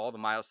perspectives, all the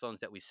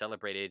milestones that we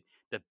celebrated,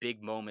 the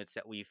big moments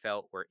that we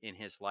felt were in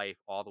his life,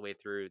 all the way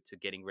through to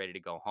getting ready to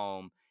go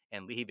home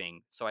and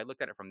leaving. So I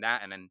looked at it from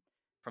that. And then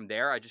from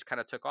there, I just kind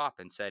of took off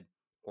and said,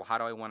 well, how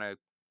do I want to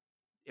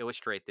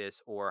illustrate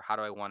this? Or how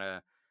do I want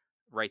to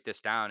write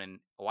this down? And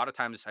a lot of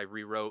times I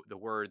rewrote the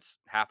words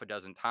half a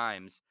dozen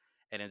times.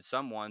 And in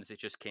some ones, it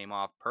just came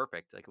off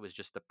perfect. Like it was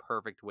just the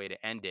perfect way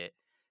to end it.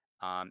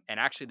 And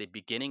actually, the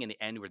beginning and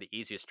the end were the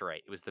easiest to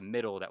write. It was the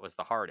middle that was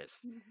the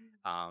hardest.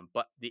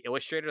 But the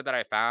illustrator that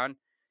I found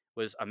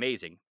was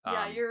amazing.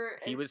 Yeah,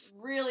 He it's was,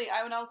 really,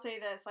 I would, I'll say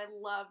this, I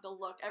love the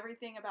look,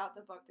 everything about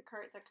the book, the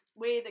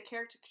way the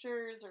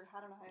caricatures, or I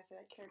don't know how to say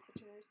that,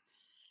 caricatures.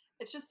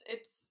 It's just,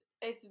 it's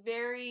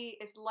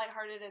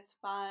lighthearted, it's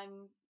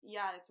fun.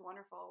 Yeah, it's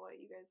wonderful what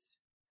you guys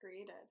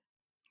created.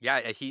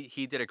 yeah,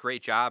 he did a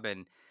great job.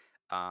 And,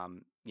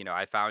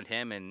 I found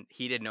him, and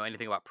he didn't know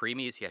anything about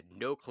preemies. He had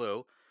no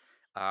clue.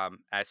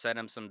 I sent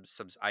him some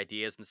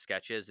ideas and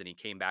sketches, and he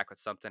came back with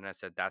something. And I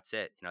said, "That's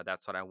it.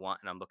 That's what I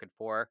want and I'm looking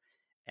for."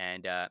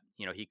 And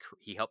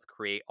he helped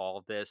create all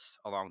of this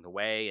along the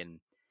way, and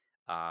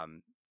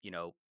um, you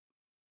know,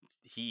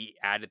 he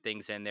added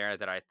things in there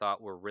that I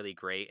thought were really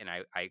great, and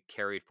I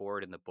carried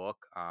forward in the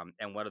book.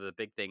 And one of the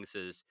big things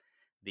is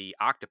the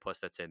octopus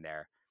that's in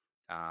there,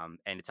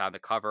 and it's on the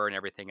cover and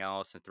everything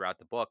else, and throughout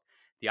the book,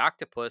 the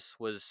octopus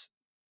was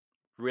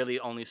really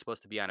only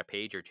supposed to be on a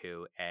page or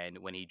two. And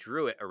when he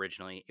drew it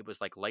originally, it was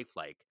like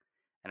lifelike.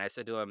 And I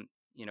said to him,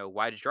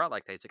 "Why did you draw it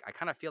like that?" He's like, "I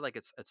kind of feel like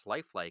it's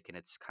lifelike, and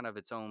it's kind of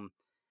its own,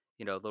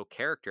 little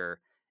character."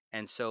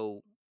 And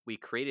so we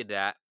created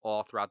that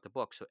all throughout the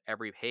book. So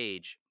every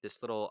page,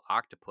 this little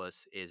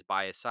octopus is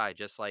by his side,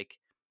 just like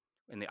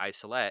in the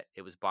isolette,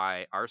 it was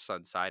by our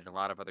son's side and a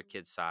lot of other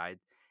kids' side,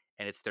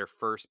 and it's their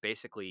first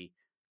basically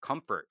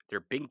comfort,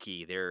 their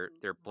binky, their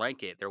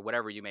blanket, their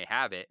whatever you may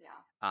have it,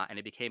 Yeah. and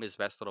it became his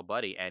best little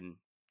buddy. And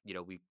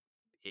we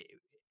it,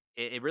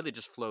 it really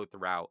just flowed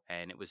throughout,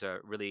 and it was a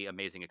really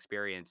amazing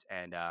experience.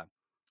 And I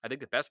think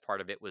the best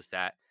part of it was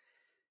that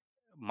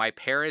my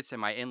parents and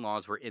my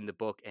in-laws were in the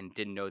book and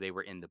didn't know they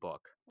were in the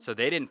book, so That's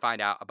they fun. didn't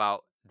find out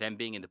about them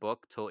being in the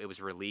book till it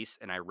was released,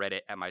 and I read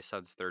it at my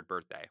son's third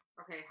birthday.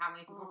 Okay, how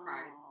many people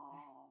cried?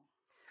 Oh.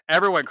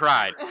 Everyone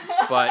cried,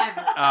 but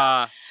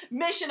Everyone.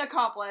 Mission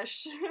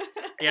accomplished.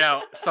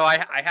 so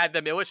I had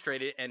them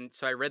illustrated, and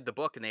so I read the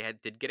book, and they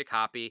did get a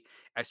copy.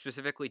 I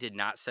specifically did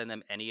not send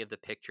them any of the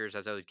pictures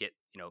as I would get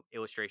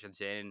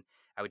illustrations in.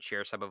 I would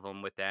share some of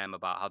them with them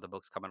about how the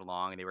book's coming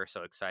along, and they were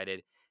so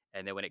excited.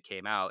 And then when it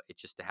came out,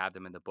 it's just to have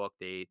them in the book.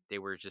 They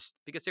were just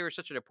because they were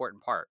such an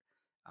important part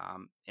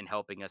in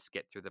helping us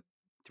get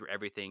through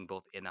everything,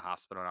 both in the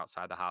hospital and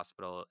outside the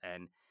hospital.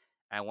 And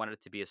I wanted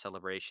it to be a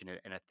celebration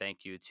and a thank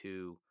you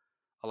to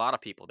a lot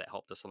of people that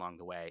helped us along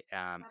the way.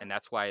 And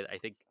that's why I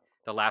think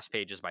the last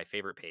page is my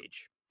favorite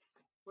page.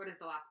 What is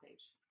the last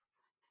page?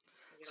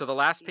 So the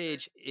last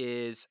page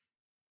is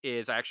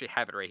I actually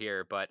have it right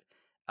here, but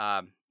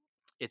um,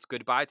 it's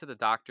goodbye to the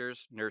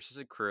doctors, nurses,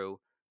 and crew,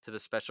 to the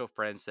special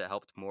friends that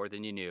helped more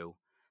than you knew.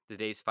 The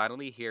day's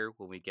finally here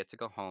when we get to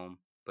go home,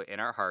 but in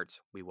our hearts,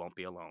 we won't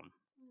be alone.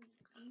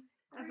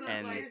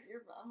 And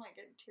I'm like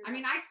getting teared I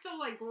mean, up. I still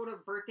like go to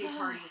birthday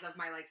parties of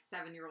my like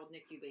 7-year-old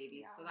NICU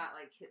babies, so that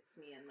like hits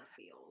me in the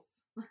feels.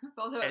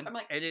 Both of it. I'm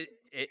like, and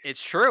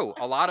it's true.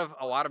 A lot of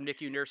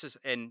NICU nurses,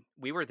 and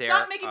we were there.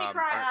 stop making me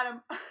cry,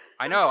 Adam.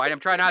 I know. I'm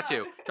trying not God.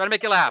 to. Trying to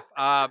make you laugh.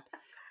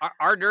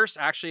 Our nurse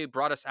actually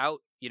brought us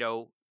out,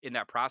 in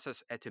that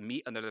process to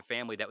meet another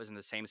family that was in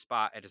the same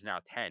spot. It is now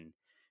 10,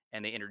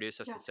 and they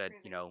introduced us and That's said,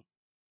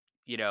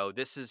 crazy.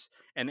 this is,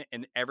 and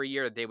every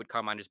year they would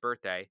come on his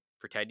birthday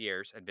for 10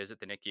 years and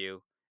visit the NICU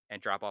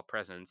and drop off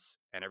presents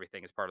and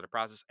everything as part of the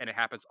process. And it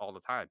happens all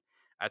the time.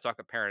 I talk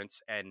to parents,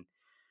 and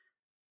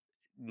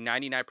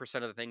 99%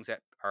 of the things that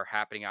are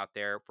happening out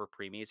there for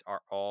preemies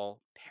are all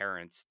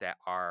parents that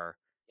are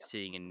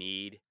seeing a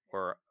need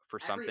or for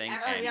something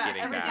and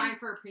giving every back. design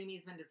for a preemie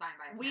has been designed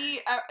by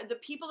we parents. the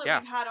people that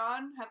we've had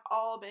on have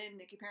all been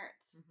NICU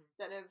parents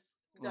that have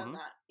done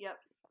that. Yep.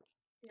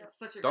 It's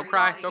such a Don't great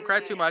cry. legacy. Don't cry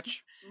too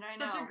much. I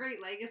know. Such a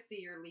great legacy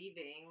you're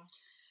leaving.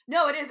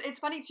 No, it is. It's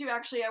funny too.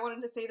 Actually, I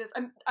wanted to say this.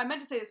 I meant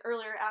to say this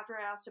earlier after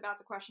I asked about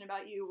the question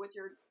about you with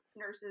your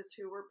nurses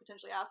who were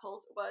potentially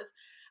assholes. Was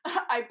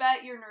I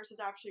bet your nurses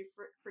actually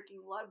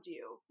freaking loved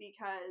you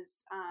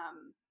because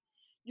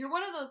you're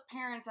one of those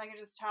parents. I can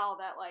just tell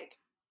that like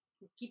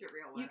keep it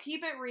real. You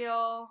keep it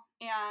real,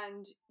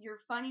 and you're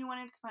funny when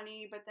it's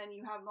funny, but then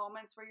you have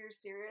moments where you're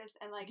serious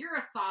and like you're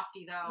a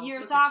softie though.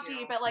 You're a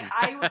softie, but like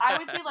I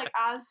would say like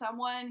as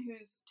someone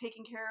who's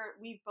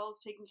we've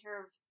both taken care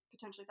of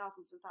potentially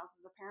thousands and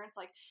thousands of parents,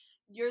 like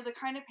you're the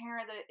kind of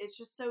parent that it's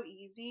just so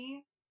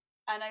easy.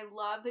 And I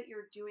love that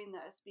you're doing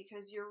this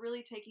because you're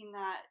really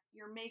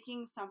you're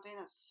making something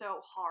that's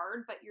so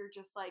hard, but you're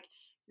just like,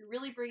 you're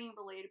really bringing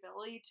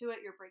relatability to it.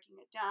 You're breaking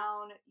it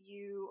down.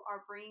 You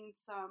are bringing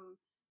some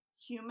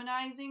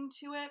humanizing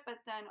to it, but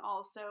then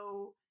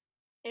also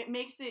it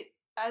makes it,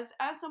 as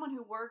someone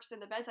who works in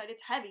the bedside,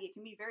 it's heavy. It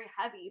can be very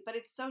heavy, but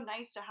it's so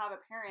nice to have a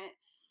parent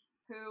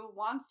who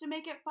wants to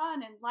make it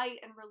fun and light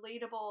and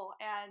relatable,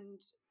 and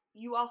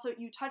you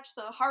touch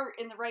the heart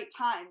in the right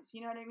times.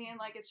 You know what I mean?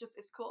 Like it's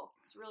cool.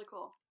 It's really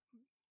cool.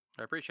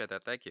 I appreciate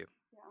that. Thank you.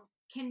 Yeah.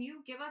 Can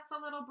you give us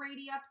a little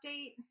Brady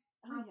update?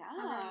 Oh yeah.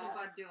 How's little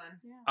bud doing?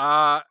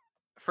 Yeah.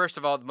 First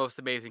of all, the most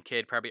amazing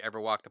kid probably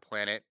ever walked the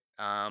planet.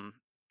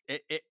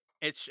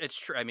 It's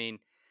true. I mean,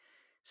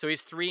 so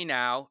he's 3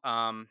 now.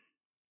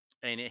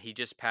 And he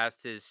just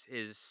passed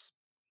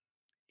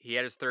he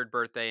had his third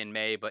birthday in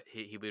May, but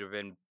he would have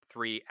been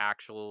 3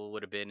 actual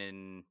would have been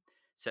in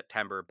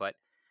September. But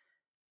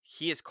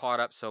he is caught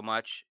up so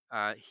much.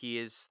 He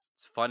is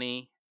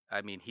funny.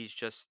 I mean, he's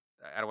just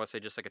I don't want to say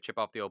just like a chip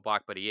off the old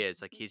block, but he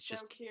is like he's so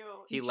just cute.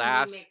 He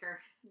laughs.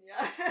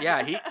 Yeah.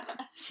 Yeah,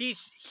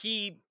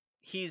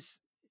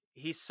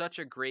 he's such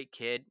a great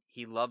kid.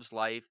 He loves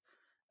life.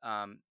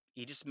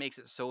 He just makes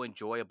it so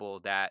enjoyable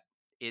that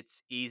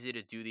it's easy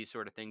to do these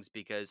sort of things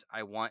because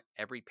I want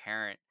every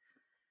parent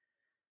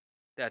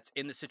that's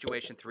in the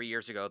situation 3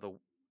 years ago,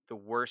 the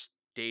worst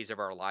days of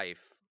our life,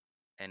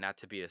 and not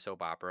to be a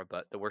soap opera,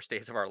 but the worst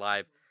days of our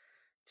life,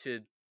 to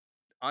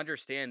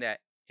understand that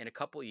in a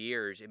couple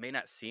years, it may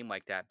not seem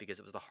like that because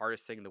it was the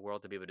hardest thing in the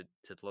world to be able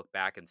to look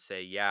back and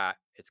say, yeah,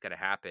 it's going to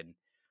happen,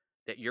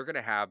 that you're going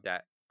to have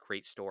that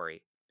great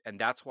story. And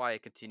that's why I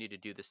continue to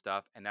do this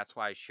stuff. And that's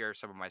why I share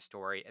some of my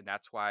story. And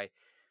that's why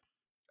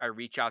I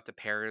reach out to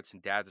parents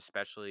and dads,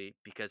 especially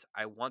because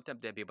I want them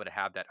to be able to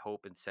have that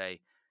hope and say,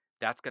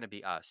 that's going to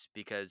be us.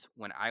 Because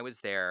when I was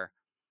there,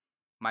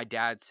 my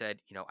dad said,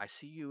 I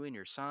see you and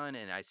your son,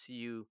 and I see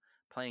you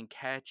playing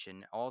catch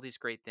and all these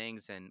great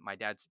things. And my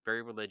dad's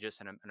very religious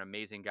and an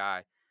amazing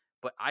guy,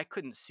 but I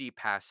couldn't see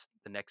past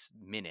the next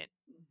minute.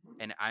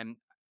 And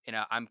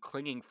I'm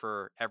clinging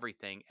for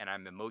everything, and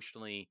I'm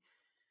emotionally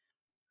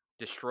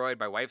destroyed.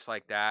 My wife's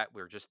like that.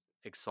 We're just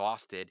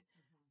exhausted,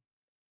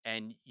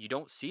 and you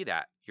don't see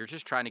that. You're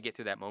just trying to get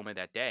through that moment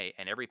that day,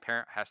 and every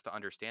parent has to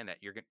understand that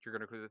you're going to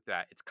go through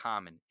that. It's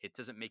common. It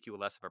doesn't make you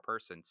less of a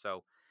person.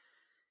 So,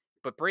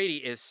 but Brady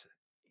is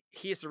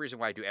he is the reason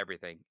why I do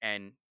everything.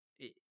 And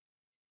y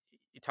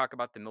you talk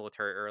about the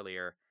military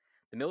earlier.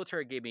 The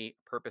military gave me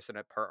purpose in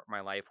a part of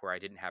my life where I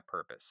didn't have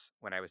purpose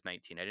when I was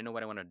 19. I didn't know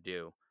what I wanted to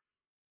do.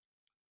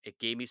 It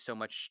gave me so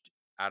much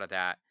out of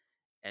that.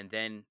 And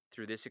then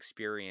through this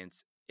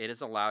experience, it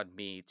has allowed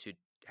me to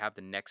have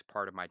the next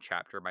part of my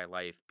chapter of my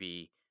life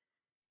be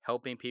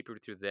helping people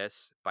through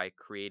this by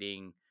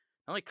creating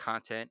not only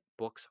content,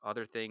 books,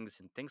 other things,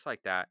 and things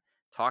like that,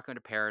 talking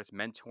to parents,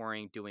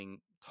 mentoring, doing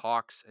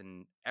talks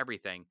and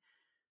everything,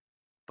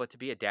 but to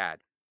be a dad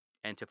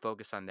and to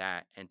focus on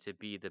that and to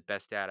be the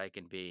best dad I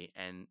can be.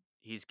 And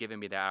he's given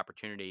me that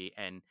opportunity.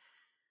 And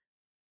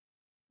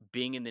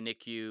being in the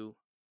NICU,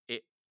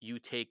 you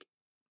take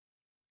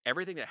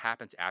everything that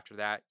happens after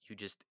that, you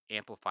just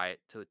amplify it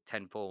to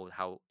tenfold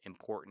how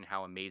important,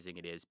 how amazing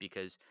it is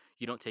because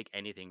you don't take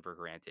anything for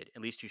granted.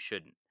 At least you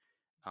shouldn't.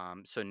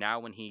 So now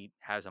when he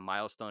has a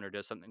milestone or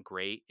does something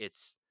great,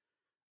 it's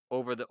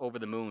over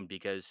the moon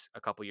because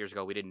a couple years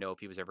ago we didn't know if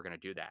he was ever going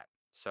to do that.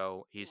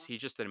 So Yeah.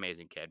 he's just an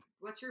amazing kid.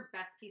 What's your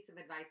best piece of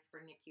advice for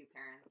NICU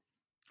parents?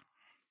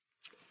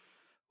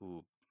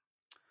 Ooh,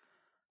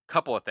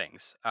 couple of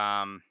things.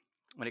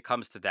 When it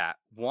comes to that,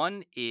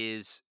 one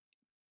is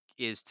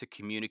to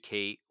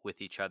communicate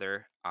with each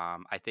other.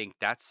 I think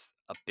that's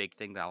a big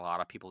thing that a lot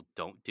of people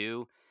don't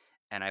do.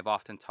 And I've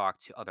often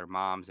talked to other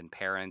moms and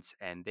parents,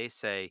 and they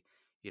say,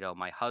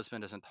 my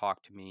husband doesn't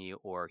talk to me,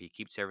 or he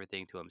keeps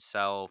everything to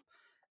himself.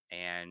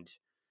 And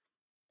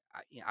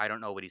I don't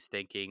know what he's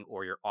thinking,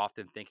 or you're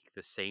often thinking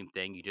the same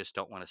thing. You just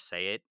don't want to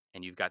say it,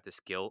 and you've got this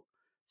guilt.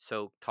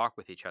 So talk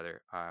with each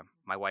other.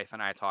 My wife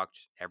and I talked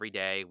every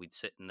day. We'd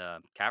sit in the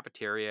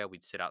cafeteria,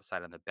 we'd sit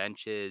outside on the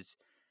benches,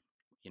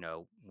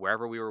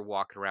 wherever we were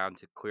walking around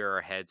to clear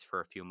our heads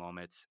for a few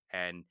moments.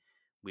 And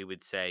we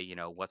would say,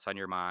 what's on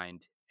your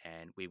mind?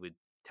 And we would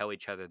tell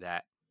each other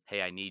that,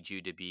 hey, I need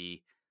you to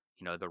be,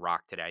 the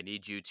rock today. I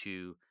need you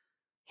to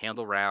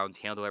handle rounds,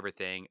 handle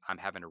everything. I'm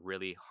having a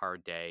really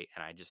hard day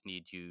and I just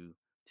need you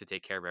to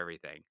take care of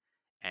everything.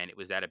 And it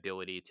was that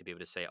ability to be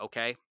able to say,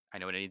 okay, I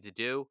know what I need to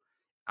do.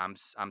 I'm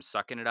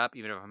sucking it up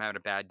even if I'm having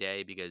a bad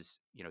day because,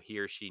 he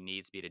or she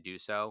needs me to do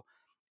so.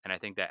 And I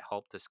think that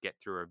helped us get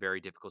through a very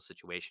difficult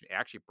situation. It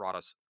actually brought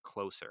us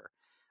closer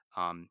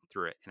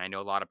through it. And I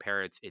know a lot of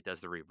parents, it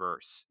does the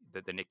reverse,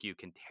 that the NICU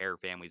can tear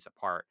families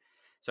apart.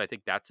 So I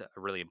think that's a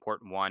really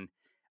important one.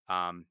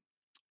 Um,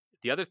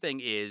 the other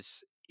thing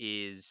is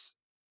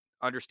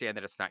understand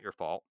that it's not your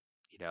fault.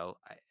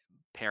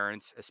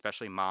 Parents,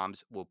 especially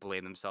moms, will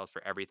blame themselves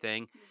for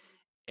everything,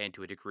 and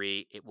to a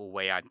degree, it will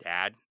weigh on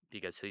dad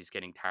because he's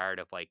getting tired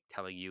of like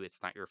telling you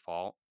it's not your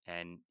fault,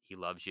 and he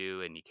loves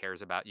you and he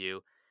cares about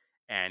you.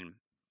 And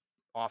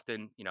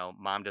often,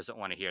 mom doesn't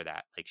want to hear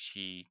that. Like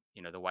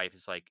the wife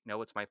is like,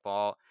 "No, it's my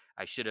fault.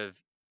 I should have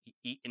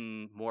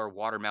eaten more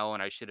watermelon.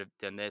 I should have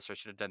done this. Or I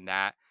should have done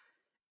that."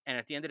 And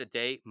at the end of the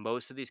day,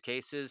 most of these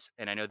cases,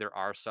 and I know there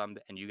are some,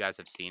 and you guys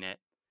have seen it,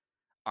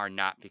 are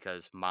not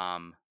because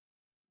mom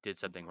did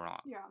something wrong.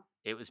 Yeah.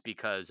 It was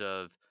because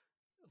of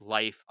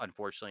life,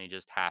 unfortunately,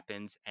 just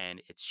happens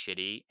and it's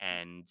shitty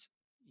and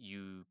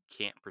you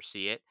can't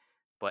foresee it,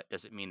 but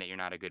doesn't mean that you're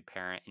not a good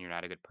parent and you're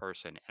not a good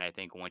person. And I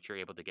think once you're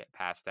able to get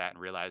past that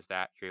and realize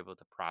that, you're able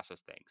to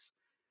process things.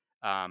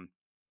 Um,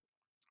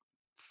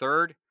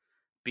 Third,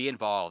 be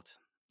involved.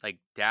 Like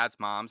dads,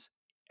 moms,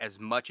 as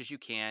much as you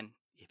can.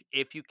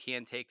 If you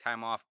can take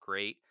time off,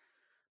 great,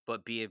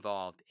 but be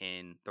involved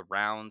in the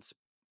rounds,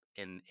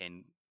 in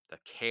the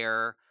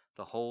care,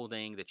 the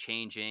holding, the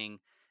changing.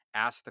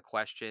 Ask the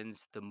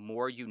questions. The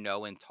more you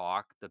know and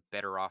talk, the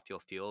better off you'll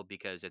feel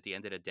because at the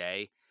end of the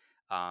day,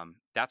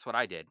 that's what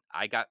I did.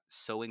 I got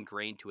so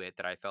ingrained to it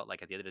that I felt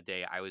like at the end of the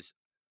day, I was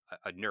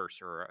a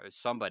nurse or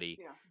somebody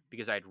Yeah.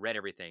 because I'd read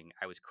everything.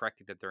 I was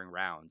correcting them during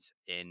rounds.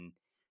 And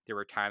there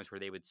were times where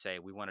they would say,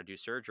 we want to do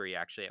surgery.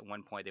 Actually, at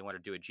one point, they want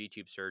to do a G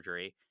tube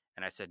surgery.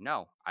 And I said,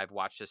 no, I've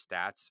watched the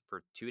stats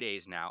for 2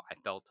 days now. I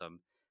felt them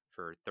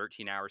for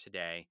 13 hours a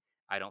day.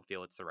 I don't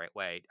feel it's the right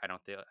way. I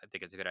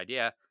think it's a good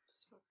idea.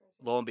 So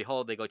crazy. Lo and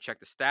behold, they go check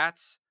the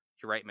stats.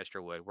 You're right,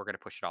 Mr. Wood. We're going to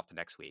push it off to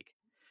next week.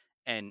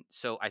 And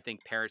so I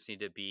think parents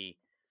need to be,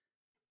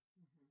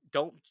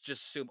 don't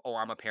just assume, oh,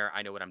 I'm a parent.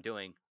 I know what I'm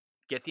doing.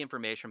 Get the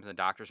information from the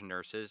doctors and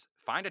nurses.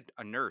 Find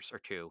a nurse or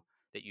two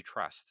that you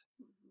trust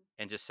Mhm.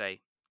 and just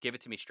say, give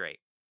it to me straight.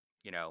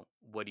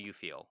 What do you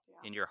feel Yeah.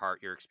 in your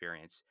heart, your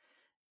experience?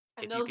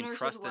 And If you those can nurses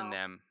trust in will.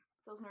 them,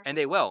 Those and nurses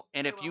they will. will.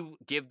 And They if will. you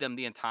give them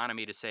the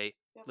autonomy to say,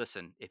 Yep.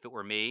 listen, if it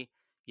were me,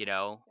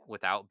 Yep.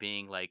 without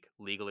being like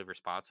legally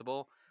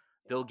responsible,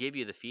 they'll Yeah. give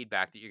you the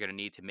feedback that you're going to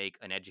need to make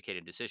an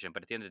educated decision.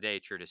 But at the end of the day,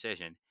 it's your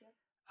decision. Yep.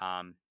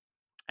 Um,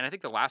 And I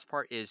think the last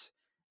part is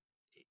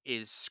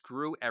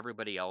screw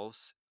everybody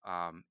else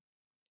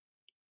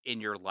in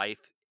your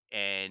life,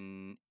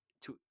 and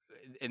to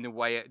and the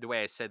way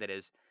I said that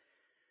is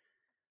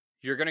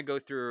you're going to go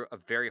through a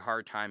very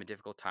hard time, a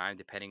difficult time,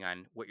 depending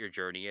on what your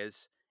journey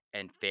is.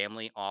 And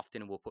family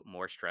often will put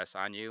more stress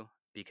on you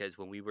because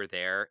when we were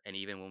there and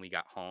even when we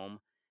got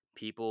home,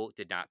 people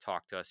did not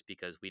talk to us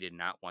because we did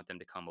not want them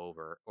to come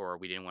over, or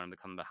we didn't want them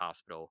to come to the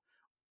hospital,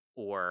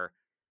 or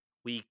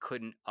we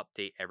couldn't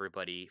update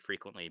everybody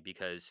frequently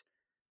because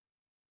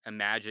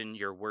imagine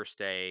your worst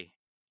day,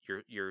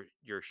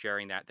 you're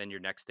sharing that, then your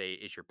next day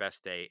is your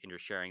best day and you're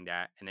sharing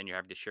that, and then you're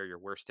having to share your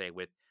worst day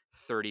with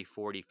 30,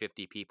 40,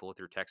 50 people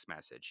through text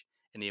message,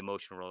 and the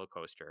emotional roller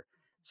coaster.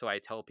 So I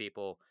tell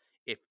people,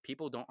 if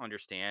people don't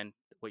understand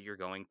what you're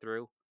going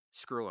through,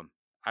 screw them.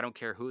 I don't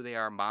care who they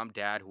are, mom,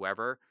 dad,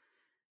 whoever.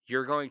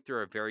 You're going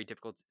through a very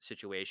difficult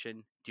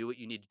situation. Do what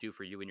you need to do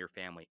for you and your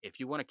family. If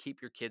you want to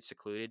keep your kids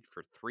secluded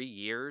for 3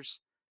 years,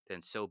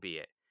 then so be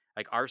it.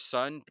 Like our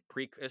son,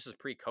 this is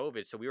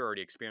pre-COVID, so we were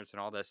already experiencing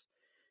all this.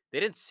 They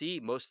didn't see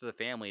most of the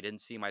family.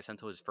 Didn't see my son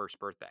till his first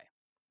birthday,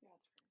 Yeah,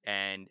 it's crazy.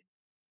 and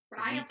But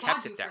I we applaud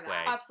kept you it for that that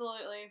way.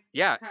 Absolutely.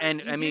 Yeah, because and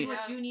you I did mean,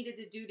 what Yeah. you needed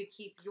to do to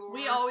keep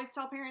We your always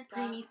tell parents that.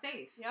 preemie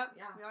safe. Yep.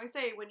 Yeah. We always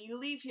say when you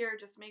leave here,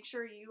 just make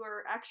sure you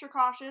are extra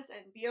cautious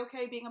and be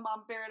okay being a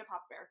mom bear and a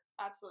pop bear.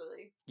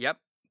 Absolutely. yep,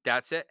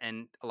 that's it.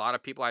 And a lot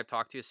of people I've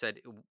talked to said,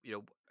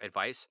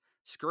 advice,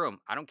 screw them.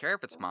 I don't care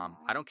if it's Don't mom.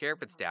 I lie. don't care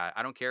if it's Yeah. dad.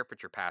 I don't care if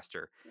it's your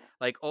pastor. Yeah.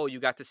 Like, oh, you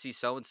got to see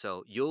so and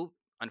so.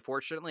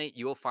 Unfortunately,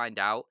 you'll find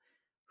out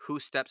who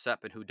steps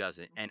up and who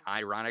doesn't. And Mhm.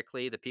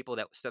 ironically, the people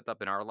that stepped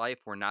up in our life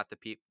were not the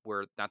people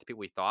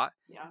we thought,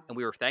 Yeah. and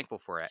we were thankful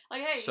for it.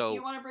 Like, hey, if you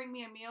So want to bring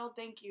me a meal,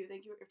 thank you.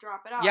 Thank you. If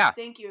drop it off, yeah,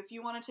 thank you. If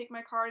you want to take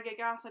my car to get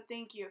gas,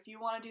 thank you. If you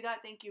want to do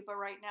that, thank you. But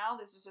right now,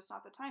 this is just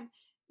not the time.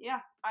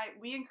 Yeah,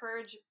 we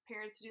encourage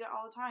parents to do that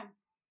all the time.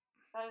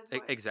 That is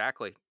what.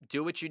 exactly.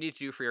 Do what you need to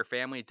do for your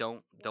family.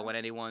 Don't Yeah. let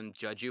anyone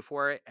judge you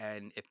for it.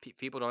 And if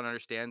people don't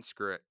understand,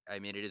 screw it. I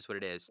mean, it is what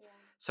it is. Yeah.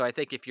 So I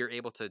think if you're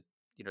able to,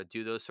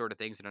 do those sort of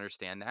things and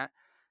understand that,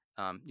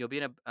 you'll be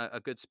in a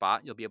good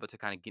spot. You'll be able to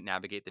kind of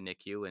navigate the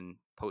NICU and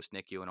post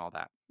NICU and all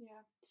that. Yeah.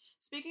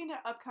 Speaking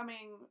to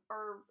upcoming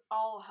or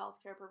all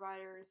healthcare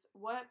providers,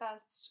 what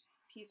best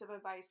piece of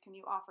advice can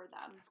you offer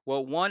them?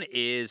 Well, one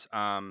is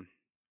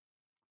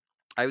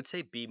I would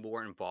say be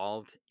more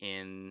involved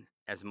in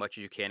as much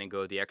as you can and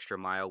go the extra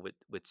mile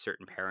with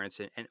certain parents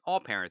and all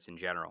parents in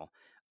general.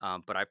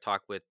 But I've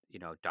talked with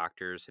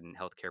doctors and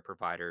healthcare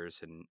providers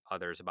and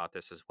others about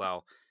this as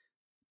well.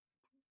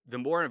 The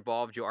more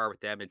involved you are with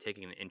them and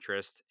taking an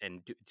interest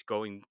and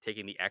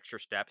taking the extra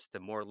steps, the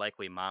more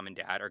likely mom and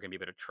dad are going to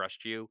be able to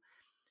trust you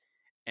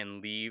and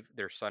leave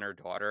their son or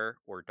daughter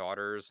or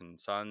daughters and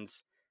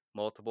sons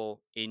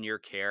multiple in your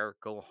care.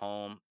 Go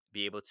home,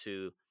 be able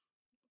to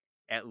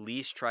at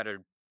least try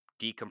to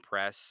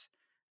decompress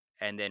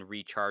and then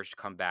recharge to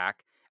come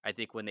back. I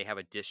think when they have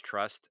a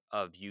distrust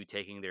of you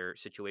taking their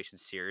situation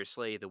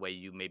seriously, the way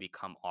you maybe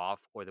come off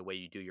or the way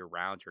you do your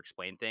rounds or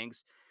explain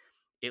things,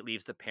 it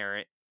leaves the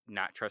parent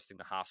not trusting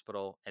the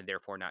hospital and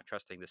therefore not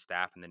trusting the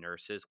staff and the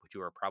nurses, which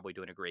you are probably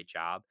doing a great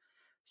job.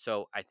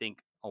 So I think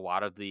a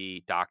lot of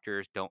the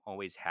doctors don't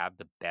always have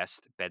the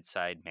best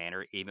bedside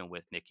manner, even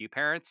with NICU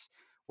parents,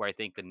 where I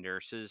think the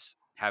nurses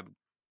have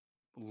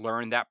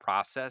learned that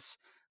process.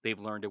 They've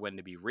learned when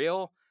to be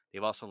real.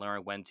 They've also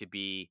learned when to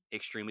be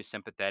extremely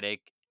sympathetic,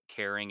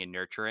 caring, and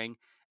nurturing.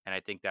 And I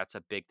think that's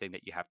a big thing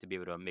that you have to be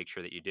able to make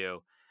sure that you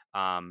do.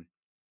 Um,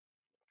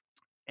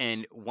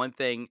 and one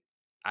thing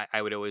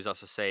I would always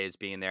also say is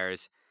being there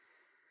is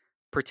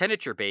pretend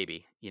it's your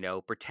baby,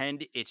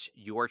 pretend it's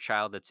your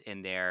child that's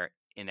in there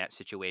in that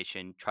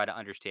situation. Try to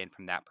understand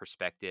from that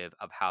perspective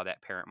of how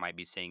that parent might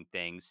be seeing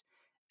things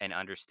and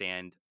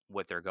understand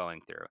what they're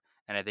going through.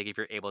 And I think if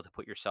you're able to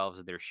put yourselves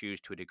in their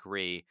shoes to a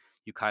degree,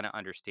 you kind of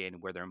understand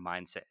where their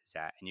mindset is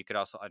at. And you could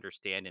also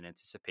understand and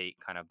anticipate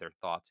kind of their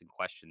thoughts and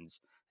questions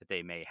that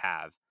they may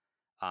have.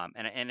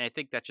 And I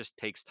think that just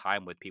takes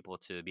time with people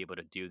to be able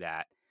to do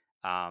that.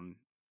 Um,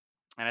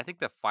 and I think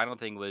the final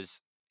thing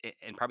was,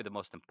 and probably the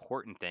most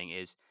important thing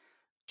is,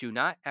 do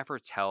not ever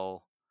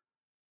tell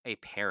a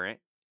parent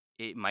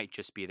it might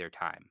just be their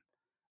time.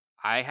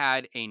 I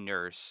had a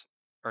nurse,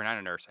 or not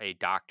a nurse, a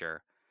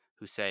doctor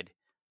who said,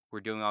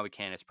 "We're doing all we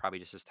can. It's probably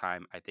just his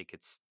time. I think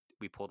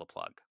we pull the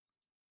plug."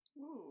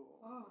 Ooh.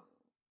 Oh.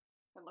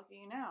 Good luck at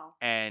you now.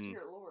 And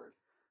Dear Lord.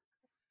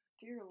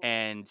 Dear Lord.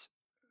 and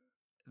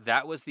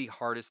that was the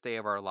hardest day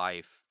of our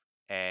life.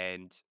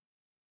 And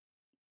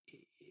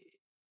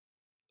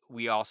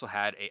we also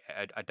had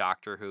a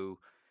doctor who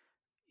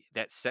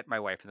that sent my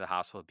wife to the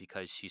hospital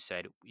because she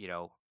said,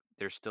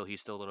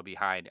 he's still a little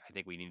behind. I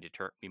think we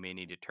may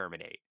need to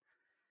terminate.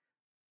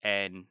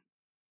 And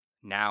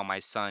now my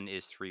son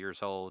is 3 years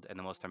old and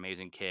the most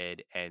amazing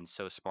kid and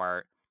so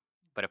smart,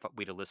 but if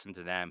we'd have listened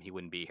to them, he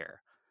wouldn't be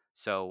here.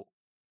 So,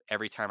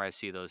 every time I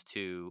see those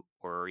 2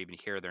 or even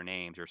hear their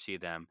names or see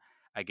them,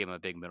 I give them a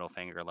big middle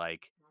finger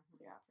like,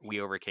 Mhm. Yeah, for "We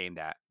sure. overcame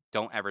that."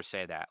 Don't ever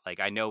say that. Like,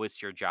 I know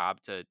it's your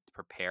job to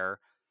prepare,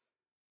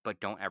 but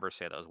don't ever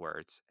say those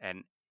words.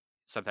 And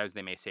sometimes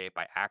they may say it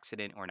by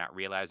accident or not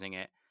realizing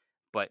it,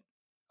 but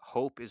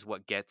hope is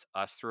what gets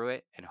us through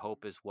it, and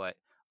hope is what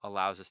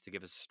allows us to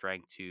give us the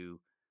strength to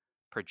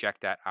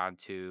project that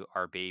onto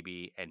our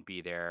baby and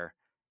be there.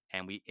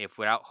 And if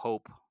without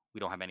hope, we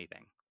don't have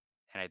anything.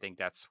 And I think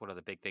that's one of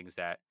the big things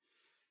that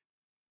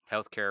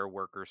healthcare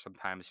workers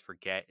sometimes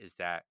forget is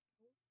that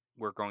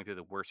we're going through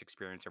the worst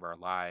experience of our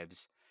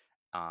lives.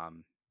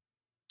 Um,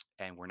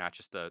 and we're not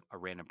just a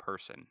random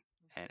person.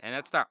 And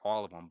that's not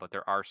all of them, but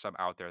there are some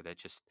out there that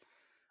just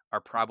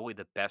are probably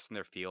the best in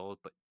their field,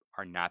 but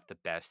are not the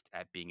best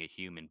at being a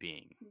human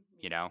being,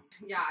 you know?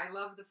 Yeah, I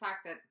love the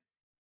fact that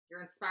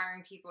you're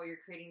inspiring people, you're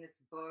creating this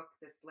book,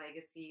 this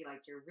legacy,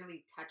 like you're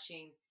really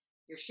touching,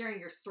 you're sharing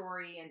your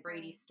story and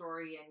Brady's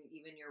story and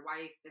even your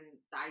wife and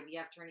the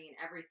IVF journey and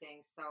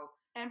everything. So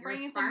and you're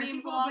bringing some inspiring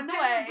memes people, along but the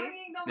then way. you're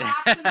bringing the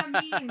laughs and the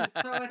memes.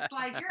 So it's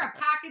like you're a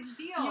package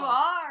deal. You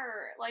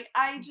are. Like,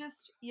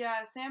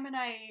 Sam and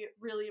I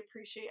really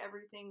appreciate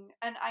everything.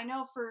 And I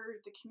know for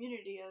the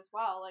community as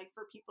well, like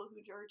for people who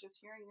are just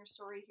hearing your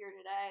story here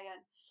today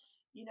and,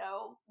 you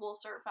know, will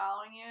start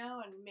following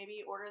you and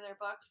maybe order their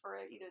book for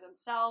either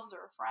themselves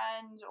or a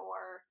friend,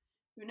 or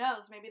who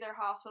knows, maybe their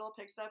hospital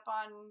picks up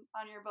on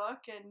your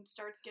book and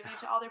starts giving it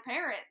to all their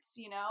parents.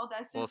 You know,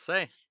 We'll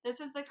say.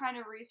 this is the kind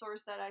of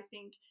resource that I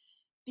think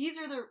these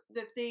are the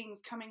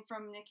things coming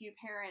from NICU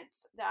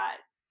parents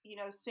that, you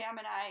know, Sam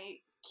and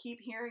I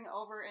keep hearing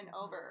over and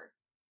over,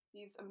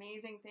 these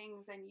amazing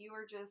things, and you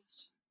are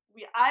just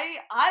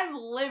I'm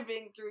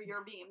living through your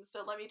memes,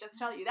 so let me just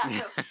tell you that.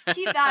 So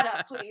keep that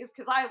up, please,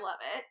 because I love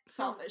it,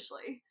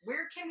 selfishly.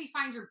 Where can we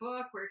find your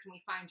book? Where can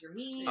we find your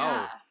memes?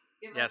 Oh,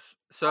 Give yes. us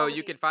So all the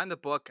you can deets. find the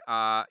book.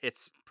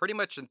 It's pretty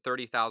much in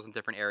 30,000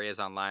 different areas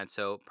online.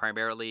 So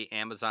primarily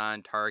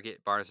Amazon,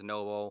 Target, Barnes and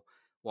Noble,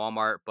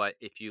 Walmart. But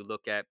if you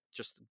look at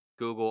just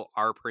Google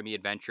Our Preemie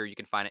Adventure, you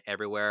can find it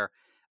everywhere.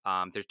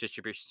 There's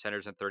distribution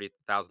centers in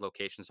 30,000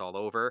 locations all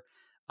over.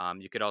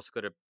 You could also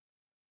go to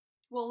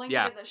We'll link it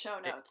yeah. in the show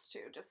it- notes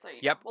too, just so you know.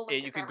 Yep, We'll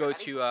link you it for could go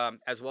everybody. to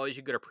as well as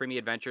you go to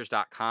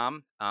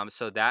premieadventures.com.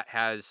 So that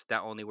has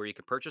not only where you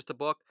can purchase the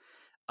book,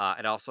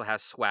 it also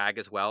has swag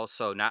as well.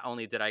 So not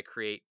only did I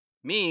create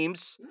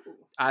memes,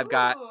 I've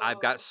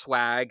got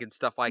swag and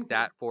stuff like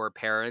that for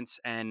parents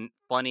and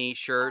funny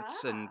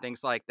shirts and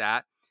things like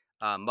that,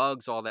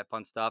 mugs, all that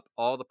fun stuff.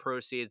 All the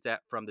proceeds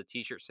that from the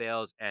t-shirt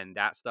sales and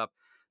that stuff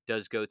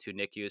does go to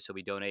NICU. So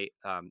we donate.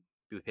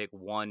 We pick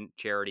one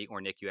charity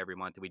or NICU every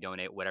month, and we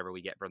donate whatever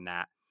we get from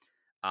that.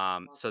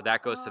 So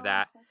that goes to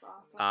that. That's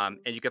awesome.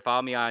 And you can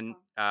follow me on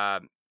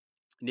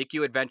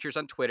NICU Adventures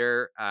on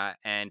Twitter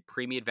and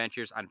Preemie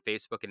Adventures on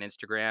Facebook and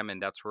Instagram,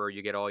 and that's where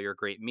you get all your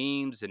great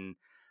memes and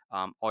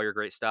all your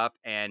great stuff.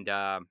 And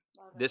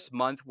this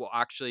month,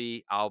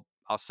 I'll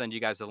send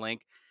you guys the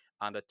link.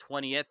 On the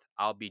 20th,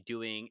 I'll be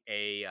doing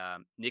a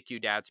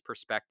NICU Dad's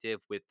Perspective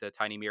with the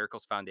Tiny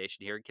Miracles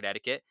Foundation here in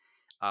Connecticut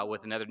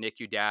with another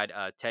NICU dad,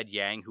 Ted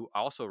Yang, who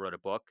also wrote a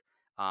book.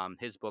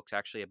 His book's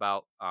actually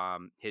about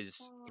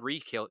his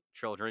three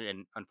children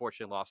and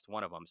unfortunately lost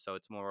one of them. So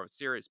it's more of a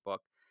serious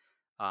book,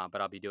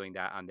 but I'll be doing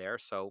that on there.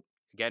 So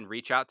again,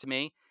 reach out to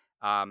me.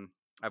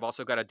 I've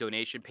also got a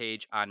donation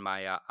page on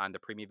my on the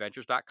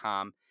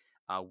premieventures.com.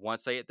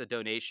 Once I hit the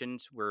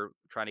donations, we're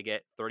trying to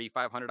get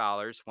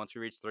 $3,500. Once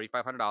we reach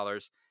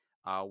 $3,500,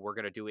 we're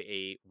going to do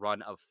a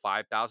run of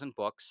 5,000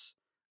 books,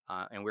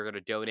 and we're going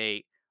to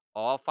donate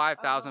all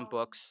 5,000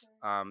 books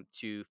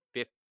to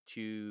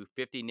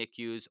 50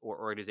 NICUs or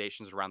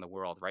organizations around the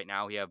world. Right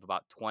now, we have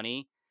about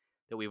 20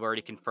 that we've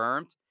already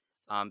confirmed.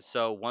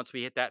 So once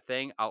we hit that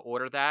thing, I'll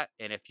order that.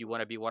 And if you want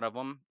to be one of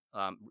them,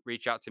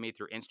 reach out to me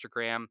through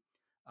Instagram,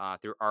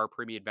 through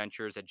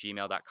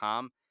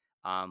ourpreemieadventures@gmail.com.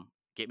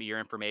 Get me your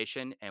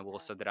information and we'll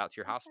send it out to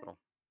your hospital.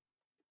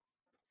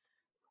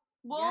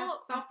 Yes,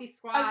 selfie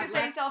squad. I was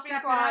gonna say selfie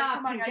squad.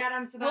 Come on, guys. Get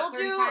them to that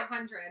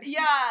 3,500.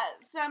 Yeah,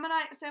 Sam and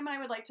I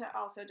would like to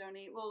also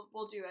donate.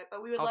 We'll do it,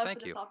 but we would love for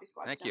the selfie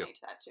squad to donate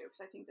to that too,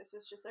 because I think this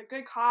is just a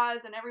good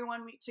cause, and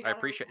everyone together. I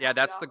appreciate. Yeah,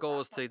 that's the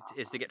goal is to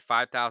get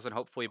 5,000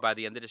 hopefully by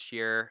the end of this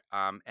year,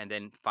 and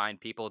then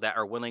find people that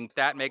are willing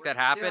to make that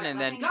happen, and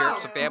then cheer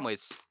up some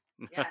families.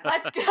 Yes.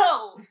 Let's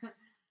go.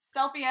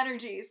 Selfie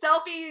energy,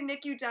 selfie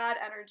NICU dad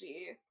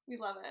energy. We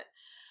love it.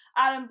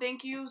 Adam,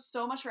 thank you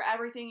so much for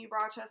everything you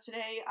brought to us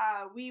today.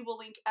 We will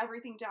link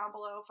everything down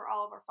below for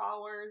all of our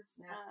followers.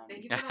 Yes,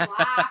 thank you for the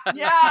laughs.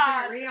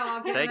 Yeah.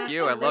 Thank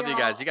you. I love you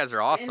guys. You guys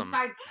are awesome.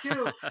 Inside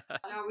scoop.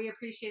 No, we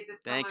appreciate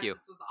this so much. Thank you.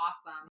 This was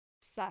awesome.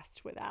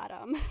 Obsessed with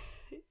Adam.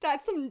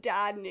 That's some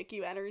dad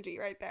NICU energy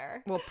right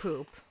there. Well,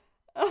 poop.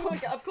 Oh my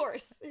God, of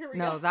course. Here we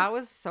go. No, that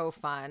was so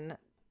fun.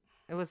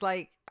 It was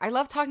like, I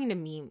love talking to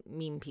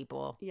meme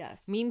people.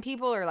 Yes. Meme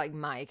people are like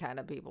my kind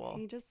of people.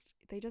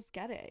 They just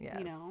get it, yes.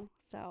 You know?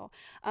 So,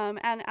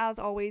 and as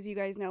always, you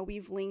guys know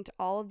we've linked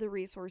all of the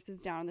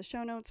resources down in the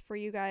show notes for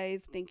you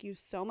guys. Thank you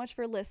so much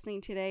for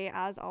listening today.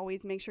 As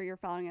always, make sure you're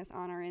following us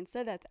on our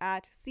Insta. That's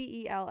at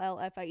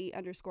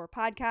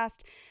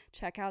CELLFIE_podcast.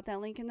 Check out that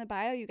link in the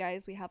bio, you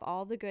guys. We have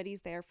all the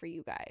goodies there for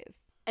you guys.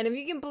 And if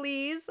you can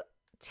please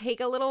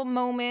take a little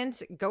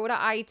moment, go to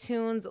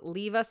iTunes,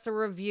 leave us a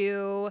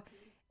review.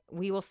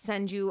 We will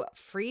send you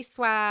free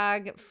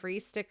swag, free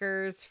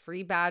stickers,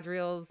 free badge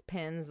reels,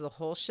 pins, the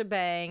whole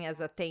shebang as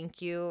a thank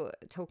you,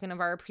 token of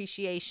our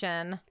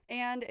appreciation.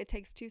 And it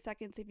takes 2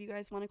 seconds if you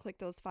guys want to click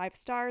those 5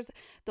 stars.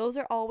 Those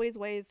are always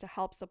ways to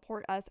help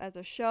support us as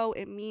a show.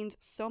 It means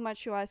so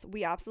much to us.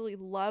 We absolutely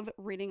love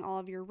reading all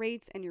of your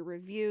rates and your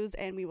reviews,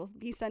 and we will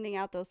be sending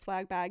out those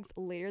swag bags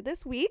later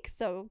this week,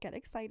 so get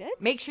excited.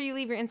 Make sure you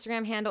leave your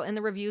Instagram handle in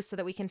the review so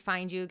that we can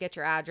find you, get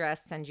your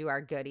address, send you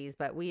our goodies,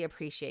 but we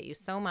appreciate you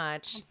so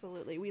much.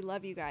 Absolutely. We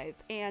love you guys.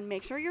 And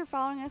make sure you're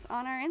following us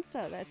on our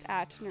Insta. That's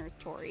at Nurse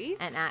Tori.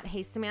 And at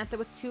Hey Samantha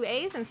with 2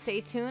 A's. And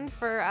stay tuned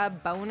for a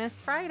bonus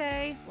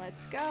Friday.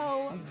 Let's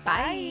go.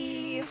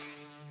 Bye.